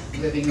were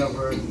living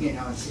over, you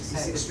know, on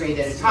 66th Street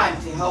at a time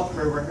to help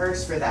her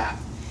rehearse for that.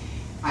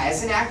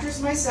 As an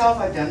actress myself,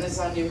 I've done this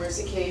on numerous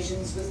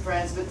occasions with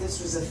friends, but this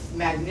was a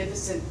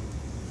magnificent,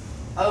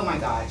 oh my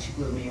God, she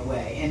blew me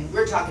away. And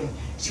we're talking,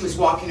 she was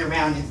walking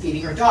around and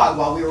feeding her dog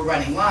while we were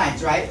running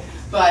lines, right?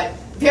 But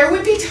there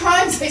would be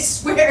times, I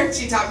swear,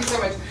 she taught me so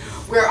much,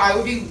 where I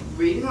would be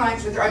reading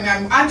lines with her. I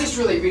mean, I'm just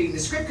really reading the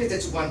script because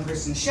it's a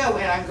one-person show,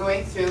 and I'm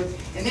going through,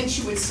 and then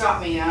she would stop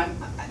me, and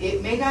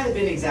it may not have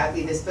been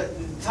exactly this, but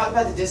talk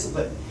about the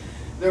discipline.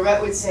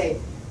 Loretta would say,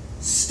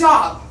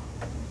 stop.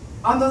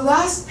 On the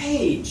last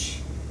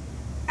page,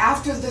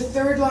 after the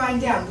 3rd line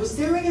down, was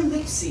there an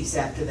ellipsis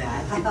after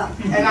that? And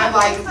I'm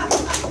like,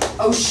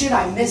 oh shit,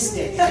 I missed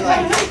it. You're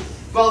like,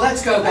 well,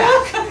 let's go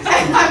back.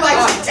 And I'm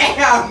like,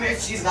 damn,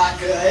 if she's not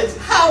good.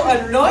 How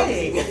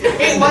annoying!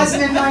 It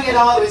wasn't annoying at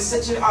all. It was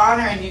such an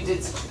honor, and you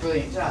did such a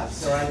brilliant job.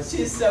 So I was.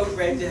 She's so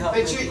great to help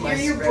me But with my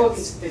your scripts. book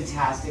is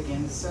fantastic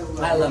and so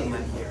lovely. I love my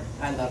book.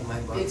 I love my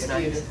book. It's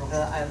and beautiful.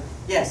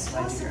 Yes,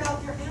 Tell my us dear.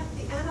 about the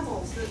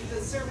animals,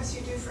 the service you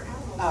do for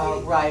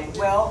animals. Right.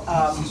 Well,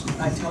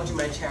 I told you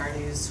my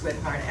charity is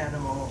Sweetheart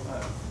Animal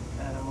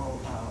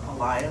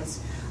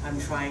Alliance. I'm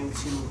trying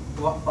to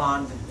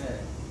bond,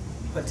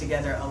 put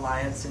together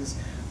alliances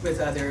with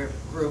other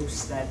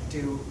groups that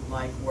do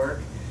like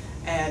work.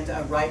 And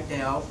right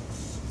now,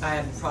 I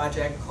have a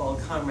project called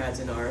Comrades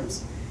in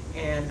Arms,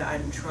 and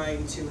I'm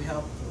trying to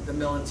help the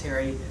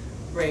military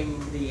bring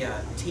the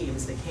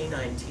teams, the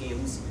canine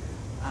teams,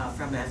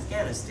 from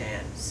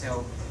Afghanistan.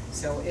 So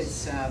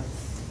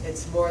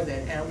it's more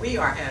than, and we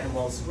are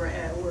animals. We're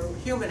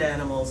human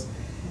animals,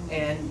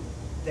 and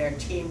they're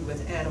teamed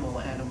with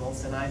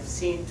animals. And I've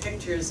seen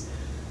pictures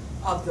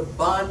of the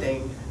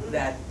bonding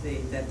that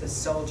the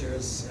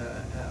soldiers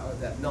or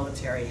the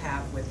military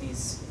have with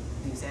these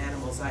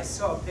animals. I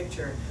saw a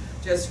picture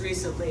just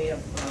recently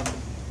of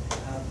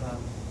a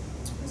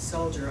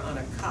soldier on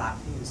a cot.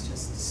 He was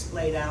just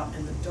splayed out,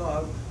 and the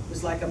dog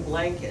was like a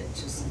blanket,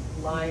 just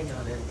lying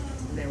on it.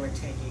 And they were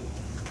taking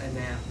a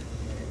nap.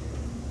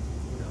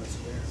 Who knows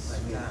where?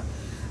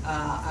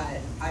 But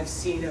I've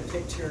seen a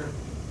picture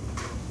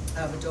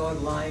of a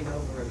dog lying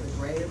over the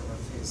grave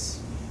of his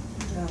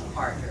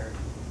partner,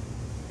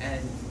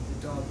 and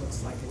the dog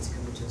looks like it's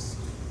going to just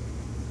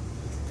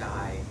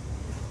die.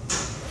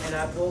 And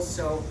I've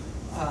also,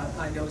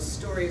 I know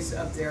stories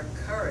of their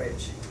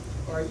courage.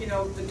 Or, you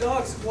know, the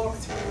dogs walk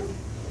through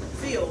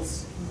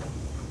fields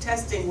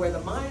testing where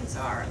the mines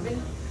are. I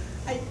mean,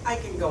 I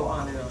can go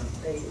on and on.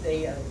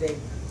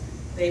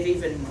 They've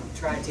even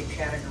tried to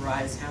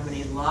categorize how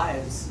many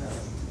lives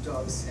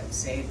dogs have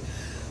saved.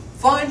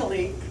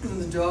 Finally,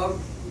 a dog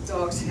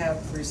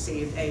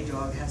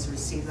has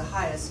received the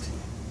highest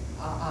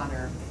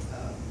honor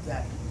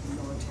that the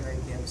military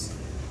gives.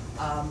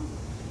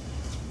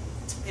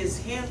 His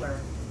handler,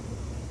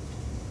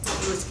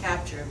 he was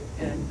captured,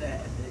 and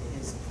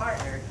his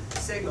partner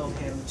signaled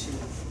him to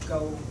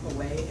go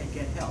away and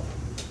get help.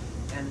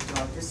 And the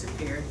dog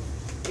disappeared.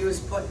 He was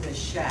put in a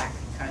shack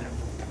kind of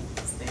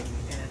thing,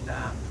 and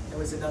there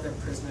was another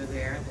prisoner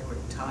there. They were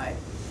tied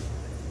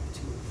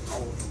to a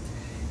pole.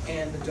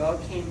 And the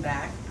dog came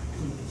back,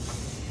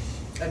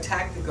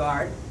 attacked the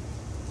guard,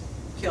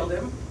 killed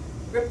him,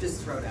 ripped his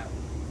throat out,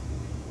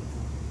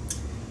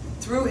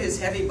 threw his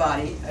heavy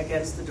body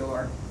against the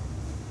door,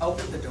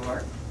 opened the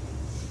door,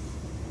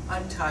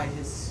 untied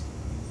his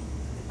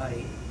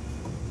buddy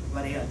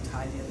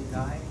untied the other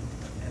guy,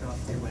 and off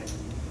they went.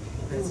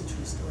 That's a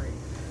true story.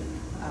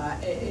 I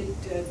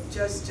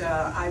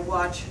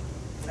watch,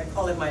 I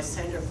call him my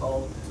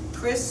centerfold.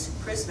 Chris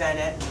Van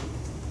Etten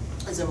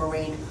is a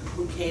Marine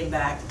who came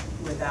back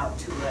without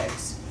 2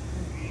 legs.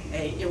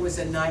 It was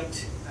a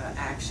night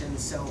action,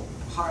 so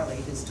Harley,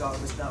 his dog,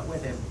 was not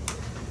with him.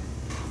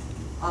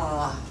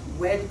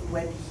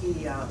 When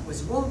he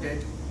was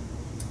wounded,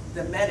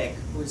 the medic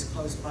who was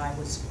close by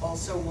was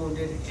also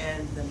wounded,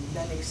 and the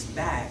medic's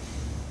bag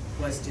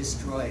was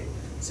destroyed.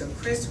 So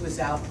Chris was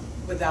out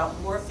without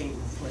morphine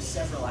for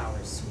several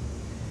hours.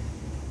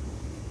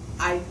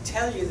 I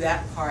tell you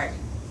that part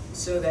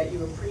so that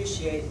you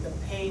appreciate the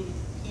pain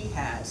he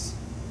has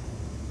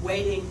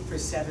waiting for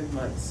 7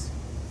 months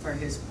for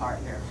his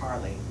partner,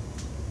 Harley.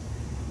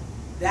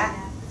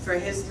 for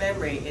his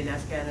memory in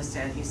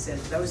Afghanistan, he said,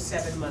 those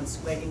 7 months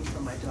waiting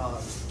for my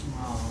dog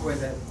were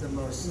the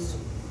most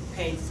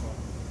painful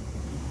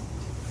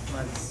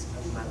months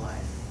of my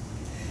life.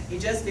 He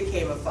just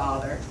became a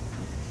father,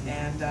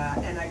 and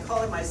I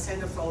call him my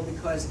centerfold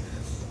because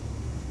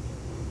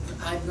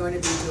I'm going to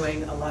be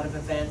doing a lot of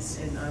events,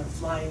 and I'm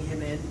flying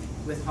him in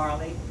with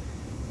Harley,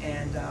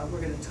 and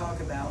we're going to talk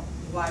about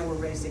why we're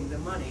raising the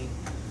money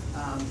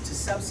to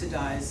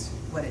subsidize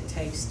what it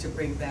takes to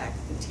bring back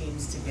the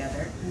teams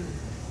together,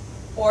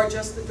 or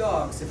just the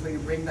dogs. If we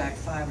bring back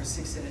 5 or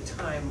 6 at a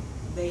time,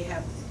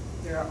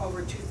 there are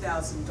over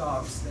 2,000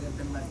 dogs that have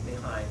been left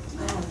behind.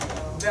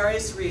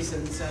 Various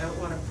reasons. I don't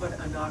want to put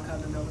a knock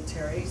on the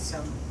military,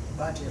 some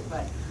budget,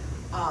 but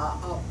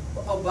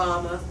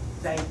Obama,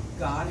 thank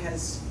God,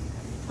 has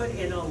put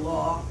in a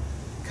law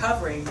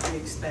covering the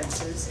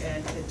expenses,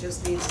 and it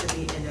just needs to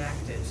be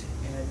enacted.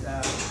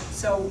 And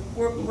so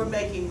we're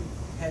making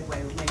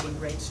headway, we're making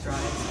great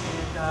strides.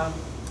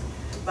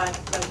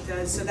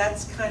 And so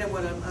that's kind of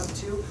what I'm up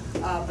to.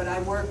 But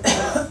I work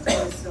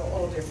with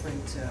all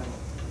different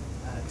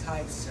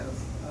types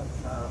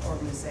of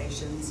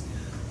organizations.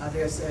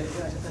 There's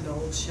an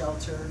old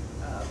shelter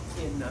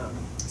in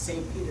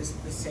St.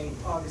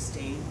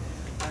 Augustine.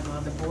 I'm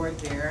on the board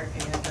there,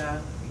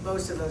 and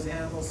most of those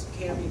animals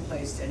can't be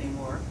placed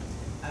anymore,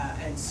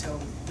 and so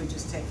we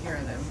just take care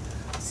of them.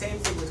 Same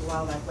thing with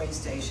Wildlife Way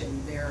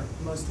Station. They're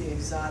mostly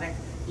exotic.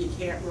 You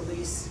can't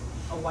release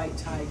a white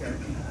tiger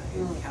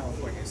in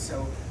California,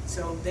 so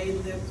they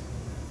live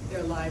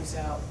their lives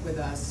out with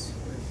us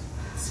with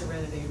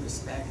serenity,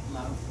 respect,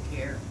 love,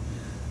 care.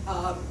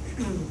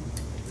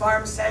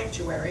 Farm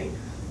Sanctuary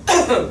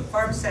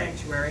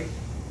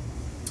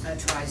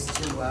tries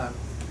to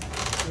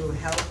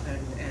help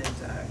and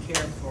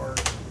care for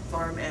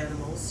farm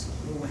animals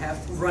who have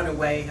run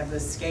away, have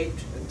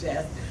escaped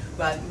death,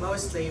 but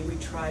mostly we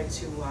try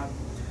to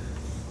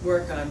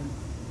work on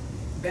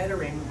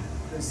bettering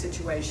the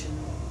situation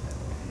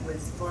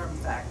with farm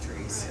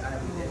factories.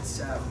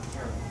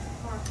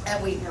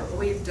 And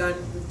we've done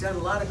a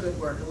lot of good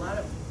work,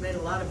 made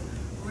a lot of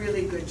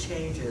really good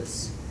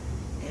changes,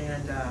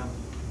 and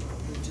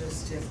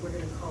if we're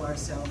going to call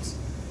ourselves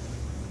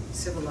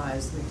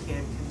civilized, we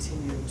can't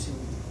continue to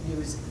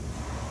use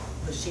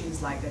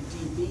machines like a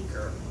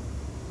debeaker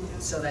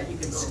so that you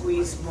can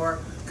squeeze more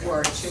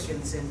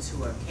chickens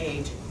into a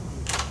cage.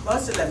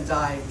 Most of them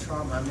die in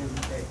trauma. I mean,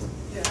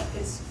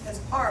 it's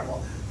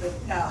horrible. But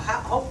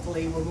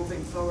hopefully we're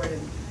moving forward,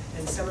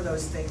 and some of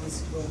those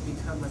things will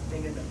become a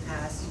thing of the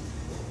past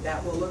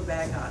that we'll look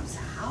back on and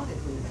say, how did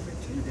we ever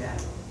do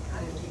that? How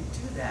did we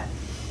do that?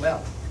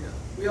 Well,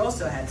 we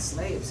also had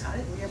slaves. How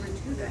did we ever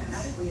do that?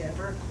 How did we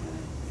ever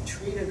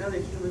treat another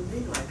human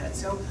being like that?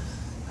 So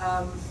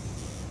I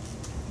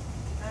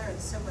heard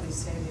somebody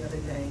say the other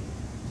day,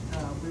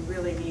 we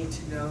really need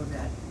to know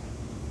that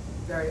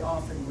very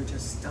often we're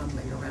just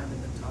stumbling around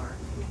in the dark.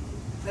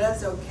 But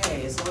that's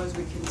okay, as long as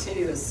we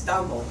continue to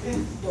stumble,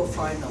 we'll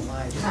find the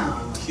light.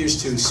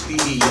 Here's to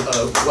Speedy,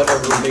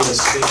 whatever made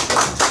us think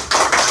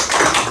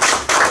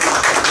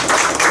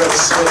Loretta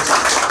Swit.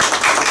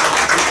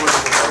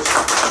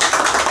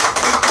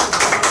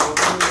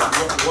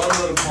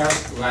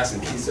 One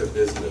last piece of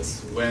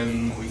business.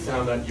 When we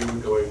found out you were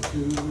going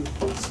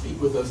to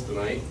speak with us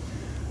tonight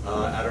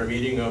at our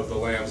meeting of the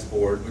LAMBS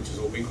board, which is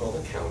what we call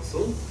the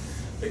council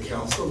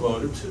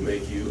voted to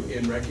make you,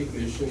 in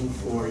recognition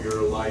for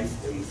your life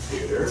in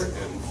theater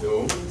and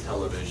film and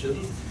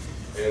television,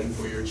 and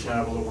for your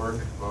charitable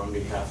work on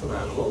behalf of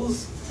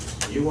animals,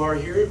 you are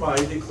hereby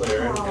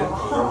declared an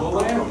honorable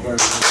lamb.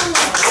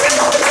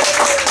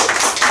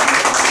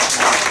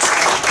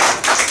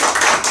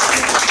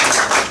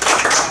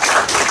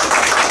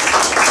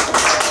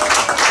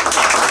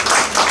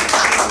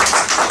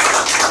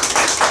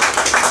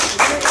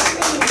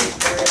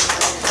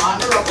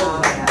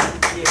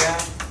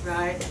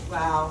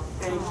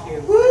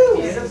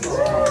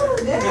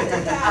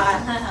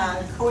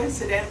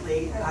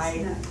 Coincidentally,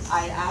 I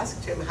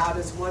asked him, how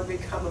does one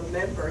become a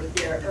member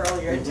here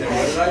earlier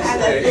today? What did I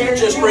say? You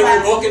just bring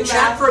your book and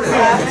chat for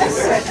now.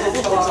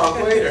 We'll talk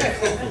later.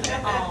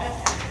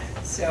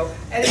 So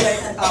anyway,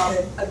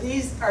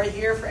 these are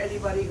here for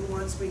anybody who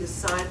wants me to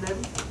sign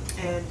them,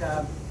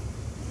 and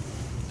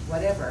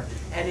whatever.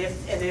 And if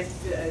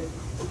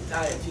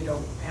you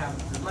don't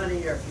have the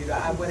money, or if you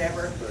don't,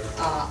 whatever,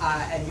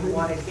 and you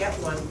want to get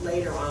one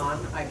later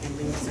on, I can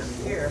leave some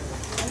here.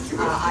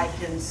 I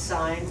can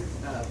sign,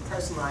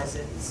 personalize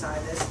it, and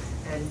sign this.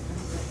 And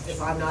if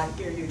I'm not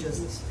here, you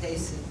just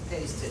paste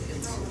it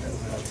into the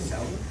book.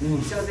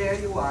 So there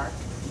you are.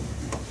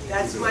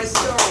 That's my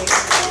story.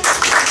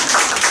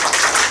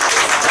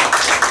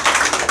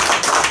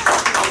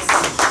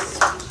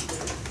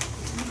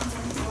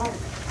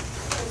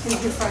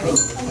 Thank you, Friday.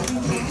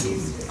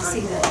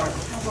 See that.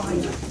 How are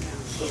you?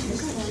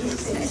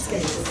 That's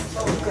good.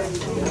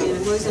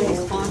 Where's the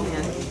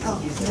farmhand? Oh,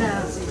 no.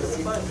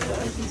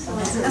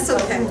 That's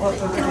okay.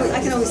 I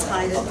can always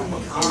hide it.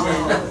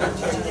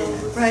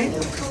 Right?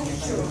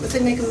 If they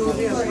make a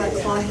movie of like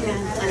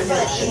Clawhand,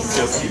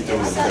 Just keep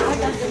doing it.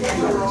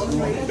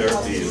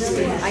 Therapy is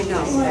the I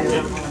know.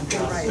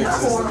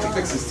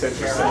 fixes 10% of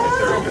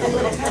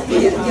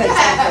therapy.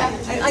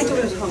 I do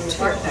it at home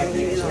too.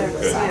 You know,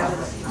 yeah.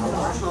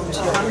 Home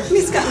too.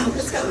 It's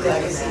got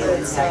legs.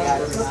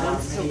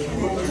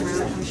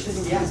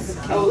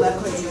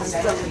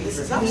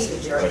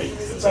 Right,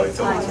 that's what I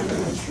tell them.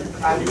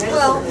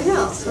 Well,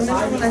 yeah,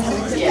 remember when I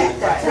had to get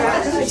that?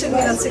 It took me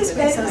about 6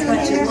 weeks, I was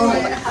not too long.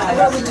 What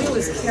I would do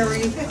is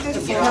carry the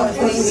phone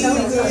things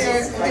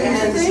everywhere,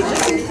 and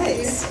just in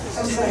case.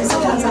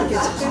 Sometimes it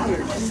gets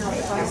figured.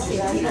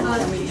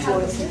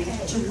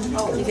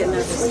 You get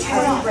nervous.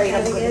 Right,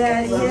 I'm gonna get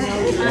out of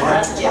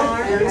here.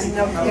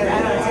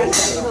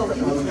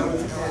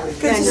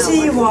 Good to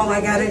see you all, I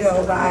gotta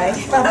go, bye.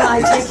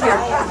 Bye-bye, take care.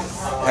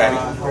 Patty,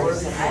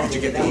 did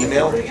you get the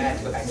email?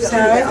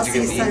 Sorry? Did you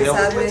get the email?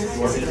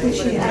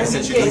 I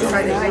sent you an email. No, I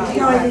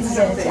didn't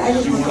get it, I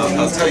didn't.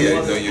 I'll tell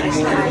you, though, your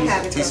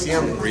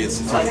TCM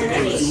reinstituted the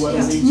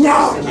cruise. No!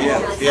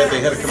 Yeah, they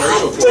had a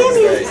commercial for Damn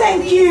you, today.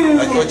 thank you!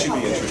 I thought you'd be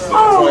interested.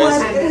 Oh,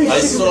 I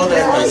saw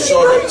that,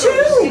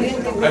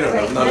 I don't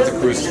know, not at the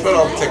cruises, but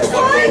I'll take a look.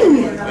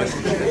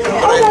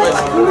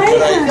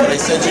 But I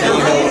sent you an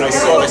email when I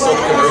saw the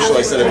commercial,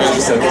 I said I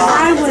better send this.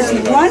 I was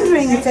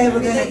wondering if they were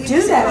gonna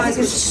do that, because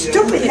it's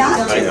stupid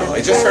not I to. know,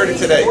 I just heard it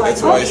today,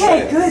 that's why I Okay, said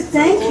it. good,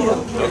 thank you.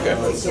 Okay.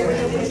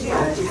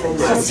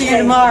 I'll see you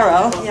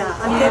tomorrow.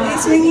 Yeah,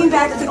 It's bringing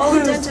back the all the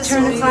cruise, dentists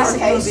turn who the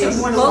classic movies.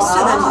 most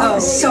of them know,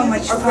 So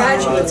much are fun.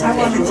 graduates I of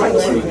want to take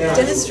you.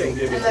 dentistry,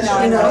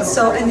 you know,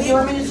 so, and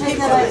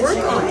people that work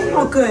on it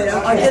Oh, good,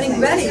 are okay. getting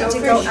ready to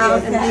go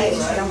out and be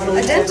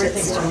a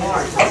dentist. You know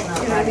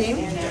what I mean?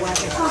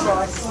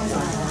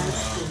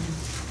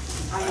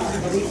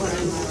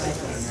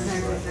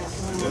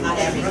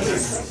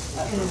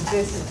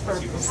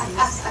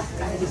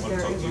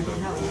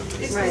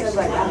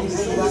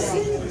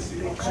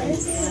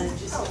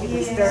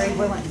 He's very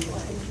willing.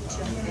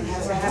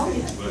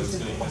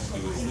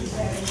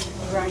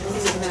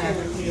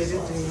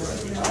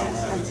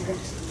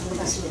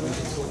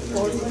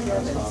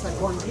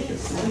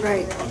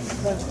 Right.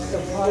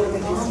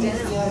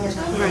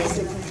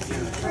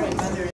 Right.